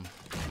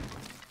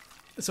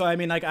 So I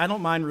mean, like, I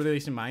don't mind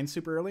releasing mine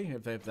super early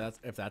if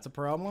that's a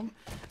problem.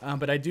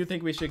 But I do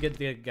think we should get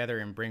together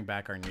and bring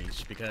back our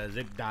niche because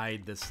it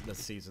died this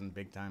season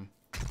big time.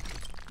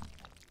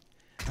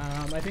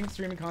 I think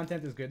streaming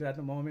content is good at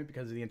the moment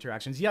because of the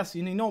interactions. Yes,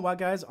 you know what,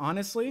 guys?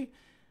 Honestly,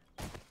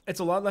 it's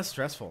a lot less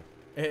stressful.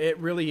 It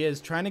really is.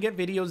 Trying to get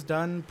videos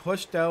done,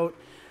 pushed out,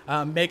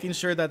 making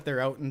sure that they're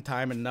out in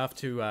time enough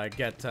to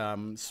get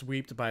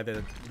swept by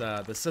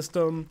the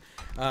system,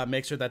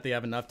 make sure that they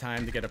have enough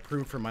time to get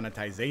approved for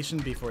monetization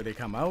before they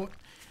come out.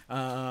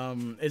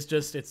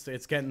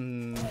 It's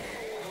getting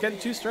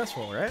too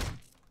stressful, right?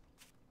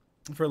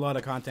 For a lot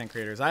of content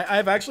creators.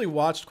 I've actually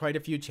watched quite a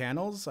few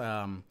channels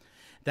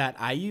that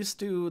I used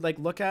to like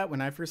look at when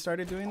I first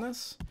started doing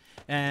this,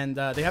 and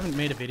they haven't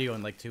made a video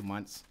in like 2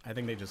 months. I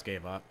think they just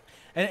gave up,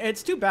 and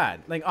it's too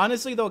bad. Like,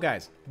 honestly though,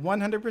 guys,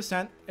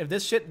 100%, if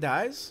this shit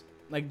dies,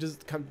 like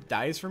just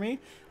dies for me,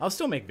 I'll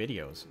still make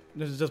videos.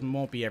 This just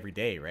won't be every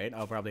day, right?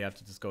 I'll probably have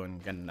to just go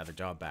and get another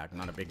job back.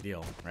 Not a big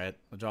deal, right?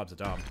 A job's a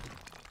job.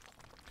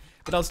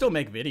 But I'll still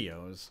make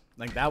videos.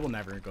 Like, that will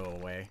never go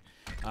away.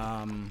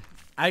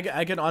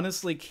 I could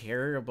honestly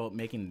care about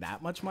making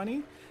that much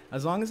money.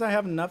 As long as I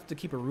have enough to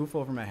keep a roof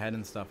over my head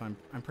and stuff, I'm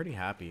pretty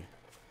happy.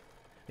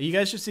 You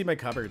guys should see my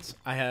cupboards.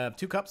 I have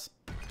 2 cups,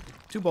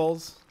 2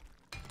 bowls,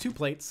 2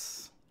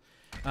 plates.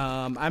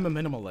 I'm a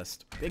minimalist,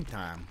 big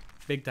time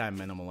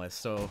minimalist.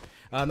 So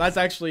that's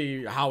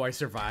actually how I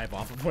survive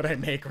off of what I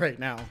make right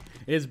now,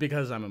 is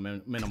because I'm a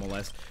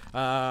minimalist.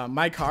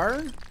 My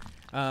car,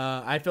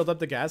 I filled up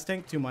the gas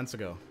tank 2 months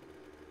ago.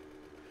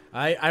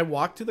 I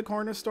walked to the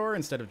corner store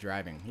instead of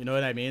driving. You know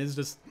what I mean?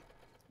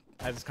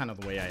 That's kind of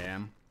the way I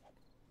am.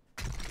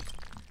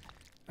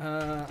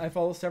 I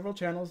follow several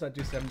channels that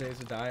do 7 days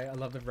to die. I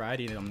love the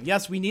variety of them.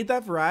 Yes, we need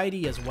that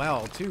variety as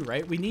well, too,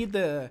 right? We need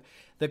the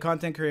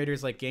content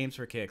creators like Games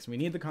for Kicks. We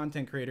need the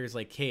content creators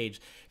like Cage.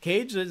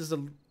 Cage is,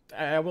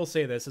 I will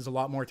say this, is a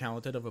lot more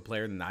talented of a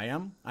player than I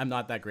am. I'm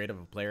not that great of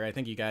a player. I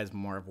think you guys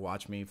more have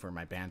watched me for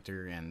my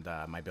banter and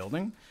my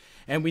building.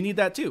 And we need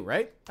that too,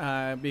 right?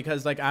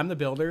 Because, like, I'm the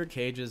builder.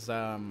 Cage is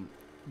the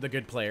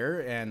good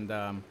player.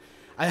 And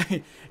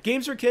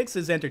Games for Kicks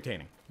is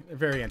entertaining.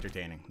 Very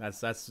entertaining.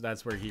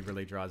 That's where he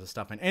really draws his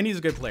stuff in, and he's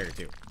a good player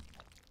too.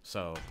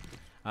 So,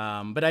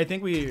 but I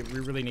think we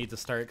really need to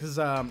start, because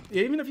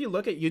even if you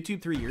look at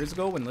YouTube 3 years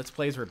ago when Let's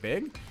Plays were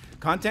big,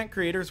 content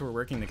creators were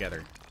working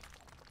together,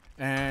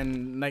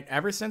 and like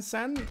ever since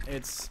then,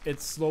 it's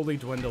slowly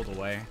dwindled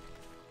away.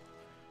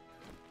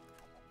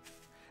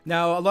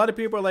 Now, a lot of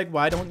people are like,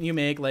 why don't you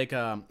make like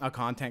a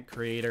content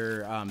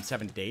creator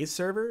 7 days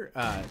server?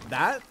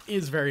 That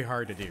is very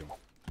hard to do.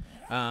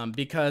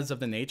 Because of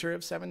the nature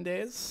of 7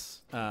 days,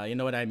 you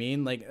know what I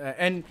mean? Like,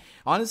 and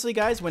honestly,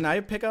 guys, when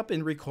I pick up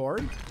and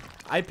record,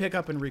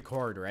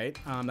 right?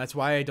 That's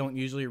why I don't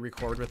usually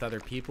record with other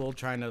people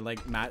trying to like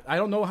I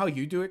don't know how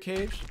you do it,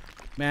 Cage.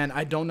 Man,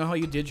 I don't know how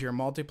you did your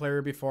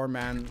multiplayer before,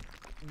 man.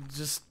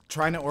 Just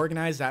trying to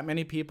organize that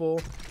many people,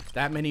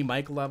 that many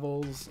mic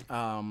levels,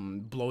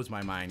 blows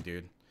my mind,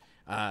 dude.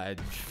 I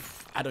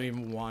don't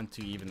even want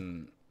to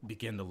even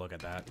begin to look at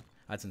that.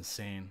 That's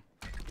insane.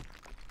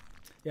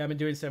 Yeah, I've been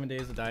doing 7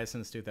 days to die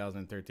since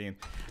 2013.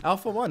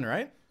 Alpha 1,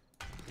 right?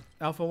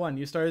 Alpha 1.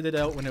 You started it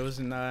out when it was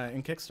in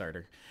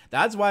Kickstarter.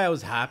 That's why I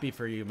was happy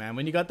for you, man.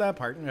 When you got that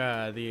part,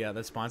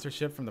 the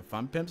sponsorship from the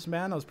Fun Pimps,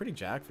 man, I was pretty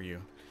jacked for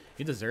you.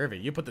 You deserve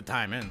it. You put the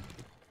time in.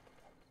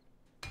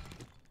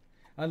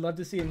 I'd love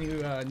to see a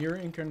newer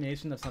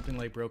incarnation of something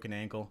like Broken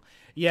Ankle.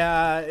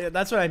 Yeah,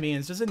 that's what I mean.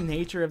 It's just the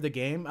nature of the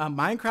game.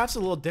 Minecraft's a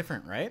little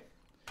different, right?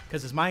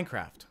 Because it's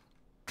Minecraft.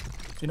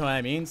 You know what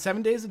I mean?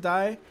 7 days to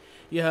die.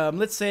 Yeah,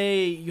 let's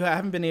say you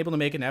haven't been able to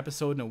make an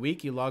episode in a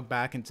week. You log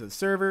back into the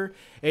server.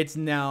 It's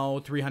now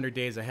 300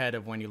 days ahead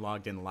of when you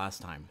logged in the last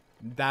time.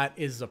 That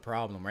is the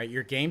problem, right?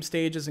 Your game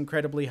stage is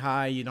incredibly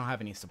high. You don't have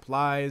any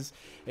supplies.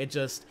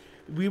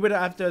 We would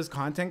have to, as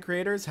content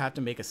creators, have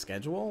to make a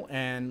schedule.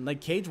 And like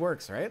Cage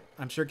works, right?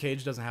 I'm sure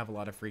Cage doesn't have a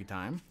lot of free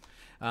time.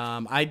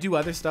 I do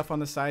other stuff on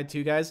the side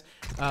too, guys.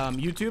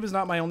 YouTube is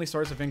not my only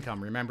source of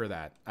income. Remember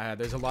that.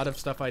 There's a lot of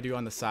stuff I do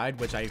on the side,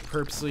 which I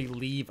purposely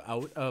leave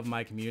out of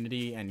my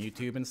community and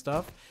YouTube and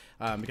stuff,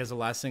 because the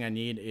last thing I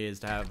need is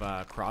to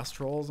have cross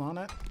trolls on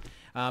it.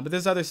 But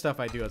there's other stuff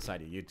I do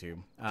outside of YouTube.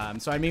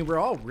 So I mean, we're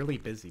all really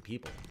busy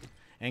people,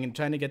 and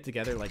trying to get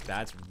together like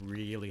that's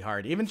really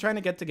hard. Even trying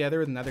to get together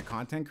with another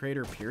content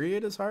creator,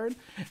 period, is hard.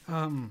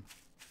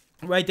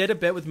 I did a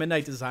bit with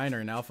Midnight Designer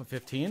in Alpha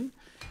 15.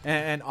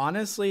 And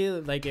honestly,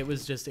 like, it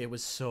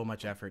was so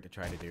much effort to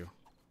try to do.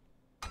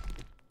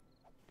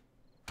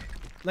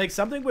 Like,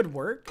 something would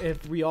work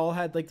if we all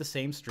had, like, the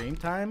same stream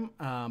time.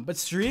 But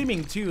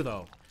streaming, too,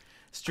 though.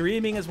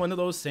 Streaming is one of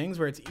those things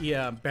where it's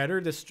better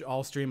to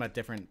all stream at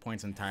different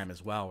points in time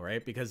as well,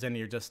 right? Because then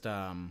you're just,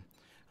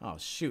 Oh,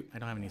 shoot. I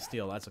don't have any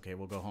steel. That's okay.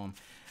 We'll go home.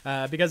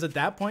 Because at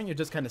that point, you're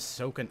just kind of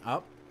soaking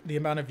up the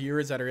amount of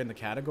viewers that are in the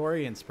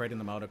category and spreading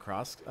them out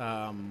across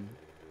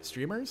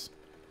streamers.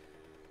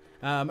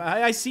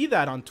 I see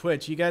that on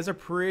Twitch. You guys are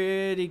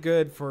pretty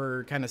good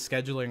for kind of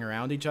scheduling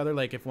around each other.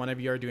 Like if one of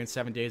you are doing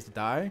 7 Days to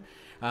Die,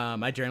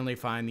 I generally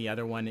find the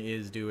other one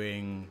is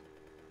doing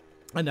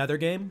another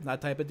game,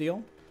 that type of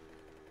deal.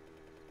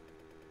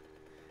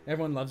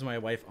 Everyone loves my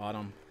wife,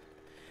 Autumn.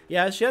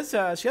 Yeah, she has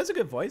a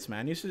good voice,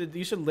 man. You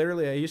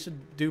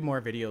should do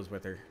more videos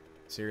with her.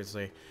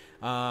 Seriously.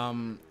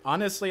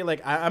 Honestly,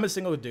 like I'm a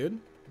single dude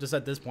just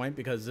at this point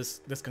because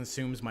this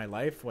consumes my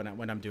life when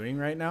I'm doing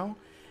right now,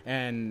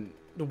 and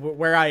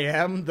where I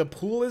am, the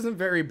pool isn't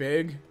very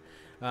big,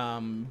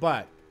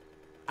 but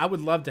I would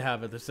love to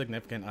have a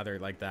significant other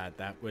like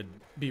that would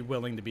be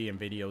willing to be in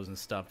videos and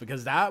stuff,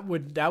 because that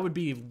would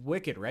be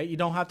wicked, right? You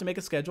don't have to make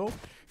a schedule.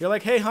 You're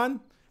like, hey,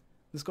 hun,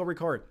 let's go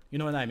record. You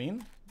know what I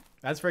mean?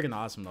 That's freaking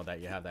awesome, though, that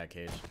you have that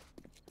cage.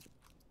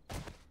 Okay.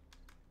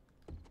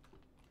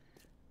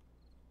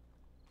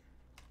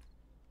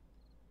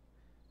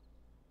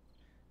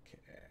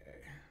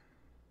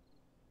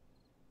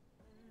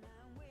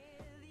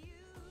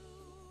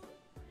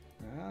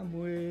 I'm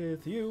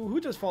with you. Who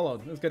just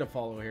followed? Let's get a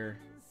follow here.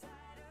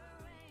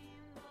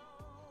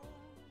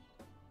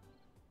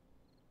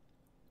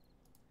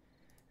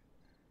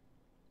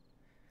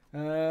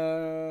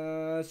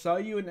 Saw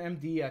you in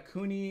MD at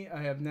Cooney.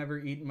 I have never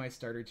eaten my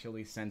starter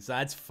chili since.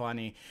 That's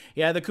funny.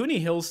 Yeah, the Cooney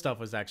Hills stuff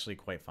was actually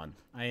quite fun.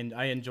 I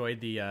enjoyed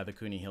the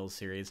Cooney Hills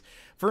series.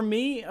 For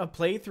me, a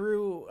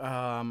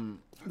playthrough,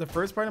 the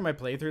first part of my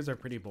playthroughs are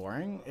pretty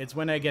boring. It's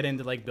when I get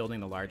into like building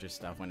the larger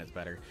stuff when it's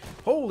better.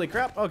 Holy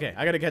crap. Okay,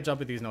 I gotta catch up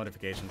with these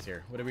notifications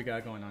here. What do we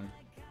got going on?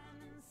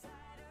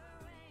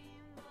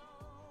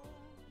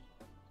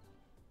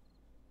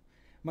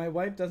 My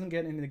wife doesn't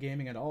get into the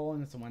gaming at all,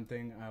 and it's the one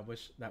thing I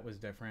wish that was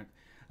different.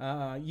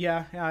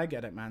 Yeah, I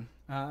get it, man.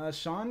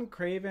 Sean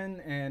Craven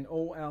and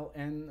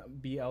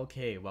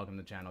OLNBLK, welcome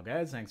to the channel,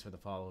 guys. Thanks for the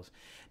follows.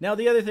 Now,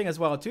 the other thing as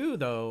well, too,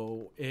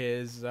 though,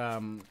 is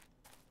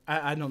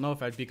I don't know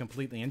if I'd be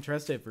completely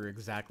interested if we're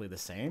exactly the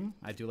same.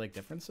 I do like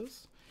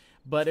differences.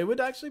 But it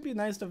would actually be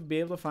nice to be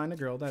able to find a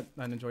girl that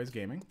enjoys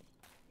gaming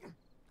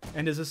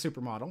and is a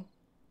supermodel.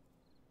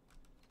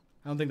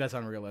 I don't think that's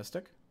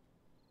unrealistic.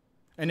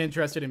 And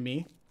interested in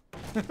me.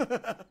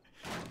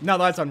 No,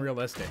 that's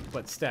unrealistic,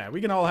 but stat.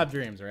 We can all have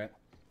dreams, right?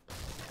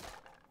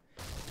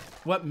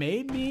 What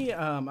made me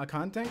a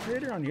content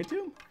creator on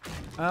YouTube?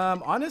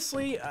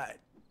 Honestly,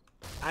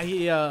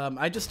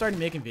 I just started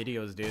making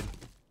videos, dude.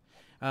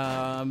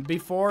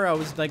 Before I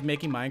was like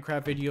making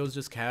Minecraft videos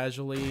just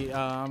casually.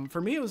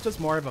 For me, it was just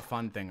more of a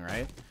fun thing,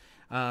 right?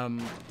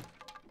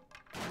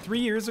 3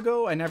 years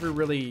ago, I never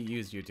really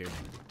used YouTube.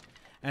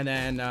 And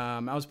then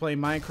I was playing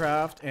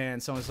Minecraft,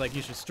 and someone's like,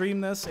 you should stream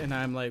this. And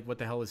I'm like, what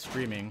the hell is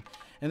streaming?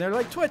 And they're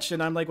like, Twitch.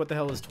 And I'm like, what the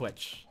hell is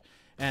Twitch?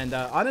 And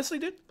honestly,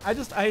 dude,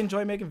 I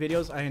enjoy making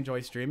videos. I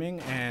enjoy streaming.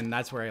 And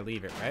that's where I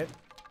leave it, right?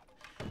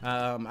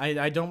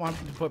 I don't want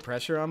to put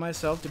pressure on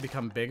myself to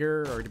become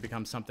bigger or to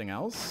become something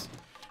else.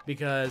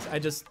 Because I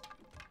just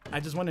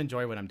want to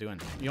enjoy what I'm doing.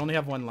 You only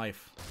have one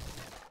life.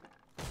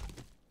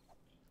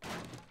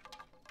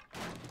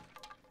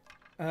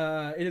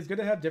 It is good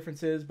to have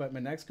differences, but my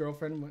next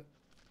girlfriend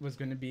was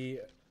going to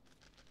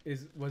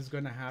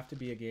have to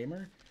be a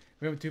gamer.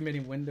 We have too many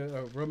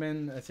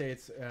women say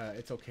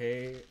it's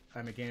okay.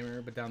 I'm a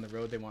gamer, but down the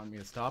road they want me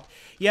to stop.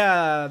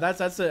 Yeah, that's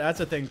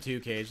a thing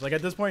too, Cage. Like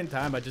at this point in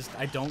time, I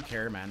don't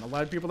care, man. A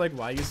lot of people are like,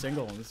 why are you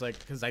single? And it's like,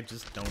 because I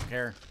just don't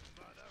care,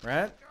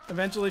 right?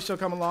 Eventually she'll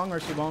come along or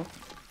she won't.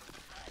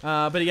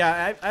 But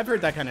yeah, I've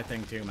heard that kind of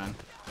thing too, man.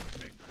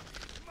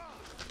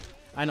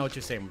 I know what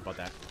you're saying about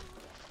that.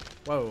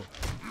 Whoa.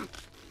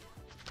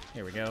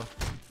 Here we go.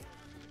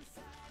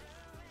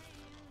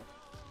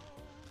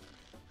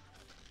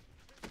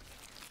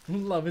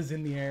 Love is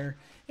in the air.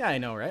 Yeah, I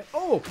know, right?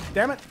 Oh,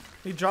 damn it.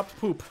 He dropped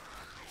poop.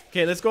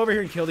 Okay, let's go over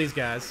here and kill these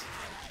guys.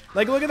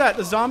 Like, look at that.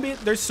 The zombie,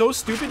 they're so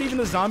stupid. Even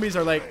the zombies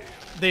are like,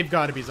 they've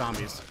got to be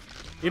zombies.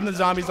 Even the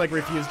zombies, like,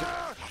 refuse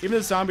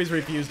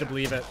to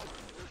believe it.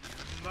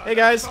 Hey,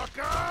 guys.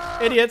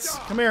 Idiots.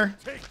 Come here.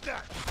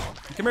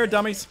 Come here,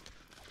 dummies.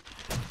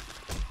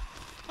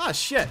 Ah,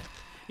 shit.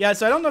 Yeah,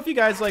 so I don't know if you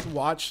guys, like,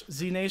 watch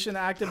Z Nation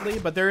actively,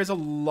 but there is a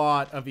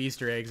lot of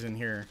Easter eggs in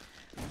here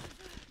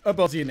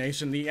about Z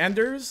Nation. The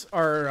Enders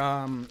are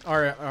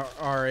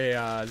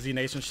a Z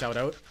Nation shout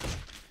out,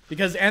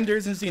 because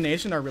Enders and Z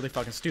Nation are really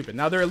fucking stupid.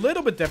 Now they're a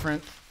little bit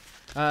different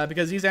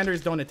because these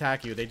Enders don't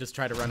attack you; they just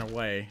try to run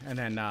away and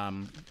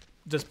then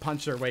just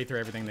punch their way through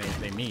everything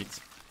they meet.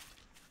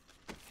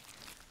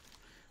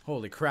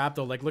 Holy crap,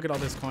 though! Like, look at all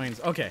these coins.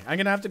 Okay, I'm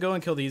gonna have to go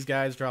and kill these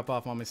guys, drop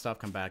off all my stuff,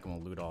 come back, and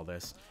we'll loot all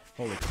this.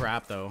 Holy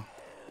crap, though.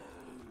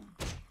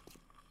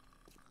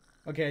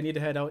 Okay, I need to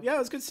head out. Yeah, it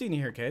was good seeing you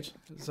here, Cage.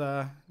 It's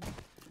been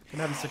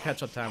having some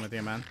catch-up time with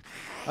you, man.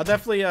 I'll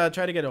definitely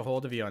try to get a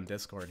hold of you on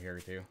Discord here,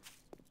 too.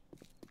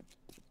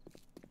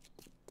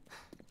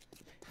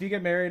 If you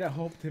get married, I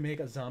hope to make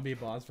a zombie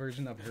boss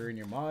version of her in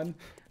your mod.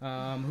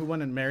 Who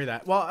wouldn't marry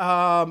that? Well,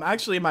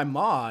 actually, my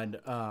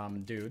mod,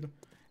 dude,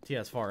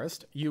 TS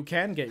Forest, you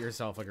can get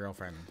yourself a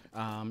girlfriend.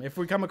 If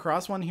we come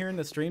across one here in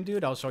the stream,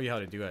 dude, I'll show you how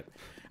to do it.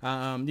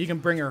 You can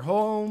bring her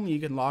home. You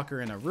can lock her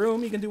in a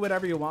room. You can do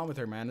whatever you want with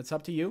her, man. It's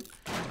up to you.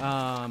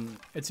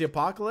 It's the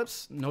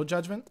apocalypse. No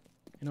judgment.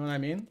 You know what I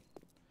mean?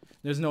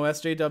 There's no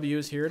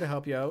SJWs here to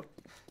help you out.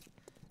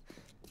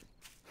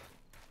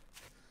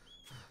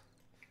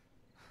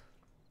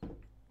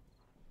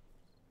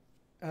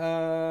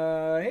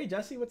 Hey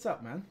Jesse, what's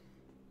up, man?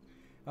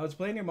 I was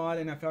playing your mod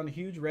and I found a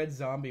huge red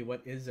zombie.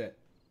 What is it?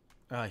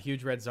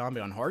 Huge red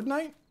zombie on Hard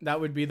Night? That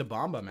would be the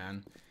Bomba,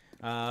 man.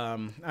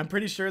 I'm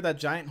pretty sure that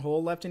giant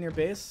hole left in your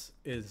base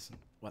is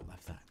what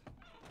left that.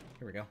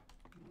 Here we go.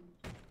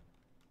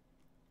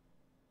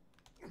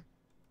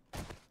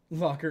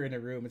 Locker in a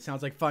room. It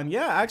sounds like fun.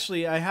 Yeah,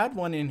 actually, I had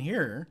one in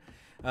here.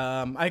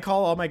 I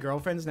call all my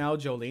girlfriends now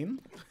Jolene.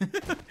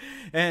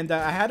 And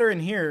I had her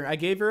in here. I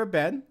gave her a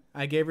bed.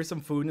 I gave her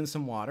some food and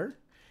some water.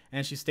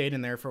 And she stayed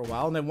in there for a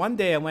while. And then one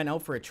day I went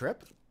out for a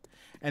trip.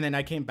 And then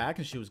I came back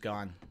and she was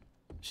gone.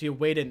 She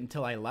waited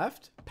until I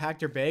left,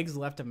 packed her bags,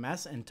 left a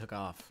mess, and took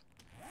off.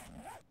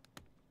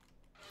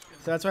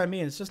 So that's what I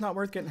mean. It's just not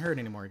worth getting hurt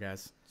anymore,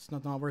 guys. It's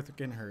not worth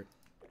getting hurt.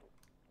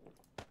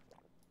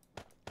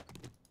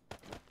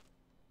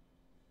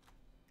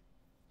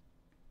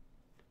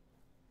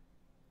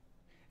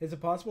 Is it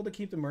possible to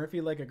keep the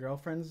Murphy like a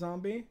girlfriend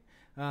zombie?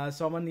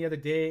 Saw one the other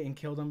day and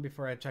killed him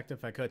before I checked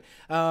if I could.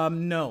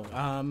 No.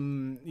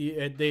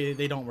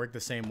 They don't work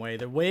the same way.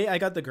 The way I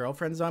got the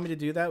girlfriend zombie to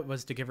do that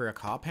was to give her a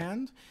cop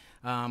hand,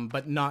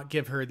 but not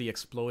give her the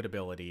explode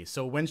ability.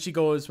 So when she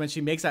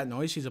makes that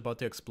noise, she's about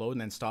to explode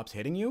and then stops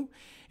hitting you.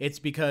 It's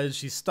because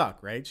she's stuck,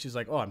 right? She's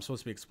like, oh, I'm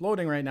supposed to be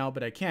exploding right now,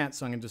 but I can't,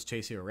 so I'm gonna just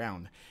chase you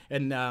around.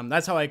 And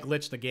that's how I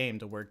glitched the game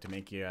to work to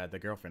make you the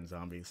girlfriend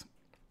zombies.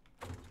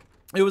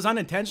 It was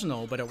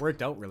unintentional, but it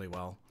worked out really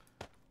well.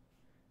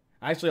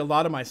 Actually, a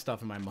lot of my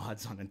stuff in my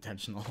mod's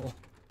unintentional.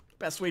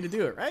 Best way to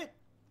do it, right?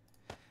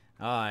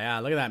 Oh, yeah,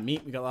 look at that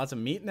meat. We got lots of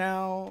meat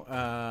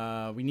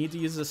now. We need to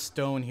use a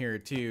stone here,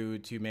 too,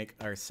 to make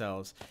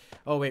ourselves.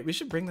 Oh, wait, we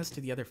should bring this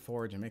to the other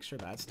forge and make sure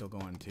that's still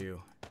going,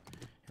 too.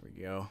 Here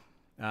we go.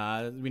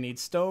 We need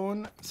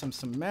stone, some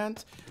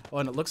cement. Oh,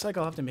 and it looks like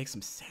I'll have to make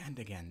some sand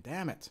again.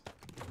 Damn it.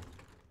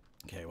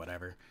 Okay,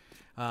 whatever.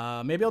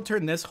 Maybe I'll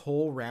turn this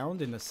whole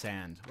round into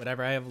sand.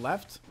 Whatever I have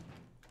left,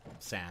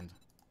 sand.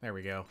 There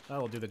we go.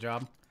 That'll do the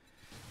job.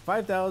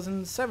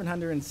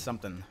 5,700 and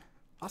something.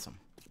 Awesome.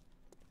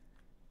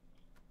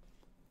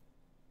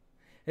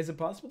 Is it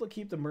possible to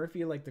keep the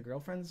Murphy like the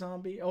girlfriend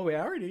zombie? Oh, wait,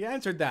 I already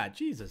answered that.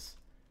 Jesus.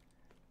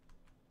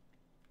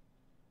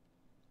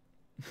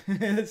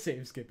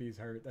 Save Skippy's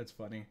heart. That's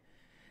funny.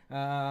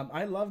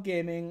 I love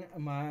gaming.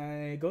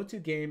 My go-to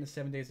game is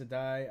 7 Days to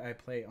Die. I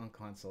play on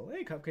console.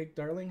 Hey, Cupcake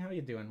Darling. How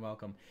you doing?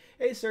 Welcome.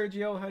 Hey,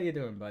 Sergio. How you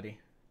doing, buddy?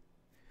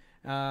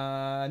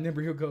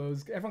 Nibru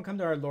goes, everyone come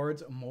to our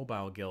Lords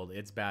Mobile Guild.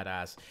 It's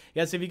badass.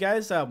 Yes, if you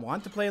guys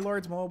want to play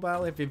Lords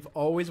Mobile, if you've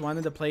always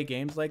wanted to play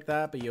games like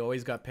that, but you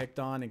always got picked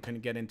on and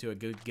couldn't get into a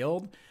good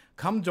guild,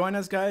 come join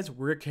us, guys.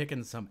 We're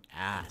kicking some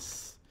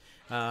ass.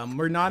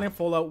 We're not in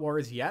full-out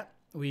wars yet.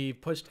 We've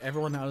pushed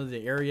everyone out of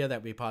the area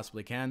that we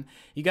possibly can.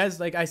 You guys,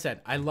 like I said,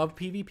 I love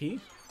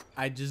PvP.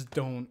 I just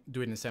don't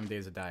do it in 7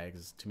 Days to Die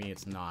because to me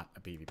it's not a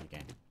PvP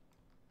game.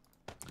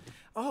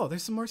 Oh,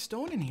 there's some more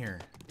stone in here,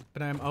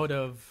 but I'm out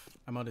of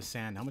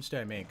sand. How much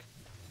did I make?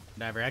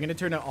 Whatever. I'm gonna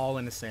turn it all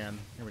into sand.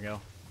 Here we go.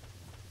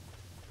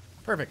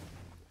 Perfect.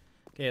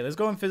 Okay, let's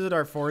go and visit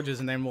our forges,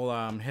 and then we'll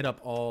hit up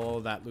all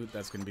that loot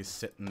that's gonna be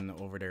sitting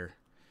over there.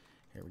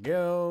 Here we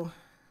go.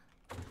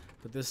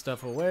 Put this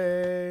stuff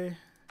away,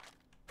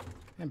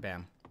 and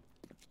bam.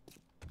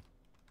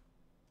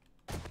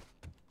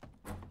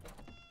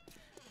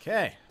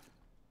 Okay.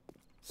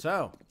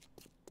 So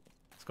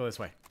let's go this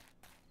way.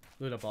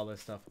 Loot up all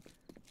this stuff.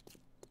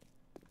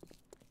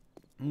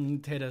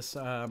 Titus.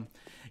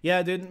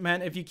 Yeah, dude,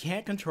 man, if you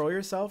can't control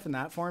yourself in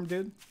that form,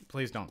 dude,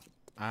 please don't.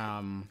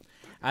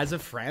 As a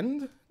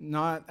friend,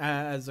 not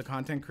as a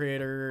content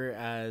creator,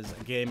 as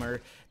a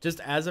gamer, just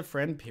as a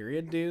friend,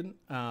 period, dude.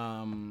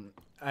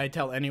 I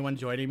tell anyone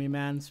joining me,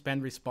 man,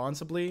 spend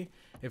responsibly.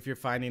 If you're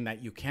finding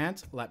that you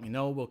can't, let me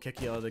know. We'll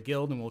kick you out of the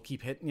guild and we'll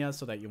keep hitting you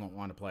so that you won't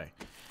want to play.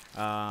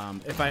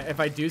 If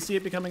I do see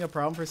it becoming a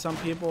problem for some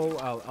people,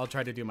 I'll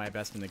try to do my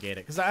best to negate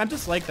it, because I'm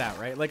just like that,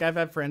 right? Like, I've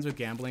had friends with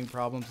gambling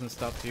problems and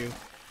stuff too,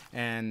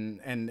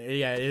 and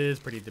yeah, it is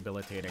pretty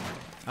debilitating.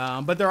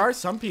 But there are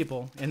some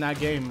people in that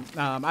game.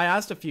 I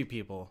asked a few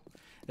people,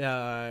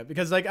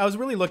 because like I was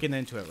really looking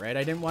into it, right?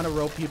 I didn't want to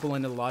rope people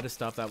into a lot of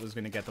stuff that was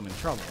going to get them in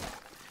trouble.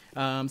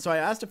 So I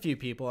asked a few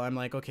people. I'm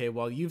like, okay,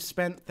 well, you've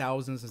spent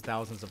thousands and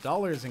thousands of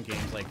dollars in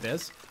games like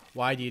this.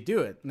 Why do you do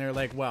it? And they're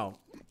like, well,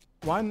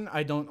 one,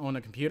 I don't own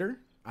a computer.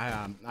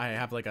 I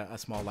have like a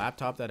small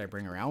laptop that I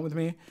bring around with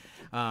me.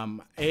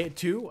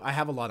 Two, I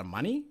have a lot of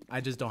money.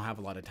 I just don't have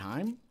a lot of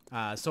time.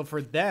 So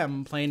for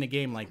them, playing a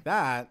game like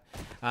that,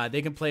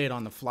 they can play it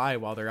on the fly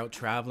while they're out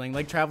traveling,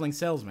 like traveling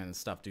salesmen and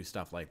stuff do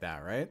stuff like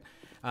that, right?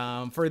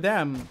 For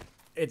them,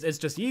 it's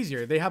just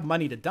easier. They have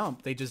money to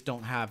dump. They just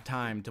don't have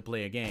time to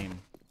play a game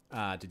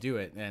to do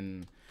it.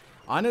 And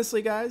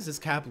honestly, guys, it's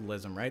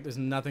capitalism, right? There's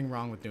nothing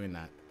wrong with doing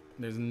that.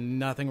 There's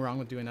nothing wrong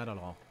with doing that at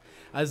all.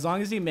 As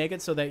long as you make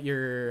it so that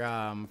your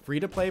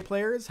free-to-play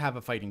players have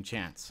a fighting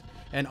chance.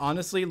 And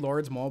honestly,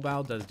 Lords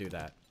Mobile does do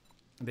that.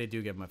 They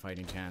do give them a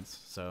fighting chance.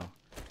 So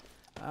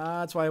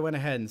that's why I went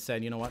ahead and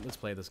said, you know what, let's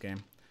play this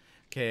game.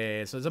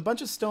 Okay, so there's a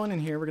bunch of stone in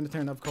here. We're going to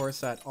turn, of course,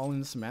 that all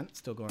in cement.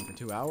 Still going for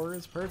 2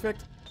 hours.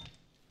 Perfect.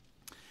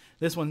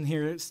 This one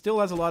here still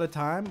has a lot of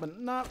time, but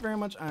not very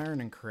much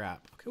iron and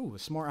crap. Ooh,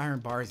 some more iron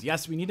bars.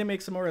 Yes, we need to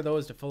make some more of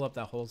those to fill up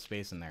that whole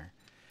space in there.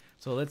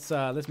 So let's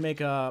make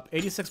up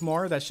 86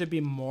 more. That should be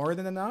more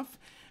than enough.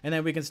 And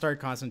then we can start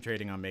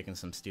concentrating on making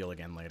some steel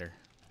again later.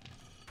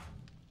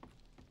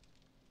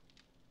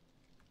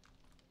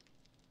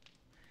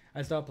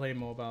 I stopped playing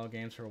mobile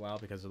games for a while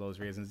because of those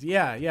reasons.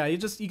 Yeah,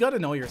 you got to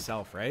know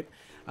yourself, right?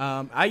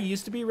 I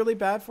used to be really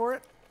bad for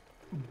it,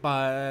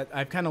 but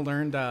I've kind of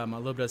learned a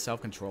little bit of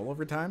self-control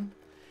over time.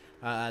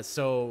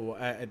 So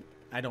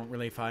I don't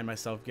really find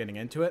myself getting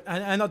into it.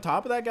 And on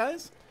top of that,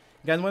 guys,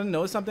 you guys want to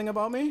know something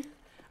about me?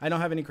 I don't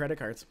have any credit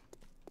cards.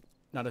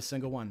 Not a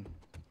single one.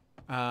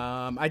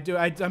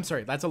 I'm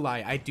sorry, that's a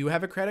lie. I do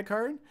have a credit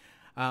card,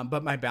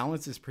 but my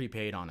balance is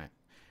prepaid on it.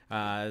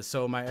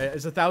 So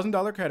it's a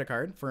 $1,000 credit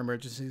card for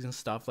emergencies and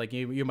stuff. Like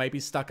you might be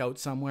stuck out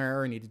somewhere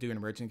or need to do an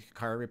emergency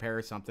car repair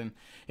or something.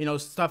 You know,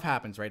 stuff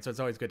happens, right? So it's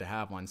always good to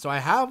have one. So I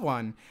have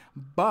one,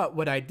 but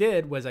what I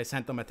did was I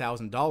sent them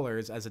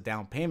 $1,000 as a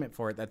down payment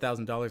for it. That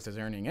 $1,000 is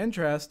earning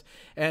interest.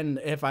 And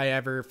if I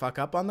ever fuck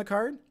up on the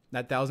card,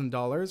 that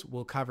 $1,000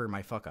 will cover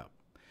my fuck up.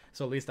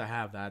 So at least I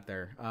have that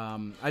there.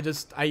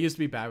 I used to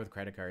be bad with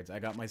credit cards. I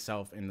got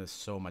myself into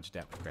so much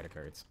debt with credit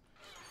cards.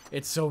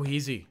 It's so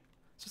easy.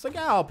 It's just like,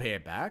 yeah, I'll pay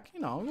it back.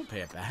 You know, we'll pay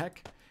it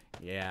back.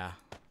 Yeah,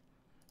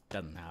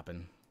 doesn't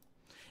happen.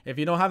 If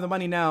you don't have the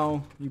money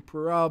now, you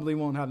probably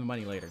won't have the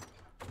money later.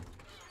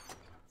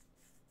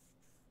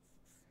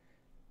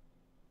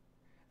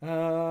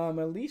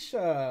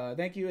 Alicia,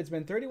 thank you. It's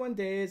been 31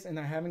 days and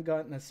I haven't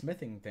gotten a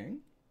smithing thing.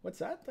 What's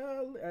that?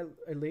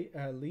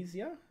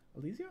 Alicia?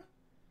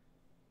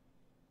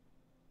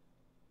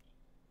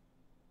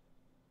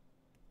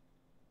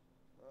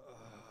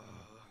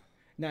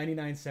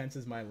 99 cents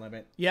is my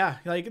limit. Yeah,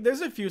 like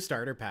there's a few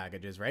starter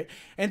packages, right?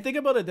 And think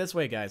about it this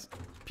way, guys.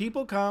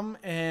 People come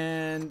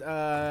and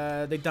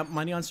they dump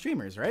money on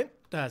streamers, right?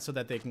 So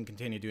that they can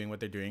continue doing what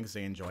they're doing because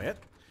they enjoy it.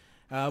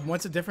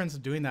 What's the difference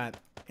of doing that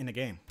in a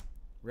game?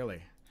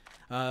 Really?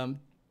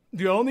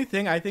 The only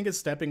thing I think is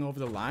stepping over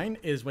the line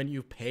is when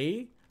you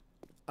pay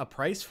a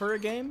price for a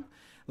game.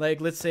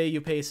 Like, let's say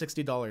you pay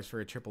 $60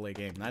 for a AAA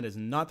game. That is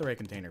not the right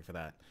container for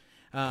that.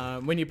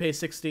 When you pay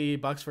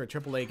 $60 for a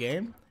AAA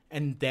game,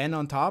 and then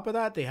on top of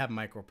that, they have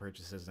micro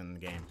purchases in the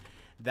game.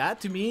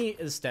 That to me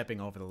is stepping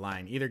over the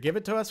line. Either give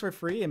it to us for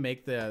free and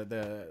make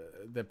the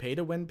pay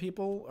to win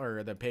people,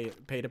 or the pay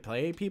to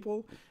play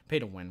people, pay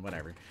to win,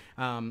 whatever.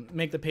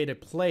 Make the pay to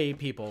play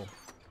people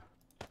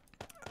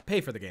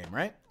pay for the game,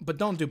 right? But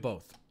don't do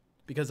both,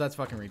 because that's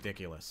fucking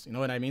ridiculous. You know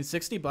what I mean?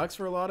 $60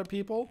 for a lot of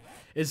people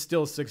is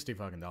still $60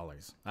 fucking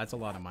dollars. That's a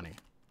lot of money.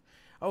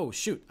 Oh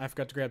shoot, I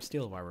forgot to grab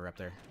steel while we're up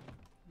there.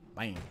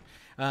 Bang.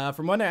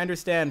 From what I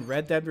understand,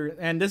 Red Dead,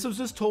 and this was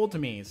just told to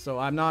me, so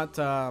I'm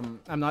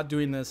not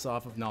doing this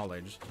off of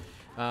knowledge,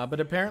 but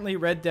apparently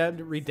Red Dead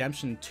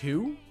Redemption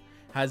 2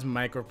 has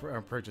micro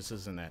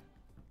purchases in it.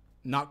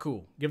 Not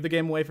cool. Give the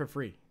game away for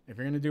free. If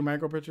you're gonna do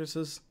micro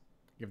purchases,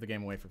 give the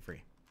game away for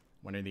free.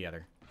 One or the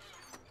other.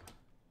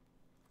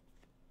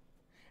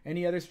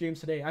 Any other streams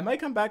today? I might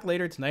come back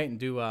later tonight and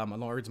do a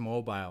Lords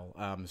Mobile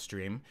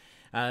stream.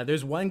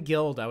 There's one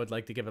guild I would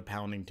like to give a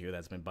pounding to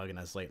that's been bugging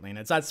us lately, and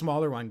it's that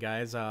smaller one,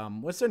 guys.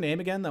 What's their name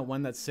again? That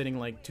one that's sitting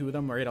like two of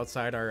them right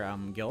outside our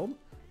guild?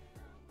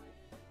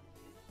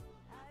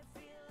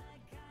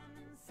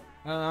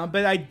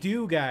 But I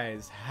do,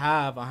 guys,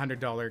 have a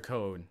 $100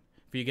 code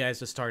for you guys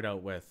to start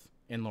out with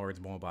in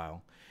Lords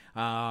Mobile.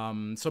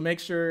 So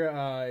make sure,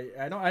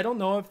 I don't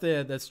know if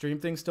the stream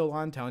thing's still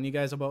on, telling you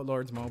guys about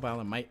Lords Mobile.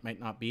 It might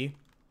not be.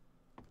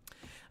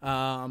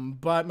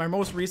 But my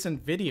most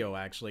recent video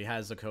actually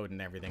has the code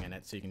and everything in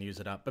it, so you can use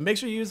it up. But make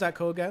sure you use that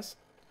code, guys.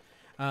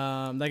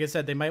 Like I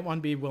said, they might want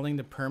to be willing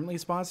to permanently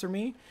sponsor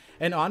me.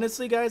 And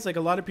honestly, guys, like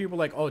a lot of people are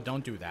like, oh,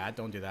 don't do that.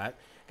 Don't do that.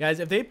 Guys,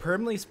 if they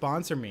permanently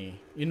sponsor me,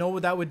 you know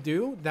what that would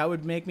do? That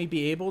would make me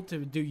be able to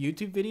do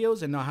YouTube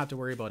videos and not have to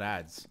worry about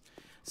ads.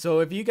 So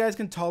if you guys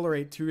can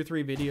tolerate 2 or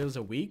 3 videos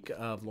a week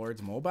of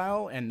Lords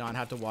Mobile and not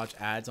have to watch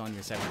ads on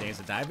your 7 Days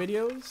to Die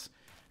videos,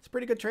 it's a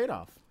pretty good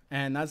trade-off.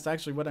 And that's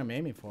actually what I'm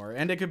aiming for.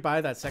 And it could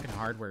buy that second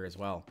hardware as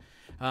well.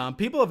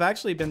 People have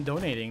actually been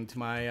donating to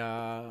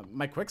my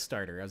my Quick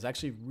Starter. I was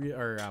actually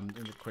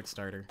Quick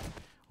Starter.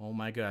 Oh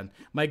my god,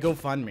 my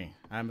GoFundMe.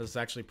 I was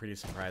actually pretty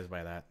surprised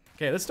by that.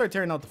 Okay, let's start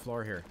tearing out the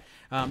floor here.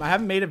 I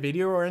haven't made a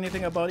video or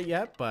anything about it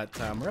yet, but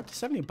we're up to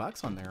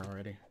 $70 on there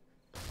already.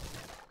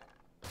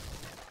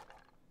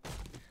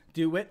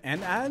 do it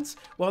and ads?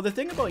 Well, the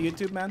thing about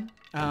YouTube, man,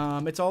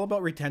 it's all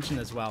about retention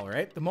as well,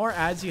 right? The more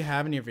ads you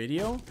have in your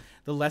video,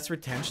 the less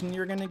retention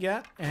you're gonna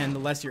get and the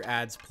less your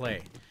ads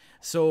play.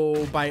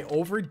 So by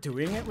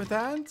overdoing it with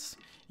ads,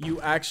 you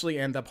actually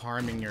end up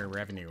harming your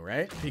revenue,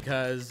 right?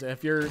 Because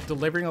if you're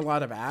delivering a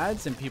lot of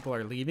ads and people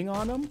are leaving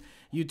on them,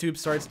 YouTube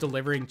starts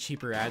delivering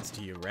cheaper ads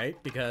to you, right?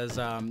 Because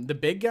the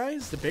big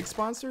guys, the big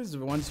sponsors, the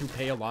ones who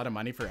pay a lot of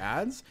money for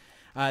ads,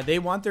 they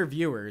want their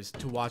viewers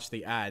to watch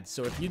the ads.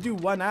 So if you do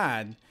one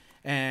ad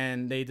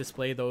and they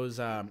display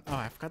those, oh,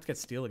 I forgot to get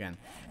Steel again.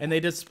 And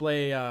they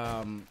display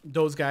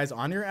those guys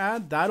on your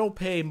ad, that'll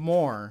pay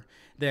more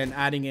than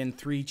adding in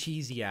 3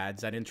 cheesy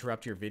ads that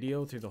interrupt your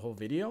video through the whole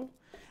video.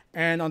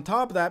 And on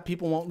top of that,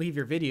 people won't leave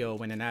your video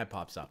when an ad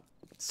pops up.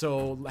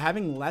 So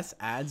having less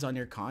ads on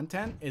your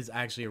content is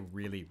actually a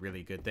really,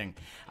 really good thing.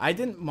 I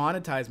didn't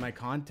monetize my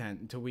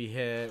content until we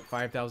hit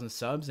 5,000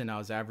 subs and I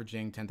was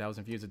averaging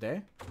 10,000 views a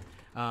day.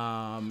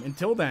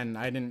 Until then,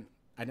 I didn't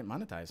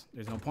monetize.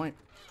 There's no point.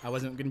 I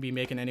wasn't going to be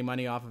making any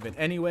money off of it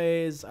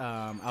anyways.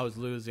 I was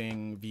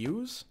losing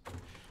views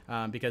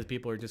because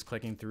people are just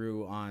clicking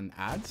through on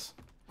ads.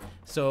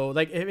 So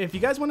like if you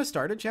guys want to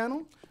start a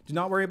channel, do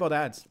not worry about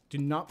ads. Do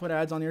not put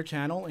ads on your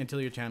channel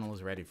until your channel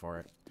is ready for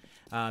it.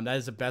 That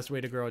is the best way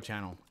to grow a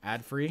channel.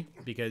 Ad free,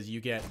 because you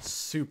get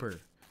super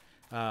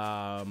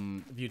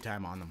view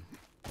time on them.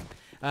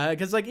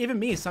 Because like even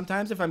me,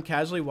 sometimes if I'm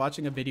casually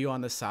watching a video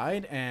on the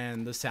side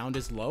and the sound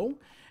is low,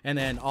 and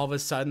then all of a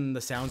sudden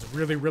the sound's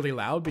really, really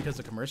loud because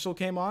the commercial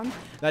came on,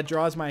 that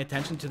draws my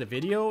attention to the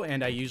video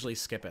and I usually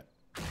skip it.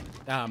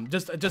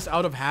 Just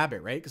out of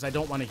habit, right? Because I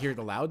don't want to hear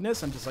the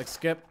loudness. I'm just like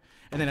skip,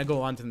 and then I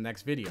go on to the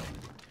next video.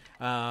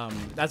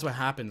 That's what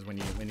happens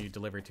when you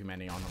deliver too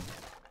many on them.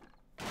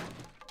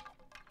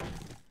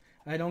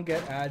 I don't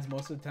get ads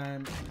most of the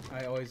time.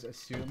 I always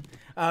assume.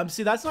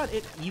 See, that's not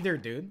it either,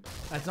 dude.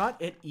 That's not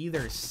it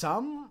either.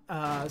 Some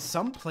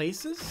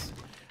places,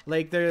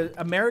 like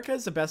America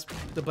is the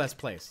best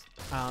place.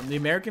 The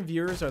American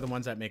viewers are the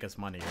ones that make us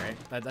money,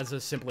 right? That's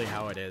just simply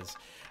how it is.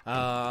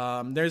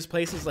 There's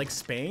places like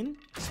Spain.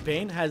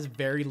 Spain has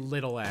very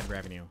little ad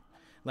revenue.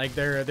 Like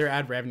their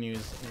ad revenue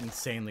is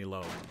insanely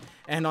low.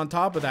 And on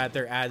top of that,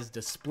 their ads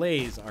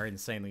displays are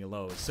insanely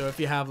low. So if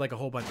you have like a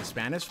whole bunch of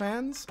Spanish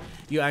fans,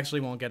 you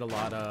actually won't get a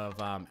lot of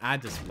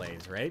ad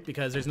displays, right?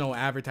 Because there's no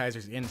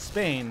advertisers in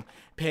Spain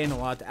paying a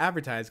lot to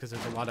advertise because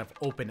there's a lot of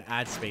open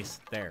ad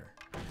space there.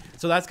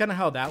 So that's kind of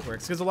how that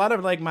works. Because a lot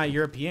of like my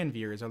European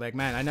viewers are like,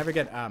 man, I never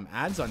get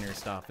ads on your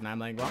stuff. And I'm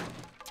like, well,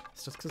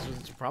 it's just because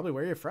it's probably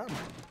where you're from.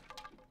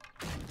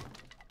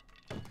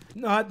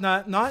 Not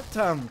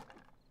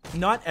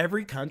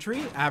every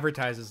country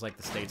advertises like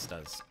the States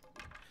does.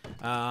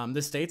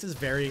 The States is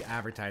very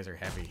advertiser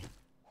heavy.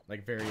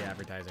 Like very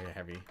advertiser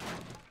heavy.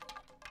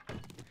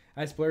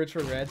 I splurge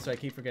for red, so I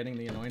keep forgetting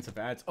the annoyance of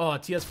ads. Oh,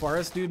 TS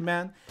Forest, dude,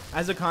 man.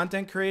 As a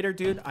content creator,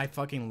 dude, I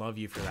fucking love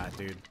you for that,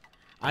 dude.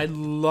 I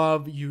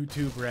love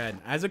YouTube Red.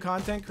 As a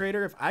content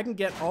creator, if I can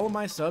get all of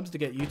my subs to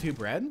get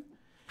YouTube Red,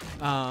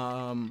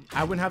 I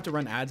wouldn't have to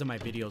run ads on my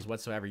videos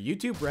whatsoever.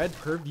 YouTube Red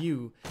per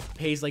view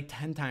pays like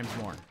 10 times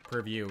more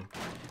per view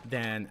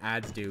than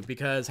ads do,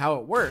 because how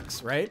it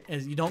works, right,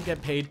 is you don't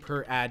get paid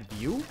per ad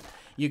view,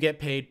 you get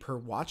paid per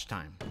watch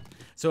time.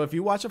 So if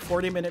you watch a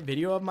 40-minute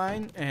video of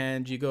mine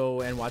and you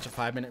go and watch a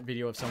 5-minute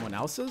video of someone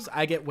else's,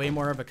 I get way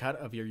more of a cut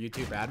of your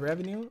YouTube ad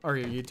revenue or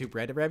your YouTube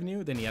Red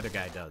revenue than the other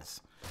guy does.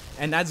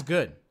 And that's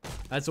good.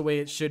 That's the way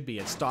it should be.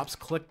 It stops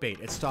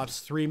clickbait. It stops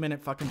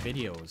 3-minute fucking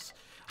videos.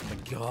 Oh my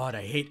god,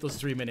 I hate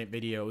those 3-minute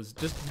videos.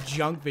 Just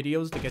junk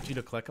videos to get you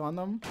to click on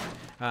them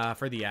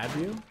for the ad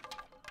view.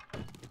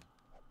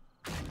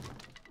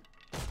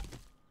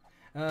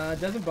 It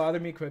doesn't bother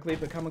me quickly,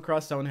 but come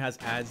across someone who has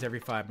ads every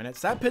 5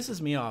 minutes. That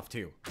pisses me off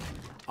too.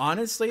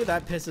 Honestly,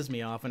 that pisses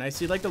me off. When I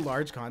see like the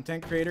large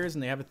content creators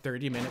and they have a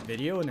 30-minute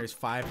video and there's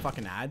 5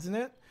 fucking ads in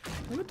it.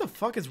 Like, what the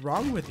fuck is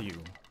wrong with you?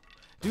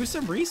 Do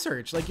some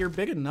research. Like, you're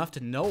big enough to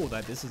know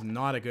that this is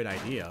not a good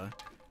idea.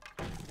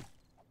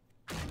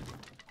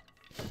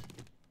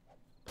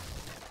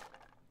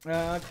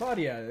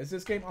 Claudia, is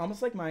this game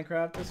almost like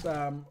Minecraft? Just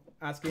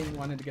asking,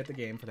 wanted to get the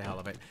game for the hell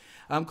of it.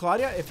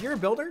 Claudia, if you're a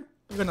builder,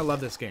 you're gonna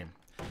love this game.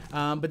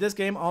 But this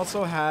game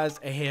also has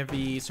a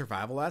heavy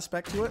survival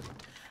aspect to it.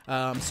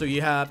 So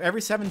you have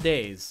every 7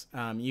 days,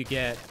 you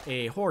get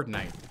a horde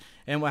night.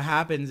 And what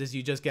happens is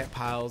you just get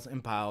piles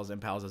and piles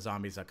and piles of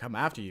zombies that come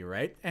after you,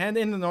 right? And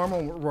in the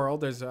normal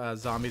world, there's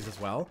zombies as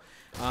well.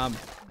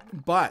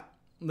 But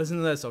listen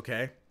to this,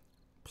 okay?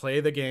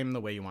 Play the game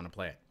the way you want to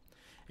play it.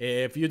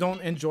 If you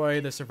don't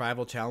enjoy the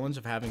survival challenge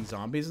of having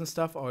zombies and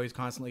stuff always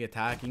constantly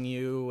attacking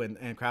you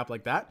and crap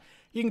like that,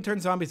 you can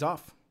turn zombies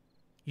off.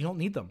 You don't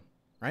need them,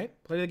 right?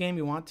 Play the game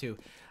you want to.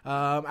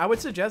 I would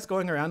suggest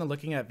going around and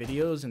looking at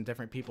videos and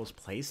different people's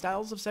play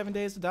styles of 7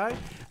 Days to Die.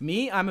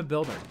 Me, I'm a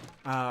builder.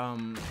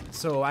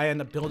 So I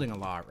end up building a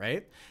lot,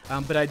 right?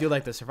 But I do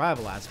like the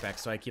survival aspect,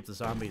 so I keep the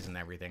zombies and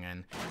everything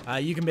in.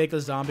 You can make the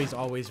zombies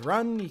always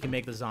run. You can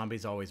make the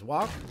zombies always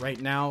walk. Right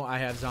now, I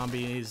have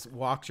zombies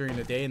walk during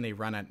the day and they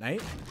run at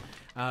night.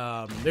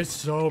 There's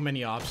so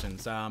many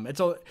options.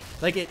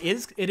 Like it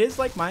is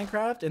like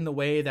Minecraft in the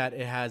way that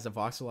it has a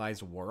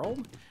voxelized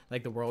world,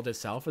 like the world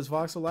itself is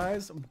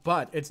voxelized,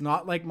 but it's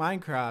not like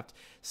Minecraft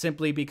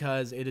simply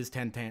because it is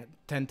 10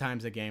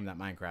 times the game that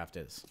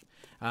Minecraft is.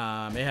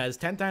 It has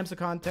 10 times the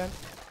content,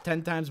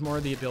 10 times more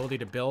the ability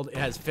to build. It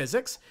has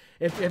physics.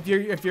 If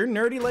you're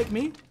nerdy like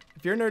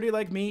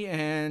me,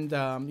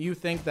 and you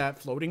think that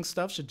floating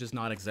stuff should just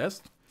not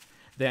exist,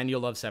 then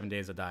you'll love 7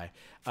 Days to Die.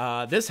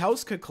 This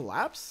house could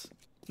collapse.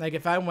 Like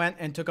if I went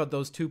and took out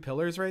those 2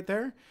 pillars right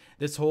there,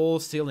 this whole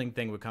ceiling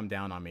thing would come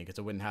down on me because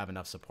it wouldn't have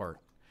enough support.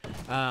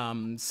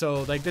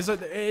 So like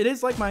it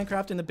is like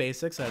Minecraft in the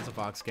basics as a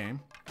Vox game,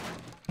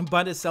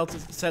 but it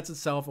sets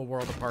itself a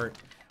world apart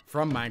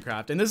from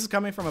Minecraft. And this is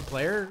coming from a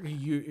player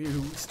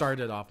who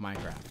started off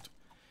Minecraft.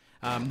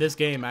 This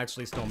game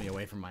actually stole me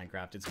away from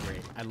Minecraft. It's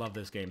great. I love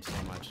this game so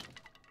much.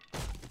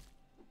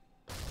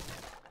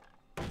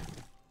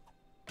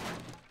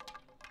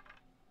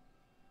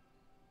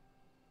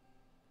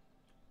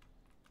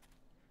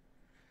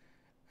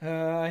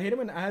 I hate it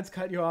when ads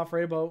cut you off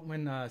right about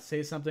when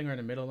say something or in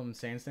the middle of them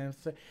saying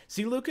something.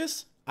 See,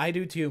 Lucas, I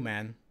do too,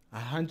 man.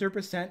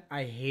 100%.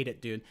 I hate it,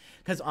 dude.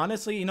 Because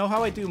honestly, you know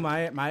how I do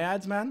my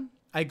ads, man?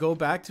 I go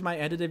back to my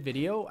edited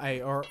video.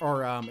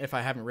 Or if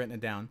I haven't written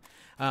it down,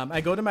 I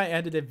go to my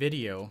edited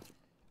video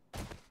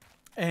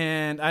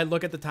and I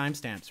look at the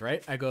timestamps,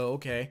 right? I go,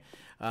 okay.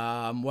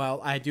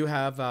 Well, I do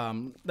have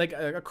like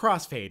a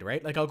crossfade,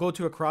 right? Like I'll go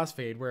to a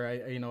crossfade where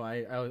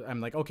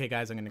I'm like, okay,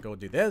 guys, I'm gonna go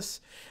do this,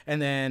 and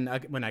then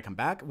when I come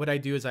back, what I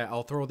do is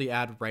I'll throw the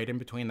ad right in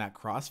between that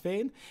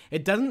crossfade.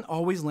 It doesn't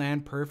always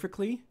land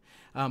perfectly,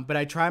 but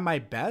I try my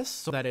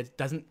best so that it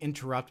doesn't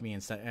interrupt me in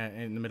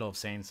the middle of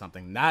saying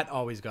something. That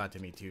always got to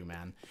me too,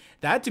 man.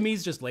 That to me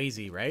is just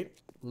lazy, right?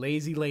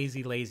 Lazy,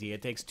 lazy, lazy.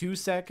 It takes 2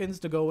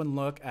 seconds to go and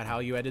look at how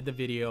you edit the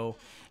video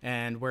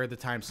and where the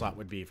time slot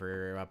would be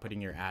for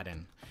putting your ad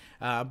in.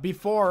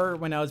 Before,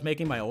 when I was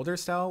making my older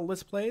style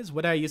Let's Plays,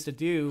 what I used to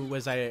do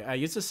was I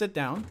used to sit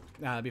down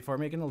before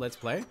making the Let's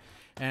Play,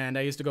 and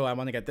I used to go, I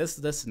want to get this,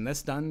 this, and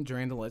this done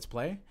during the Let's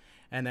Play.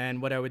 And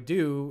then what I would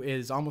do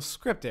is almost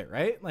script it,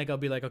 right? Like I'll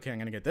be like, okay, I'm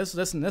going to get this,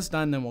 this, and this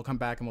done, then we'll come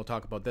back and we'll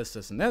talk about this,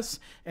 this, and this.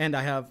 And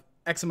I have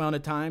X amount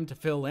of time to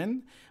fill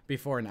in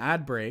before an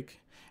ad break.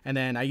 And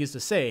then I used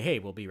to say, hey,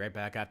 we'll be right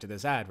back after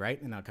this ad,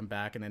 right? And I'll come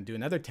back and then do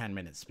another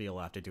 10-minute spiel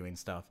after doing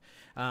stuff.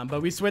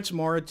 But we switched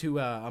more to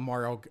a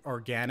more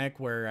organic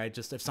where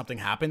if something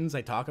happens,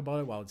 I talk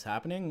about it while it's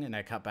happening and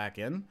I cut back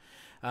in.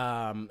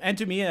 And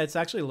to me, it's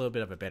actually a little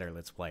bit of a better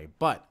Let's Play.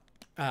 But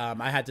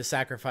I had to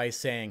sacrifice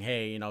saying,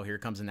 hey, here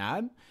comes an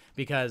ad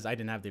because I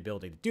didn't have the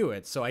ability to do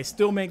it. So I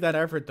still make that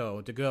effort,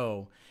 though, to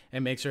go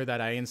and make sure that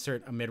I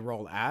insert a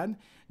mid-roll ad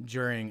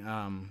during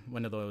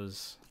one of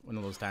those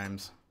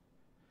times.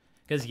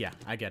 Because, yeah,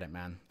 I get it,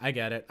 man. I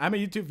get it. I'm a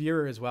YouTube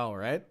viewer as well,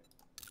 right?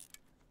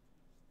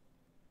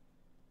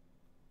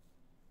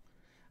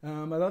 I'd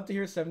love to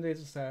hear 7 Days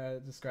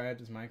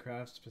described as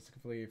Minecraft,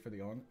 specifically for the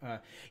own.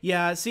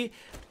 Yeah, see,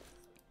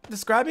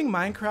 describing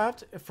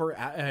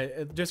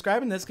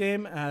describing this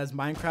game as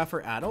Minecraft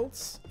for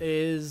adults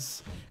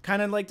is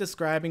kind of like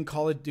describing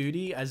Call of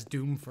Duty as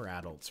Doom for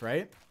adults,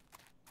 right?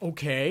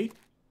 Okay,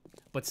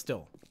 but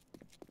still.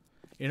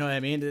 You know what I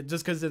mean?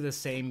 Just because they're the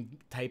same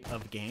type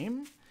of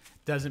game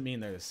doesn't mean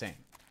they're the same.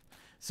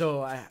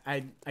 So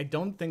I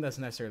don't think that's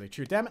necessarily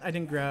true. Damn it, I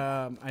didn't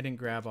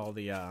grab all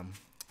the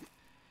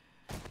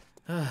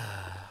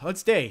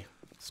let's stay.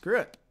 Screw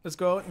it. Let's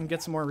go out and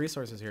get some more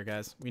resources here,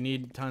 guys. We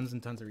need tons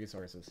and tons of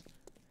resources.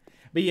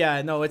 But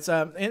yeah, no, it's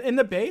in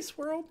the base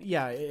world,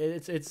 yeah,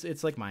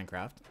 it's like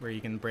Minecraft where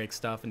you can break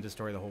stuff and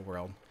destroy the whole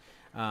world.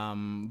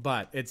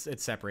 But it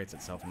separates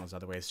itself in those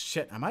other ways.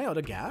 Shit, am I out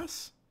of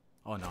gas?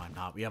 Oh no, I'm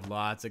not. We have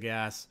lots of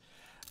gas.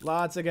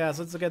 Lots of gas.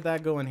 Let's get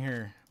that going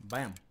here.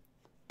 Bam.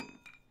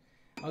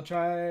 I'll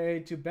try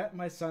to bet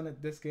my son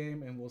at this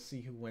game, and we'll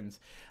see who wins.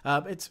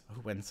 It's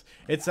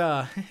it's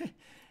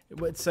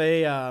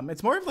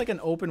more of like an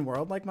open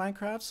world like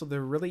Minecraft, so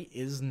there really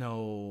is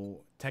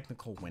no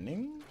technical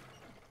winning.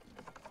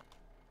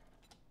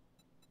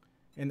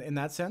 In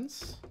that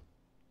sense.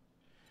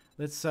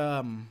 Let's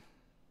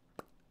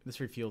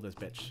refuel this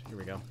bitch. Here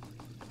we go.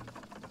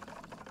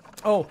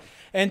 Oh,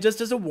 and just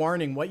as a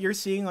warning, what you're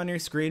seeing on your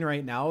screen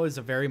right now is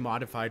a very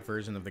modified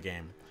version of the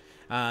game.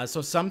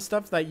 So some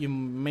stuff that you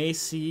may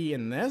see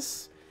in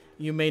this,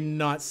 you may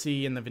not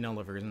see in the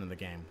vanilla version of the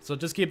game. So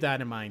just keep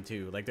that in mind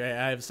too. Like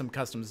I have some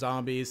custom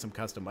zombies, some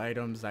custom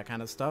items, that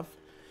kind of stuff.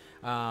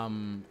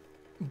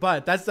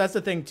 But that's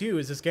the thing too,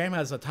 is this game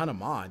has a ton of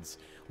mods.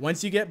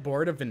 Once you get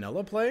bored of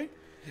vanilla play,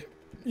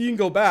 you can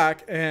go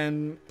back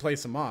and play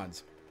some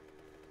mods.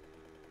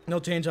 They'll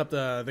change up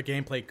the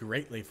gameplay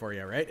greatly for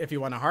you, right? If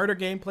you want a harder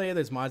gameplay,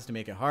 there's mods to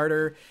make it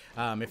harder.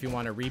 If you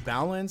want to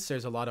rebalance,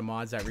 there's a lot of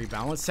mods that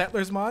rebalance.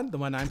 Settlers mod, the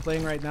one I'm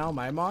playing right now,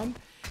 my mod,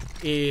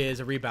 is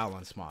a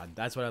rebalance mod.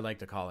 That's what I like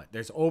to call it.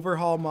 There's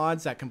overhaul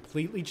mods that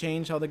completely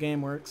change how the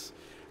game works.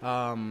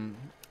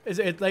 Is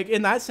it like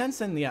in that sense?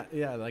 Then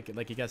yeah, like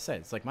you guys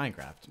said, it's like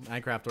Minecraft.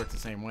 Minecraft works the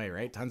same way,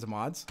 right? Tons of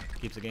mods,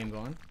 keeps the game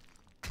going.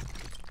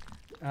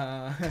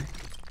 Uh,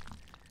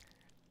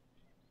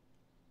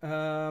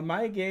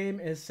 my game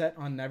is set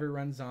on never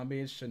run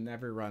zombies, should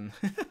never run.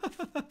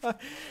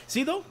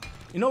 See though,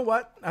 you know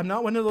what? I'm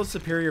not one of those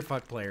superior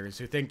fuck players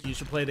who think you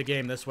should play the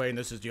game this way and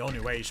this is the only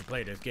way you should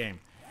play this game.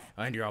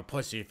 And you're all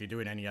pussy if you do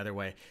it any other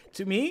way.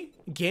 To me,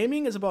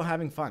 gaming is about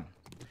having fun.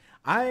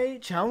 I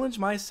challenge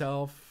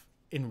myself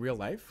in real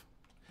life.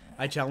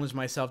 I challenge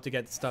myself to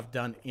get stuff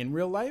done in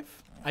real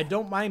life. I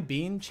don't mind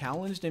being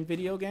challenged in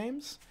video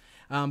games.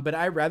 But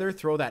I'd rather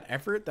throw that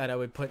effort that I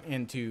would put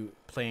into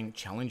playing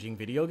challenging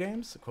video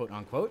games, quote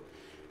unquote,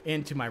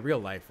 into my real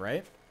life,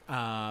 right?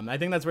 I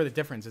think that's where the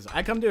difference is.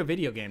 I come to a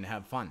video game to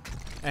have fun.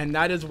 And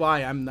that is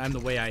why I'm the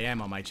way I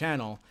am on my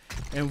channel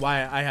and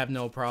why I have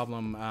no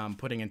problem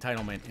putting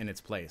entitlement in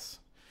its place.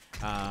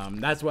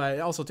 That's why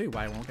also too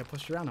why I won't get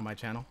pushed around on my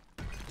channel.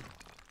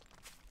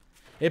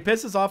 It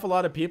pisses off a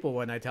lot of people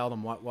when I tell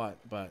them what,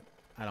 but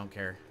I don't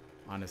care,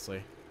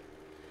 honestly.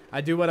 I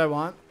do what I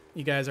want.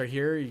 You guys are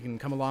here. You can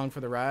come along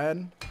for the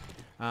ride.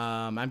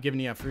 I'm giving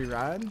you a free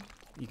ride.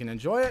 You can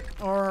enjoy it,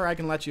 or I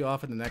can let you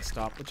off at the next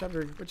stop,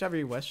 whichever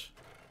you wish.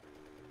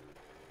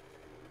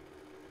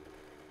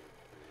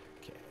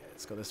 Okay,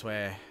 let's go this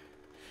way.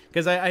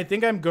 Because I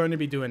think I'm going to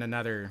be doing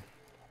another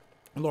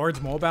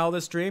Lords Mobile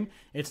this stream.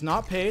 It's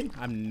not paid.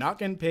 I'm not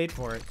getting paid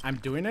for it. I'm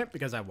doing it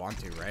because I want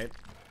to, right?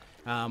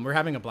 We're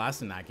having a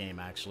blast in that game,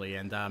 actually,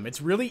 and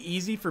it's really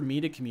easy for me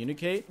to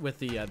communicate with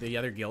the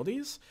other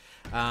guildies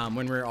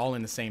when we're all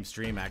in the same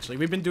stream, actually.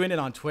 We've been doing it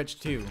on Twitch,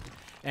 too,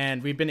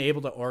 and we've been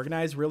able to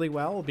organize really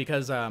well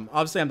because,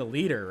 obviously, I'm the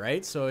leader,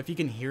 right? So if you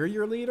can hear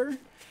your leader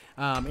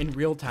in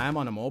real time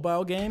on a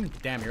mobile game,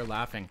 damn, you're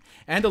laughing.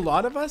 And a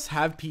lot of us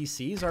have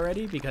PCs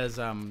already because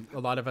a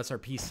lot of us are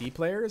PC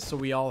players, so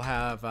we all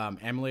have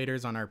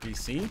emulators on our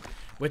PC,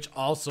 which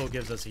also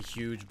gives us a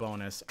huge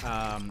bonus.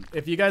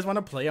 If you guys want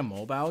to play a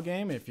mobile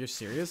game, if you're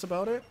serious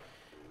about it,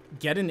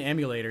 get an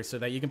emulator so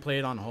that you can play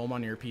it on home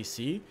on your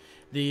PC.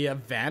 The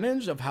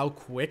advantage of how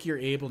quick you're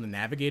able to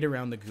navigate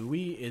around the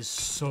GUI is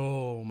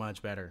so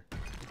much better.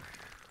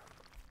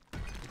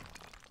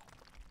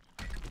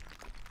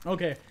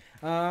 Okay.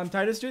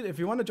 Titus, dude, if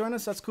you want to join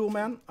us, that's cool,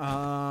 man.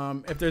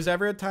 If there's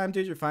ever a time,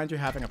 dude, you find you're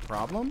having a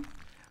problem,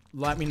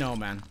 let me know,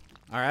 man.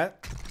 All right?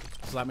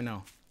 Just let me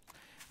know.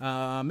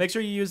 Make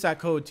sure you use that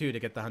code, too, to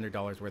get the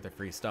 $100 worth of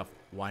free stuff.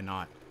 Why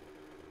not?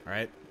 All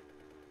right?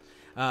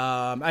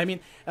 I mean,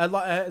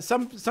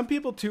 some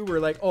people, too, were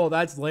like, oh,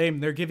 that's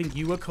lame. They're giving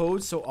you a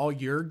code, so all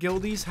your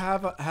guildies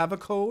have a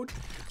code.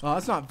 Well,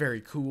 that's not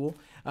very cool.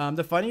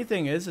 The funny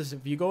thing is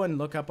if you go and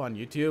look up on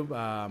YouTube,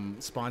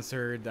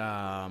 sponsored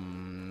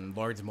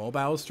Lords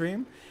Mobile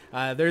stream,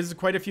 there's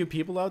quite a few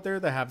people out there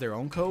that have their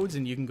own codes,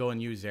 and you can go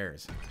and use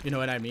theirs. You know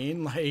what I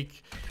mean?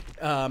 Like,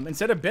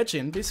 instead of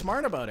bitching, be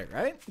smart about it,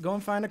 right? Go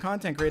and find a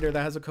content creator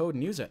that has a code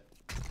and use it.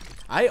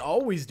 I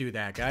always do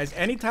that, guys.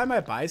 Anytime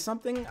I buy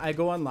something, I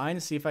go online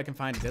to see if I can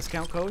find a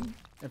discount code,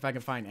 if I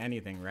can find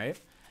anything, right?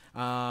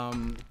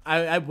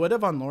 I would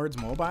have on Lords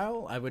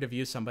Mobile. I would have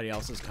used somebody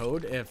else's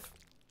code if,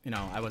 you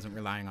know, I wasn't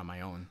relying on my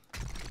own.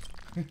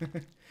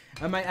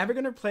 Am I ever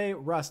going to play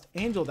Rust?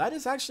 Angel, that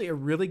is actually a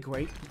really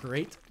great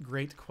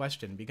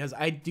question, because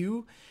I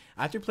do,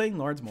 after playing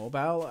Lords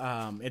Mobile,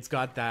 it's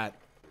got that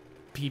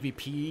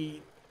PvP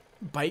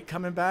bite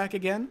coming back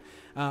again.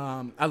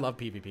 I love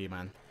PvP,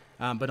 man.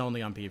 But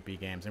only on PvP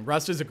games. And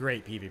Rust is a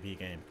great PvP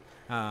game.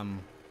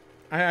 I'm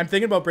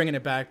thinking about bringing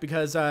it back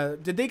because,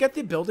 did they get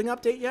the building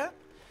update yet?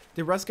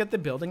 Did Rust get the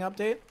building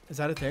update? Is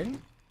that a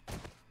thing?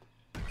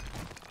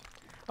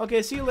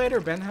 Okay, see you later,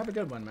 Ben. Have a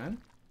good one, man.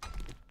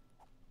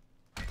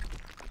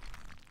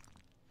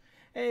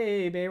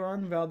 Hey,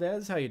 Bayron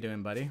Valdez. How you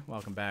doing, buddy?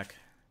 Welcome back.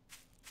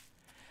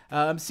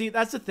 See,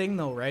 that's the thing,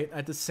 though, right?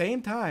 At the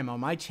same time, on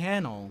my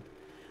channel,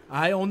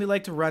 I only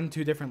like to run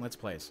 2 different Let's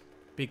Plays.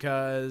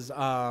 Because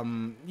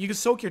you can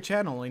soak your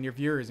channel and your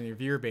viewers and your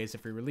viewer base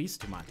if you release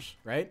too much,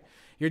 right?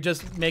 You're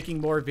just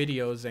making more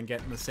videos and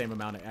getting the same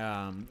amount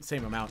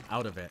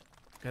out of it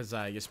because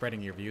you're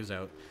spreading your views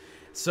out.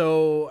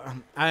 So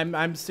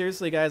I'm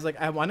seriously, guys,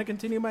 like I want to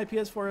continue my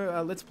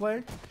PS4 Let's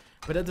Play,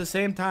 but at the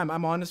same time,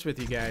 I'm honest with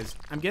you guys,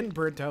 I'm getting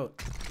burnt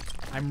out.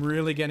 I'm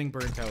really getting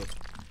burnt out.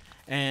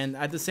 And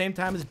at the same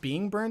time as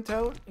being burnt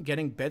out,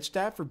 getting bitched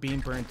at for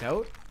being burnt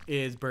out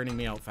is burning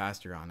me out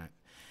faster on it.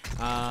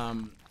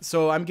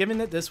 So I'm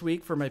giving it this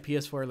week for my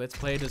PS4 Let's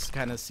Play, just to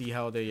kind of see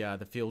how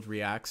the field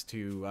reacts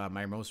to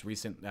my most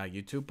recent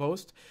YouTube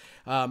post.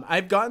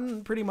 I've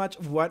gotten pretty much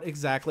what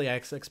exactly I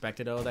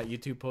expected out of that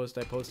YouTube post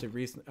I posted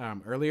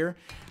earlier.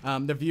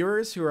 The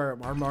viewers who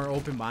are more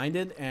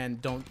open-minded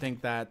and don't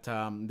think that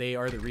they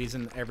are the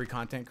reason every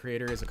content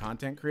creator is a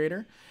content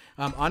creator.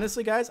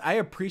 Honestly, guys, I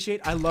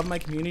love my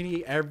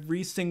community.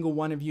 Every single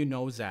one of you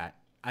knows that.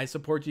 I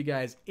support you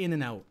guys in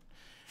and out.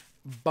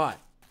 But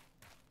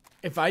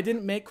if I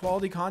didn't make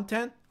quality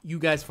content, you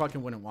guys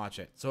fucking wouldn't watch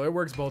it. So it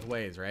works both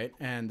ways, right?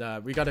 And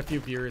we got a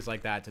few viewers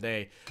like that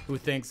today who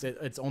thinks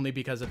it's only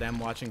because of them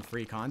watching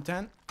free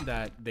content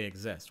that they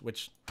exist,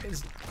 which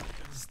is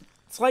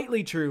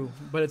slightly true,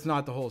 but it's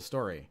not the whole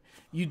story.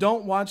 You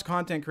don't watch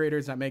content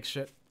creators that make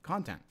shit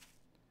content.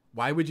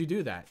 Why would you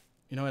do that?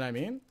 You know what I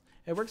mean?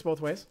 It works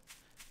both ways.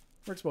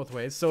 Works both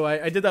ways. So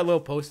I did that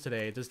little post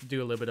today just to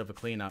do a little bit of a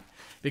cleanup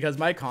because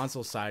my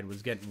console side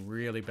was getting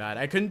really bad.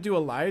 I couldn't do a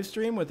live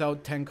stream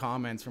without 10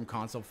 comments from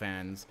console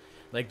fans,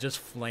 like just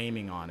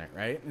flaming on it,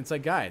 right? It's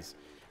like, guys,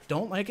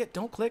 don't like it,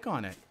 don't click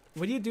on it.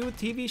 What do you do with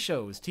TV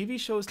shows? TV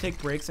shows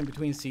take breaks in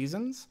between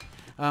seasons.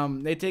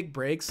 They take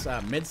breaks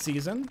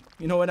mid-season.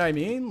 You know what I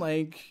mean?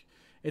 Like,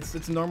 it's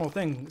a normal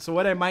thing. So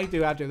what I might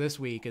do after this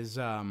week is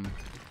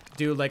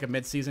do like a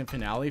mid-season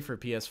finale for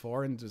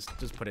PS4 and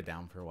just put it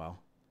down for a while.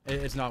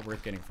 It's not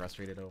worth getting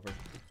frustrated over.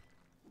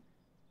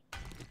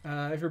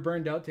 If you're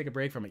burned out, take a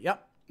break from it.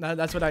 Yep,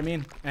 that's what I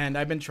mean. And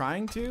I've been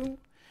trying to,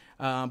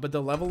 but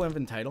the level of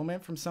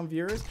entitlement from some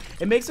viewers,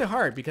 it makes it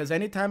hard because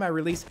anytime I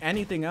release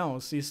anything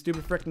else, these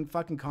stupid freaking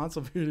fucking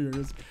console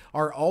videos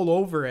are all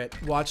over it.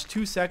 Watch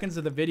 2 seconds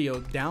of the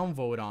video,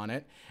 downvote on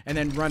it, and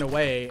then run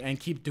away and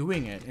keep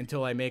doing it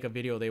until I make a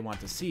video they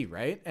want to see,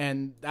 right?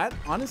 And that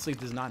honestly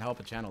does not help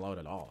a channel out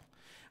at all.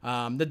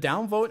 The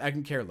downvote I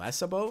can care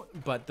less about,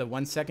 but the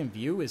 1 second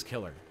view is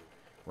killer,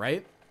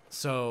 right?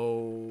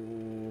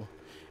 So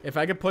if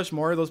I could push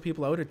more of those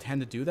people out who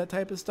tend to do that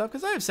type of stuff,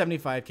 because I have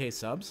 75k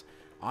subs,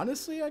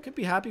 honestly, I could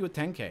be happy with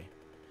 10k.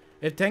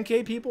 If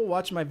 10k people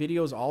watch my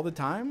videos all the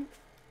time,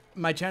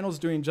 my channel's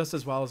doing just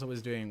as well as it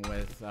was doing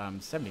with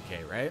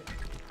 70k, right?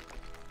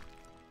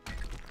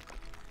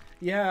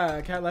 Yeah,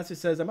 Cat Leslie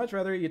says, I'd much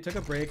rather you took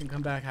a break and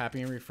come back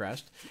happy and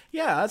refreshed.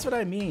 Yeah, that's what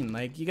I mean.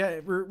 Like,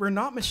 we're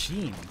not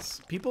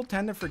machines. People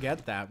tend to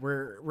forget that.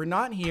 We're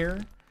not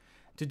here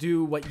to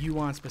do what you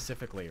want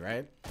specifically,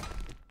 right?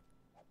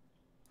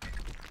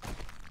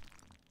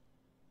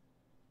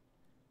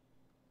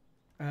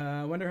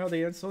 I wonder how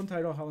the insult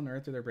title Hell on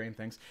Earth to their brain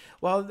thinks.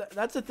 Well,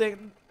 that's the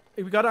thing.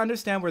 We got to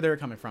understand where they're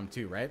coming from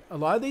too, right? A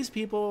lot of these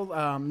people,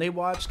 they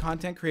watch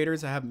content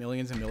creators that have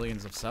millions and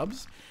millions of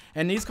subs,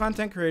 and these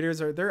content creators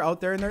they're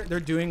out there and they're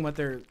doing what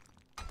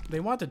they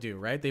want to do,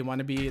 right? They want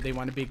to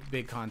be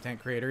big content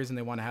creators, and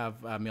they want to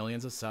have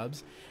millions of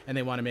subs, and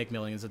they want to make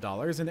millions of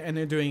dollars, and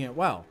they're doing it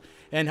well.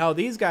 And how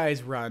these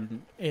guys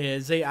run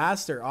is they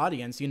ask their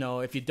audience, you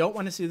know, if you don't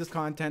want to see this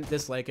content,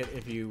 dislike it.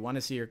 If you want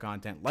to see your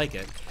content, like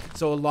it.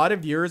 So a lot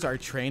of viewers are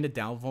trained to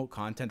downvote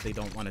content they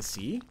don't want to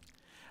see.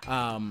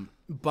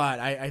 But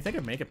I think I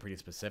make it pretty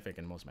specific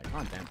in most of my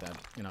content that,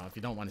 you know, if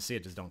you don't want to see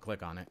it, just don't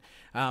click on it.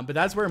 But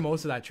that's where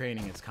most of that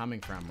training is coming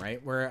from, right?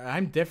 Where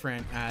I'm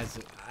different as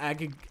I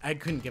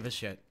couldn't give a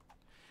shit.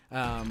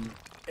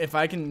 If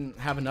I can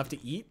have enough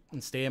to eat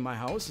and stay in my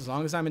house, as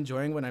long as I'm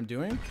enjoying what I'm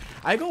doing,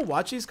 I go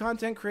watch these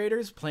content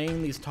creators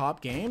playing these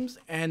top games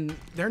and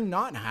they're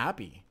not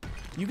happy.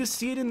 You can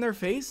see it in their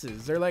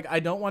faces. They're like, I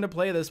don't want to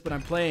play this, but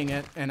I'm playing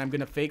it and I'm going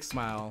to fake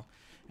smile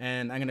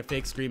and I'm going to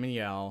fake scream and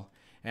yell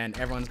and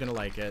everyone's going to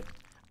like it.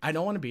 I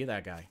don't want to be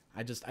that guy.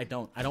 I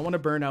don't want to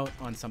burn out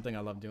on something I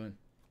love doing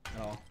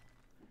at all.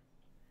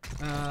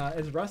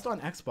 Is Rust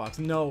on Xbox?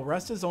 No,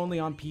 Rust is only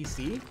on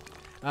PC.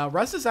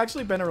 Rust has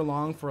actually been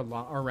around for a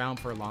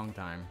long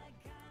time.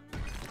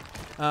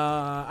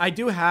 I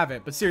do have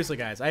it, but seriously,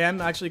 guys, I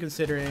am actually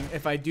considering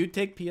if I do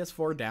take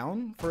PS4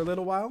 down for a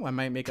little while, I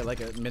might make it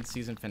like a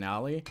mid-season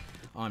finale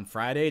on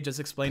Friday.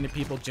 Just explain to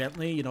people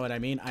gently, you know what I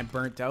mean? I'm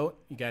burnt out.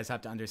 You guys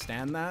have to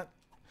understand that.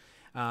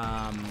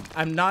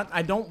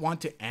 I don't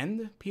want to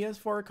end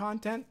PS4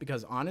 content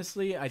because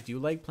honestly, I do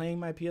like playing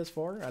my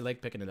PS4. I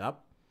like picking it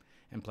up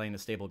and playing a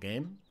stable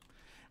game.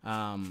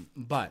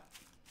 But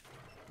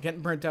getting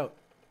burnt out.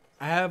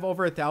 I have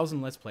over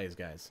 1,000 Let's Plays,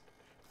 guys.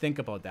 Think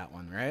about that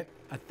one, right?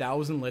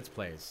 1,000 Let's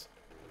Plays.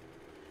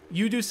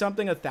 You do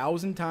something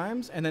 1,000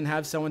 times and then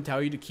have someone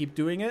tell you to keep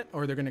doing it,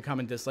 or they're going to come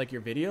and dislike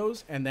your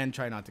videos and then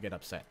try not to get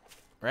upset,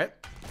 right?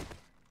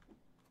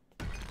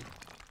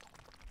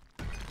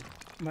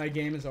 My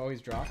game is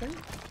always dropping.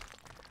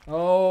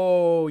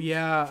 Oh,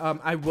 yeah.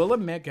 I will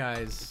admit,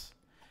 guys,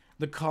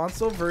 the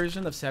console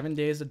version of 7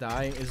 Days to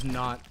Die is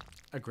not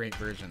a great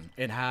version.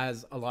 It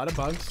has a lot of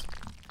bugs.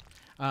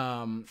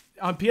 On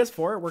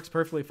PS4, it works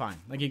perfectly fine.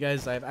 Like, you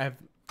guys, I have,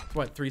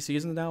 what, 3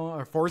 seasons now?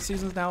 Or 4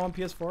 seasons now on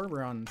PS4?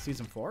 We're on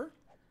season 4?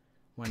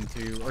 1,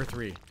 2, or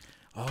 3.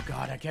 Oh,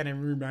 God, I can't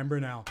even remember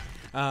now.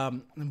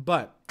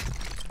 But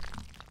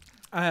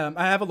I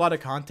have a lot of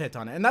content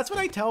on it. And that's what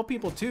I tell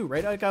people, too,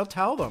 right? Like, I'll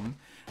tell them.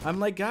 I'm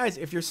like, guys,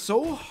 if you're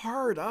so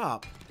hard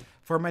up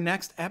for my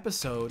next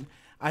episode,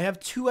 I have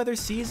 2 other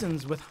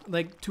seasons with,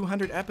 like,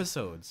 200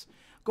 episodes.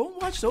 Go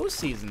watch those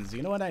seasons.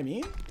 You know what I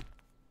mean?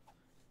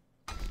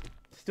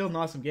 Still an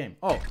awesome game.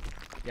 Oh,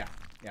 yeah.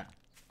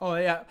 Oh,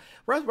 yeah.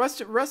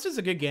 Rust is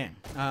a good game.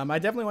 I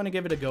definitely want to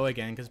give it a go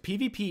again because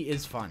PvP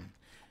is fun.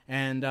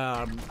 And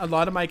a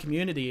lot of my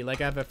community,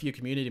 like I have a few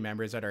community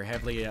members that are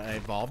heavily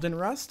involved in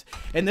Rust.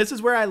 And this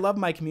is where I love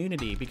my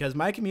community because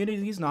my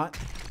community is not...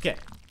 Okay.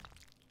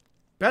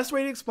 Best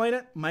way to explain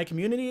it, my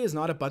community is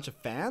not a bunch of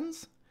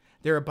fans.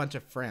 They're a bunch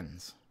of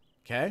friends.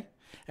 Okay?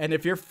 And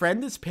if your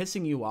friend is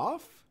pissing you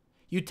off,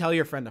 you tell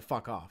your friend to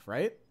fuck off,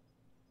 right?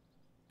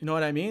 You know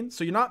what I mean?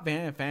 So you're not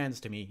fans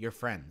to me, you're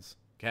friends,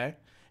 okay?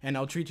 And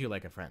I'll treat you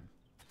like a friend.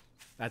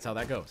 That's how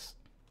that goes.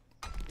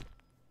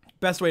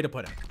 Best way to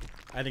put it.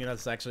 I think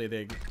that's actually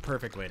the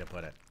perfect way to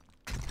put it.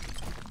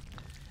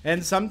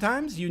 And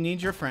sometimes you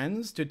need your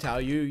friends to tell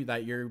you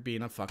that you're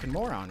being a fucking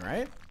moron,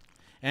 right?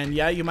 And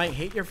yeah, you might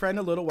hate your friend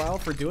a little while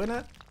for doing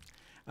it,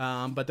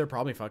 but they're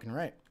probably fucking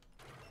right.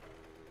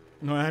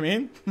 You know what I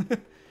mean?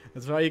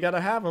 That's why you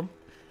gotta have them.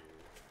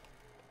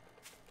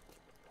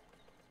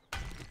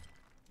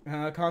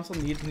 Console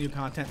needs new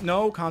content.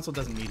 No, console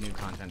doesn't need new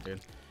content,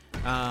 dude.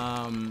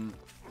 I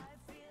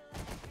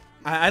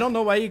don't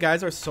know why you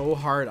guys are so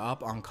hard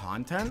up on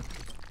content.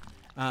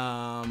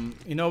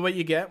 You know what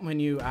you get when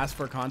you ask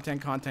for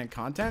content?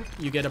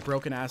 You get a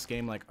broken ass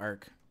game like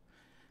Ark.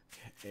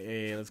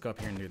 Okay, let's go up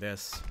here and do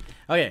this.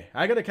 Okay,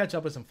 I gotta catch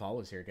up with some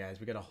follows here, guys.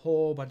 We got a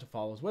whole bunch of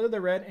follows. What are the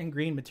red and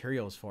green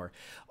materials for?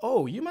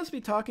 Oh, you must be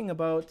talking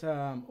about,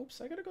 oops,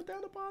 I gotta go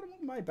down the bottom.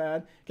 My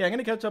bad. Okay, I'm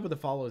gonna catch up with the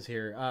follows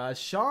here.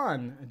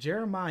 Sean,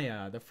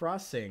 Jeremiah, The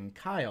Frosting,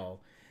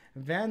 Kyle,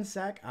 Van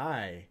Sack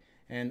I,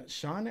 and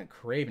Sean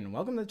Craven.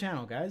 Welcome to the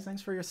channel, guys.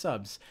 Thanks for your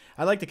subs.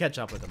 I like to catch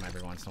up with them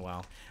every once in a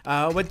while.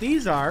 What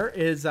these are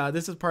is,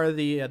 this is part of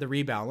the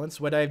rebalance.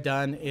 What I've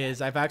done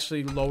is I've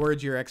actually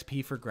lowered your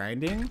XP for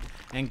grinding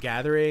and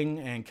gathering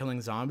and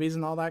killing zombies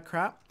and all that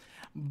crap.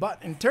 But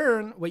in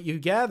turn, what you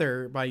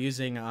gather by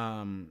using,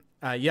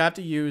 you have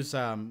to use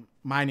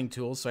mining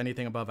tools, so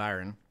anything above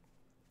iron.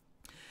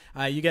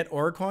 You get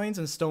ore coins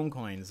and stone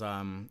coins.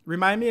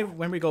 Remind me of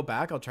when we go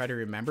back, I'll try to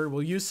remember.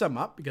 We'll use some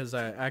up because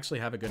I actually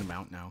have a good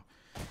amount now.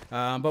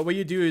 But what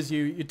you do is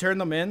you turn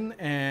them in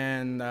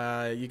and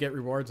you get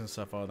rewards and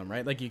stuff out of them,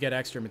 right? Like you get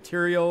extra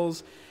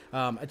materials,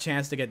 a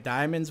chance to get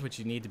diamonds, which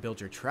you need to build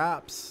your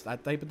traps,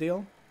 that type of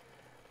deal.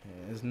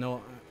 There's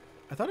no...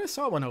 I thought I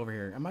saw one over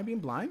here. Am I being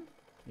blind?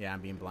 Yeah, I'm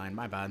being blind.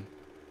 My bad.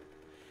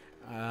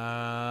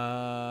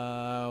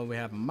 We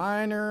have a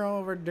miner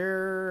over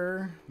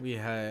there. We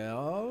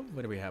have...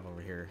 What do we have over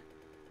here?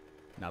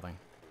 Nothing.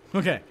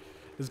 Okay,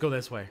 let's go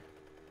this way.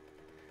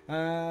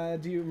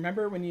 Do you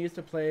remember when you used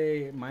to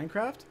play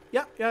Minecraft?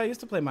 Yeah, I used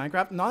to play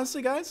Minecraft. And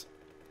honestly, guys,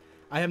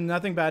 I have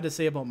nothing bad to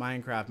say about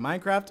Minecraft.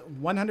 Minecraft,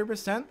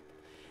 100%,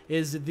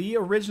 is the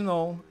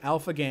original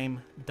alpha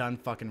game done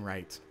fucking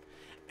right.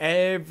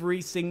 Every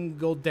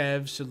single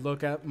dev should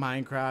look at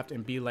Minecraft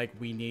and be like,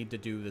 we need to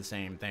do the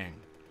same thing.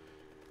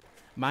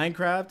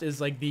 Minecraft is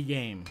like the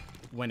game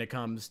when it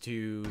comes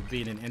to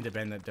being an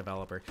independent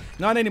developer.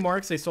 Not anymore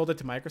because they sold it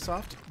to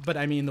Microsoft. But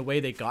I mean, the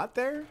way they got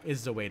there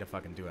is the way to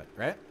fucking do it,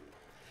 right?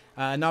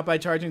 Not by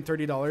charging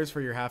 $30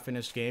 for your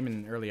half-finished game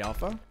in early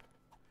alpha,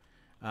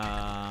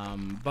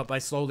 but by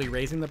slowly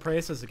raising the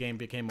price as the game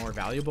became more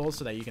valuable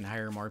so that you can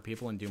hire more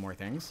people and do more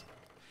things.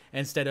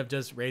 Instead of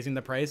just raising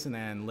the price and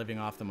then living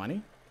off the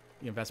money,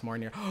 you invest more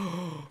in your...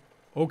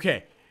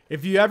 Okay,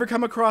 if you ever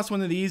come across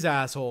one of these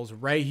assholes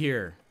right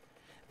here,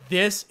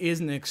 this is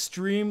an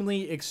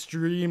extremely,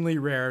 extremely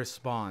rare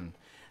spawn.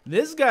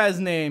 This guy's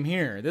name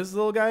here, this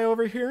little guy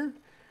over here,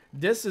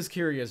 this is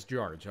Curious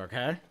George,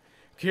 okay?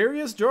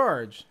 Curious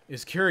George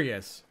is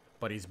curious,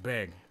 but he's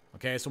big.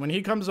 Okay, so when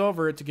he comes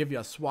over to give you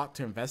a SWAT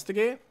to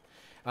investigate,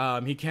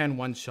 he can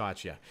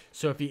one-shot you.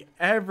 So if you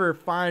ever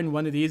find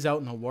one of these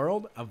out in the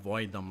world,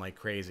 avoid them like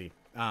crazy.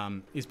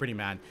 He's pretty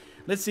mad.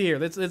 Let's see here.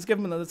 Let's give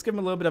him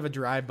a little bit of a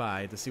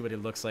drive-by to see what he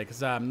looks like.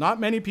 Cause not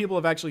many people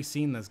have actually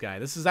seen this guy.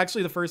 This is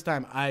actually the first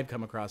time I've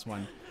come across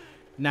one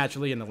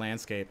naturally in the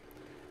landscape.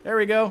 There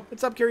we go.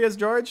 What's up, Curious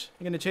George?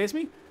 You gonna chase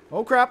me?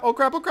 Oh crap! Oh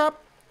crap! Oh crap!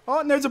 Oh,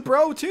 and there's a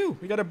bro, too.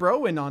 We got a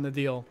bro in on the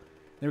deal.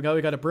 There we go.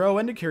 We got a bro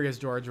and a Curious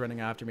George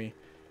running after me.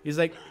 He's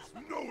like...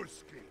 There's no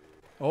escape.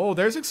 Oh,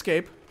 there's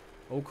escape.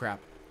 Oh, crap.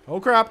 Oh,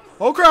 crap.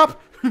 Oh,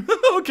 crap.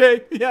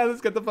 Okay. Yeah, let's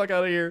get the fuck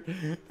out of here.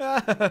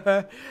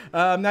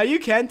 Now, you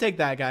can take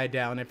that guy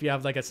down if you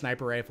have, like, a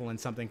sniper rifle and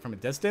something from a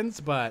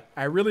distance, but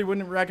I really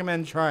wouldn't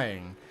recommend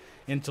trying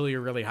until you're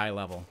really high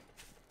level.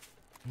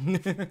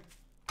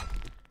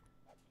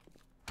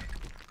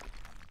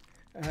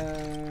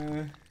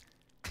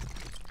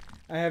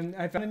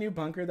 I found a new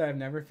bunker that I've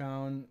never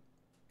found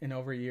in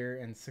over a year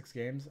and 6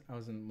 games. I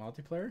was in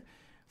multiplayer.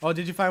 Oh,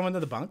 did you find one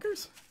of the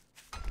bunkers?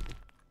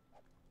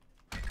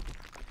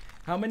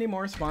 How many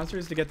more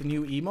sponsors to get the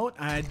new emote?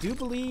 I do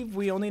believe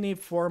we only need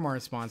 4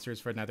 more sponsors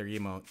for another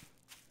emote.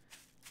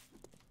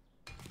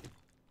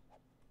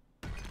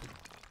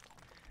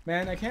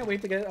 Man, I can't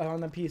wait to get on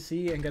the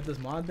PC and get this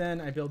mod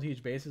then. I build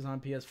huge bases on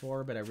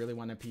PS4, but I really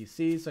want a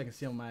PC so I can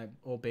see my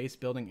old base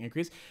building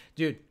increase.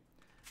 Dude,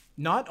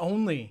 not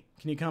only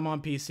can you come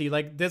on PC,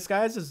 like this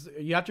guy's is,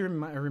 you have to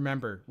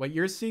remember, what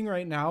you're seeing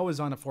right now is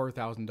on a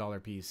 $4,000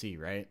 PC,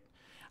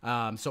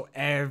 right? So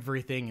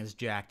everything is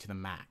jacked to the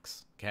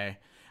max, okay?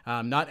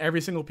 Not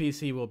every single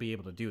PC will be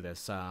able to do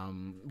this.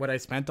 What I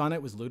spent on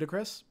it was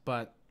ludicrous,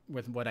 but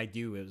with what I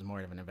do, it was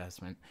more of an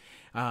investment.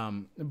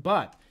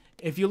 But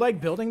if you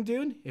like building,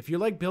 dude, if you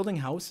like building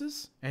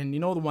houses, and you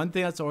know the one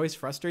thing that's always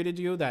frustrated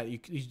you, that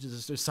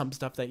there's some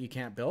stuff that you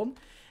can't build,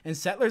 in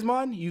Settlers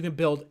Mod, you can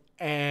build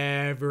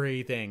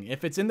everything.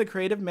 If it's in the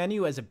creative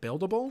menu as a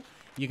buildable,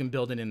 you can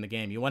build it in the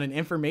game. You want an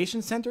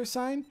information center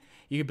sign?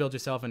 You can build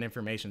yourself an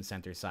information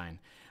center sign.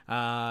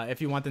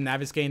 If you want the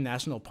Naviscane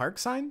National Park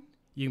sign,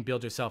 you can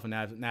build yourself a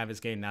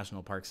Navisgate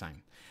National Park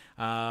sign.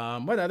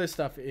 What other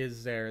stuff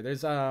is there?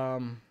 There's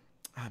I'm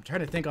trying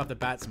to think off the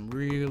bat some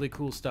really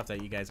cool stuff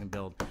that you guys can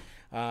build.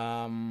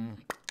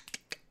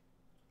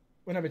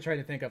 What have I tried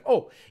to think of?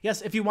 Oh,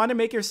 yes, if you want to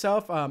make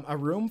yourself a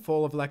room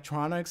full of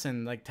electronics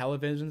and like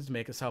televisions to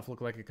make yourself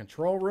look like a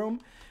control room,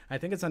 I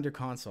think it's under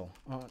console.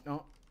 Oh,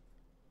 no.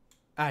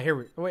 Here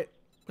we wait.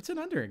 What's it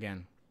under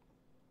again?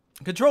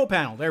 Control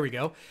panel. There we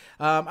go.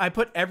 I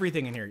put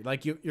everything in here.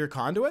 Like your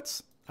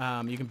conduits.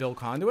 You can build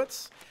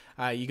conduits.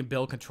 You can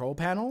build control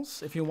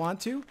panels if you want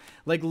to.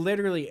 Like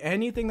literally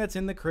anything that's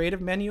in the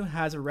creative menu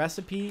has a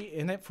recipe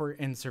in it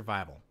in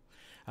survival.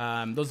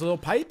 Those little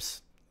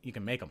pipes, you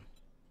can make them.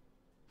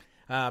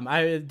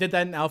 I did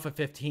that in Alpha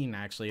 15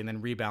 actually, and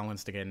then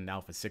rebalanced again in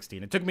Alpha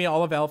 16. It took me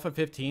all of Alpha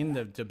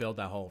 15 to build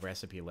that whole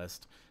recipe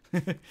list.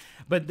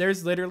 But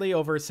there's literally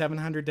over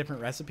 700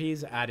 different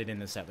recipes added in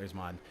the Settlers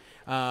mod.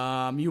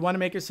 You want to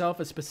make yourself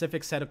a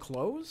specific set of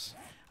clothes.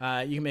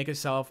 You can make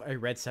yourself a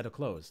red set of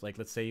clothes. Like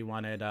let's say you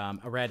wanted a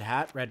red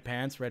hat, red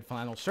pants, red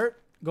flannel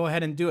shirt. Go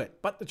ahead and do it.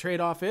 But the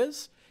trade-off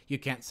is you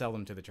can't sell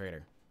them to the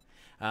trader.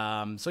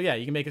 So yeah,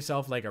 you can make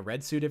yourself like a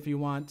red suit if you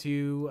want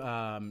to.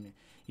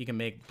 You can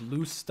make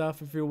blue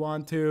stuff if you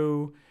want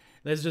to.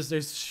 There's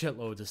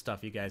shitloads of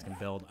stuff you guys can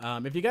build.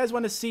 If you guys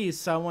want to see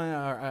someone,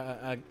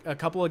 a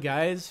couple of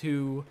guys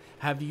who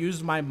have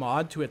used my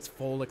mod to its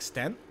full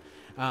extent,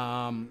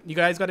 you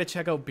guys got to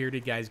check out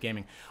Bearded Guys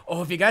Gaming.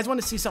 Oh, if you guys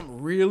want to see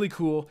something really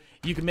cool,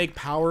 you can make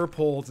power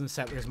poles in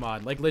Settlers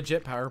mod, like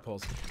legit power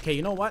poles. Okay,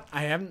 you know what?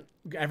 I haven't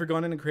ever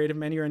gone in a creative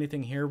menu or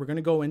anything here. We're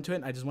gonna go into it.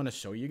 And I just want to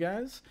show you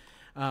guys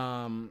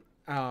how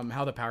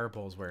the power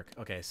poles work.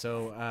 Okay,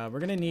 so we're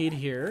gonna need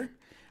here.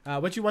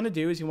 What you want to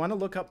do is you want to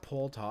look up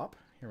pole top.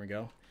 Here we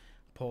go.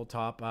 Pole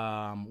top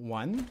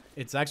 1.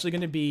 It's actually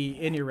going to be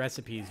in your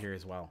recipes here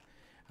as well.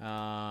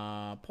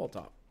 Pole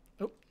top.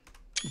 Oh,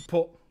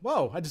 pole.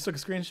 Whoa, I just took a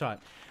screenshot.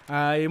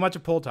 You want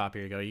your pole top.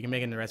 Here you go. You can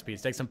make it in the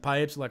recipes. Take some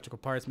pipes, electrical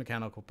parts,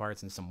 mechanical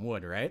parts, and some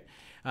wood, right?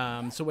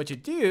 So what you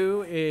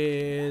do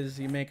is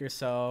you make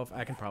yourself...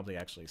 I can probably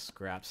actually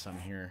scrap some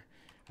here.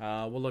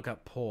 We'll look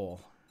up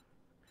pole.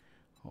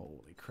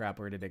 Holy crap,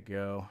 where did it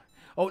go?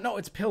 Oh, no,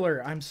 it's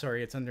pillar. I'm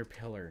sorry, it's under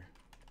pillar.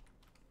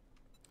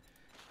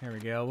 There we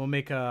go. We'll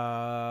make a...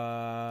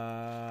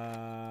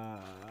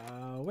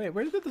 Wait,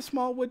 where did the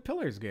small wood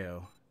pillars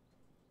go?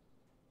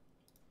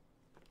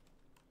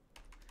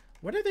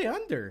 What are they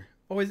under?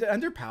 Oh, is it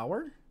under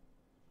power?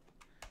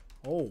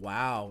 Oh,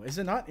 wow. Is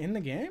it not in the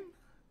game?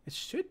 It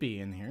should be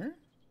in here.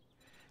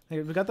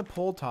 Hey, we got the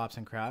pole tops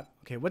and crap.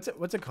 Okay, what's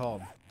it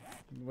called?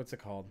 What's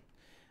it called?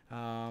 We're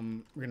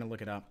going to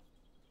look it up.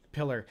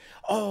 Pillar.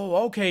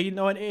 Oh, okay. You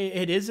know what?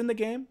 It is in the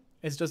game.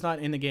 It's just not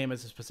in the game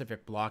as a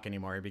specific block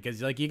anymore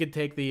because like you could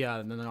take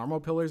the normal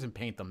pillars and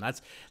paint them.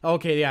 That's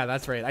okay. Yeah,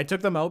 that's right. I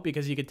took them out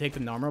because you could take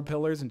the normal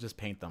pillars and just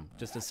paint them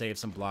just to save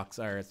some blocks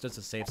or it's just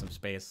to save some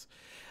space.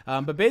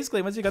 But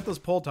basically, once you got those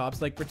pole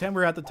tops, like pretend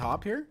we're at the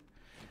top here.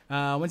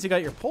 Once you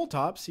got your pole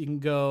tops, you can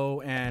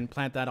go and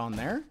plant that on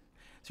there.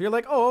 So you're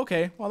like, oh,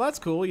 okay. Well, that's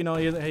cool. You know,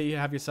 you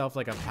have yourself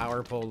like a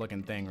power pole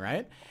looking thing,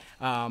 right?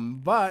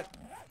 But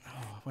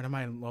when am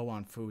I low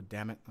on food?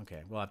 Damn it.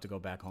 Okay, we'll have to go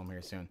back home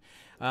here soon.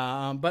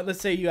 But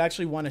let's say you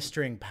actually want to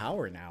string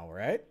power now,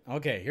 right?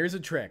 Okay, here's a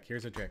trick.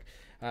 Here's a trick.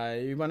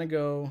 You want to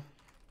go...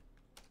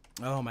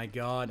 Oh my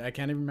god, I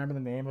can't even remember the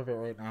name of it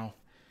right now.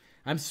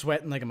 I'm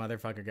sweating like a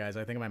motherfucker, guys.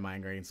 I think my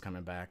migraine's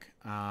coming back.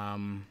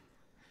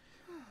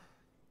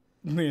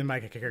 Me and my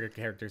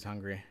character's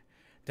hungry.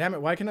 Damn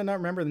it, why can I not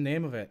remember the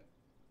name of it?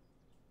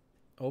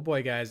 Oh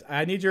boy, guys.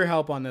 I need your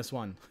help on this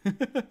one.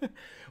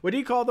 What do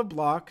you call the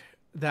block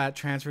that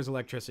transfers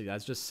electricity?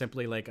 That's just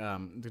simply like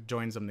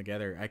joins them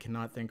together. I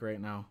cannot think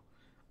right now.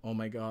 Oh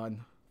my god.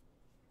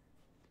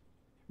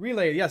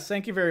 Relay. Yes,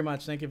 thank you very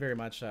much. Thank you very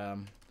much.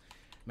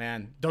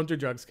 Man, don't do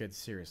drugs, kids.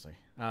 Seriously.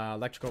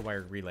 Electrical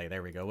wire relay.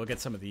 There we go. We'll get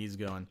some of these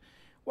going.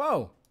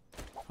 Whoa.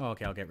 Oh,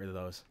 okay, I'll get rid of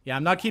those. Yeah,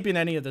 I'm not keeping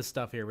any of this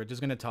stuff here. We're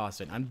just gonna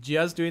toss it. I'm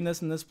just doing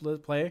this in this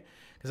play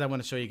because I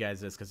want to show you guys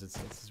this because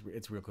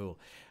it's real cool.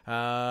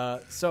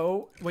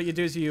 So what you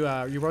do is you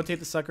rotate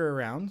the sucker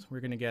around. We're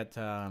gonna get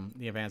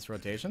the advanced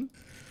rotation,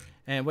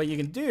 and what you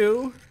can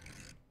do,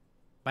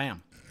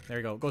 bam, there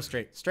you go. Go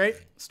straight, straight,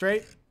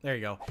 straight. There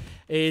you go.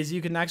 Is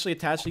you can actually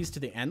attach these to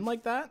the end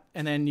like that,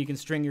 and then you can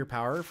string your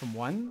power from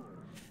one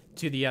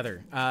to the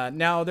other.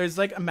 Now there's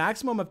like a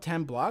maximum of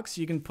 10 blocks.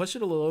 You can push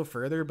it a little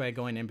further by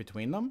going in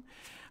between them.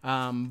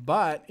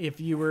 But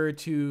if you were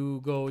to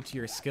go to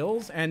your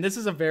skills, and this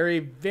is a very,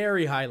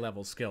 very high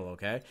level skill,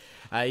 okay?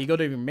 You go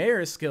to your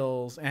mayor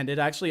skills and it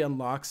actually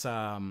unlocks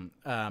a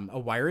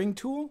wiring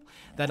tool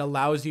that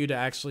allows you to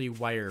actually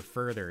wire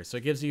further. So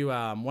it gives you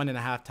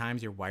 1.5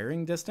 times your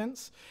wiring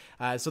distance.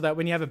 So that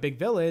when you have a big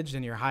village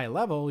and you're high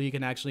level, you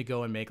can actually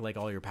go and make like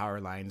all your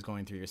power lines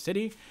going through your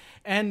city.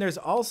 And there's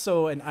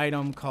also an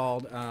item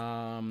called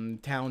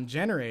Town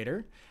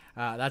Generator.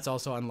 That's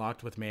also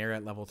unlocked with Mayor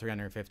at level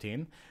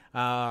 315.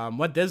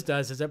 What this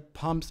does is it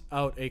pumps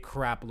out a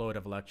crap load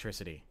of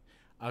electricity.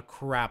 A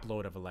crap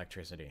load of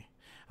electricity.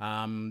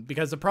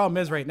 Because the problem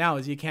is right now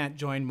is you can't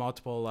join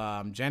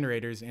multiple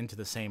generators into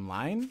the same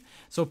line.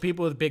 So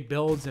people with big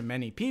builds and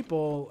many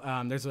people,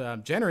 there's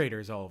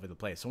generators all over the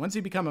place. So once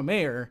you become a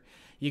mayor,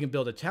 you can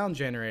build a town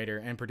generator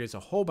and produce a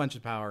whole bunch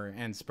of power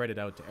and spread it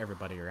out to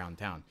everybody around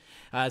town.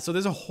 So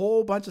there's a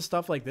whole bunch of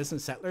stuff like this in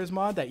Settlers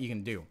mod that you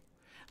can do.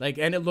 Like,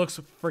 and it looks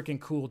freaking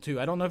cool too.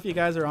 I don't know if you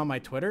guys are on my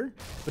Twitter,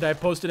 but I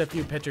posted a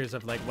few pictures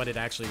of like what it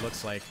actually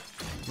looks like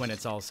when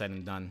it's all said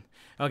and done.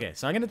 Okay,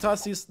 so I'm gonna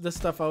toss this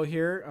stuff out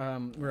here.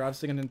 We're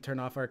obviously gonna turn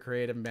off our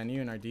creative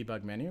menu and our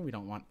debug menu. We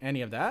don't want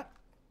any of that.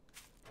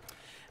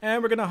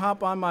 And we're gonna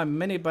hop on my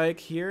mini bike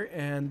here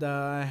and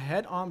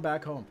head on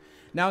back home.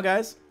 Now,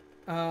 guys,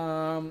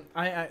 I'm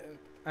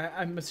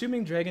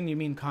assuming Dragon, you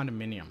mean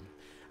condominium.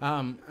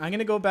 I'm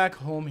gonna go back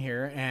home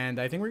here, and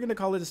I think we're gonna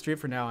call it a stream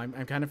for now.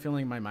 I'm kind of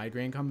feeling my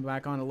migraine coming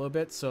back on a little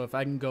bit, so if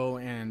I can go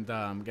and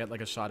get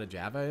like a shot of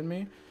Java in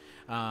me,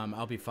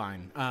 I'll be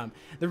fine.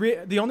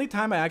 The only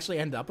time I actually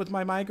end up with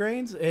my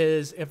migraines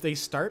is if they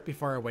start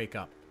before I wake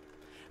up.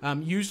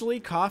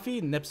 Usually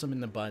coffee nips them in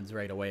the buds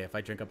right away if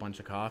I drink a bunch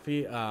of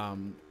coffee,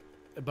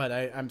 but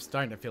I'm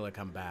starting to feel it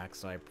come back,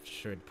 so I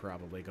should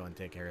probably go and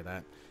take care of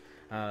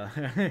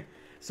that.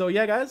 So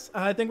yeah, guys,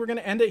 I think we're going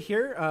to end it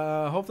here.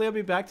 Hopefully I'll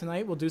be back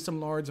tonight. We'll do some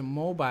Lords of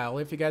Mobile.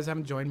 If you guys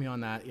haven't joined me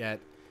on that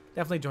yet,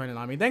 definitely join in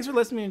on me. Thanks for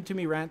listening to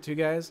me rant too,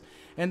 guys.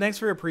 And thanks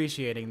for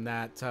appreciating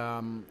that,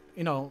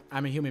 you know,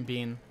 I'm a human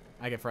being.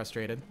 I get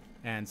frustrated.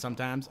 And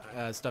sometimes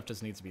stuff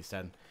just needs to be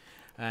said.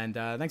 And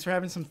thanks for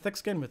having some thick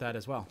skin with that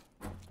as well.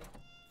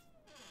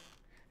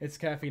 It's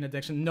caffeine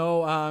addiction.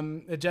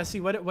 No, Jesse,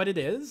 what it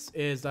is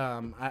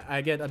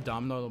I get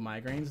abdominal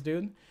migraines,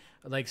 dude.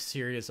 Like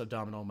serious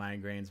abdominal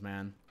migraines,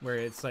 man, where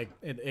it's like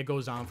it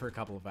goes on for a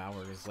couple of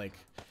hours, like,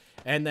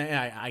 and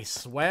then I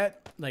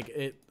sweat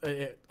like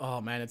oh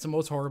man, it's the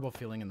most horrible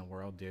feeling in the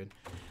world, dude.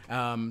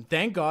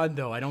 Thank God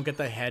though I don't get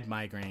the head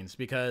migraines,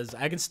 because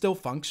I can still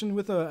function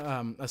with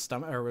a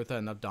stomach or with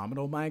an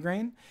abdominal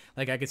migraine.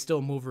 Like I can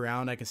still move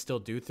around, I can still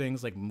do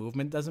things, like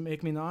movement doesn't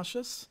make me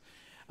nauseous.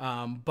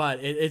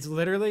 But it's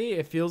literally,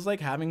 it feels like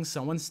having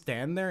someone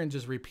stand there and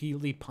just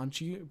repeatedly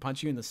punch you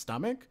in the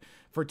stomach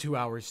for 2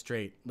 hours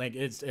straight. Like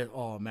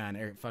oh man,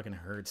 it fucking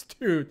hurts,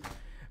 dude.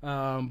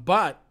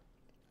 But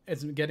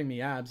it's getting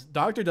me abs.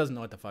 Doctor doesn't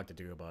know what the fuck to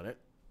do about it.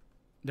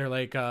 They're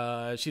like,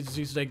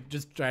 she's like,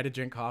 just try to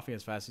drink coffee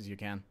as fast as you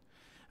can.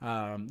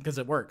 Cause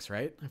it works,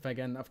 right? If I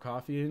get enough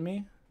coffee in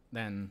me,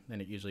 then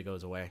it usually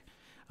goes away.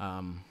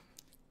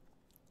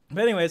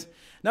 But anyways,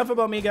 enough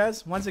about me,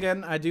 guys. Once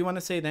again, I do want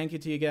to say thank you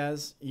to you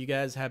guys. You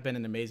guys have been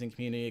an amazing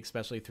community,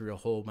 especially through a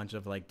whole bunch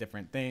of like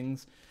different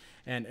things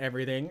and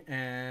everything.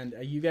 And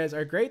you guys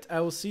are great. I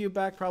will see you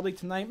back probably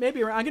tonight.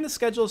 Maybe I'm going to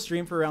schedule a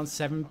stream for around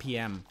 7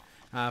 p.m.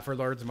 For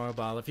Lords of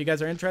Mobile. If you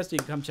guys are interested, you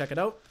can come check it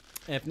out.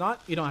 If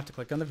not, you don't have to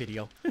click on the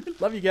video.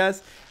 Love you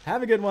guys.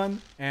 Have a good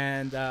one.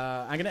 And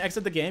I'm going to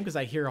exit the game because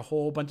I hear a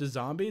whole bunch of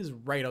zombies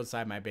right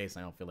outside my base.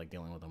 I don't feel like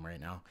dealing with them right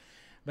now.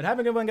 But have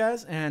a good one,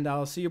 guys, and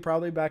I'll see you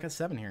probably back at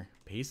 7 here.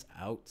 Peace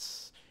out.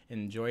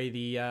 Enjoy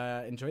the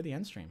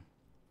end stream.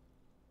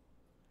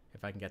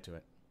 If I can get to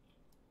it.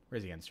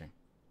 Where's the end stream?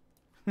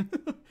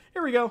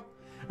 Here we go.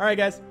 All right,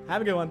 guys.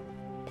 Have a good one.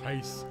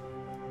 Peace.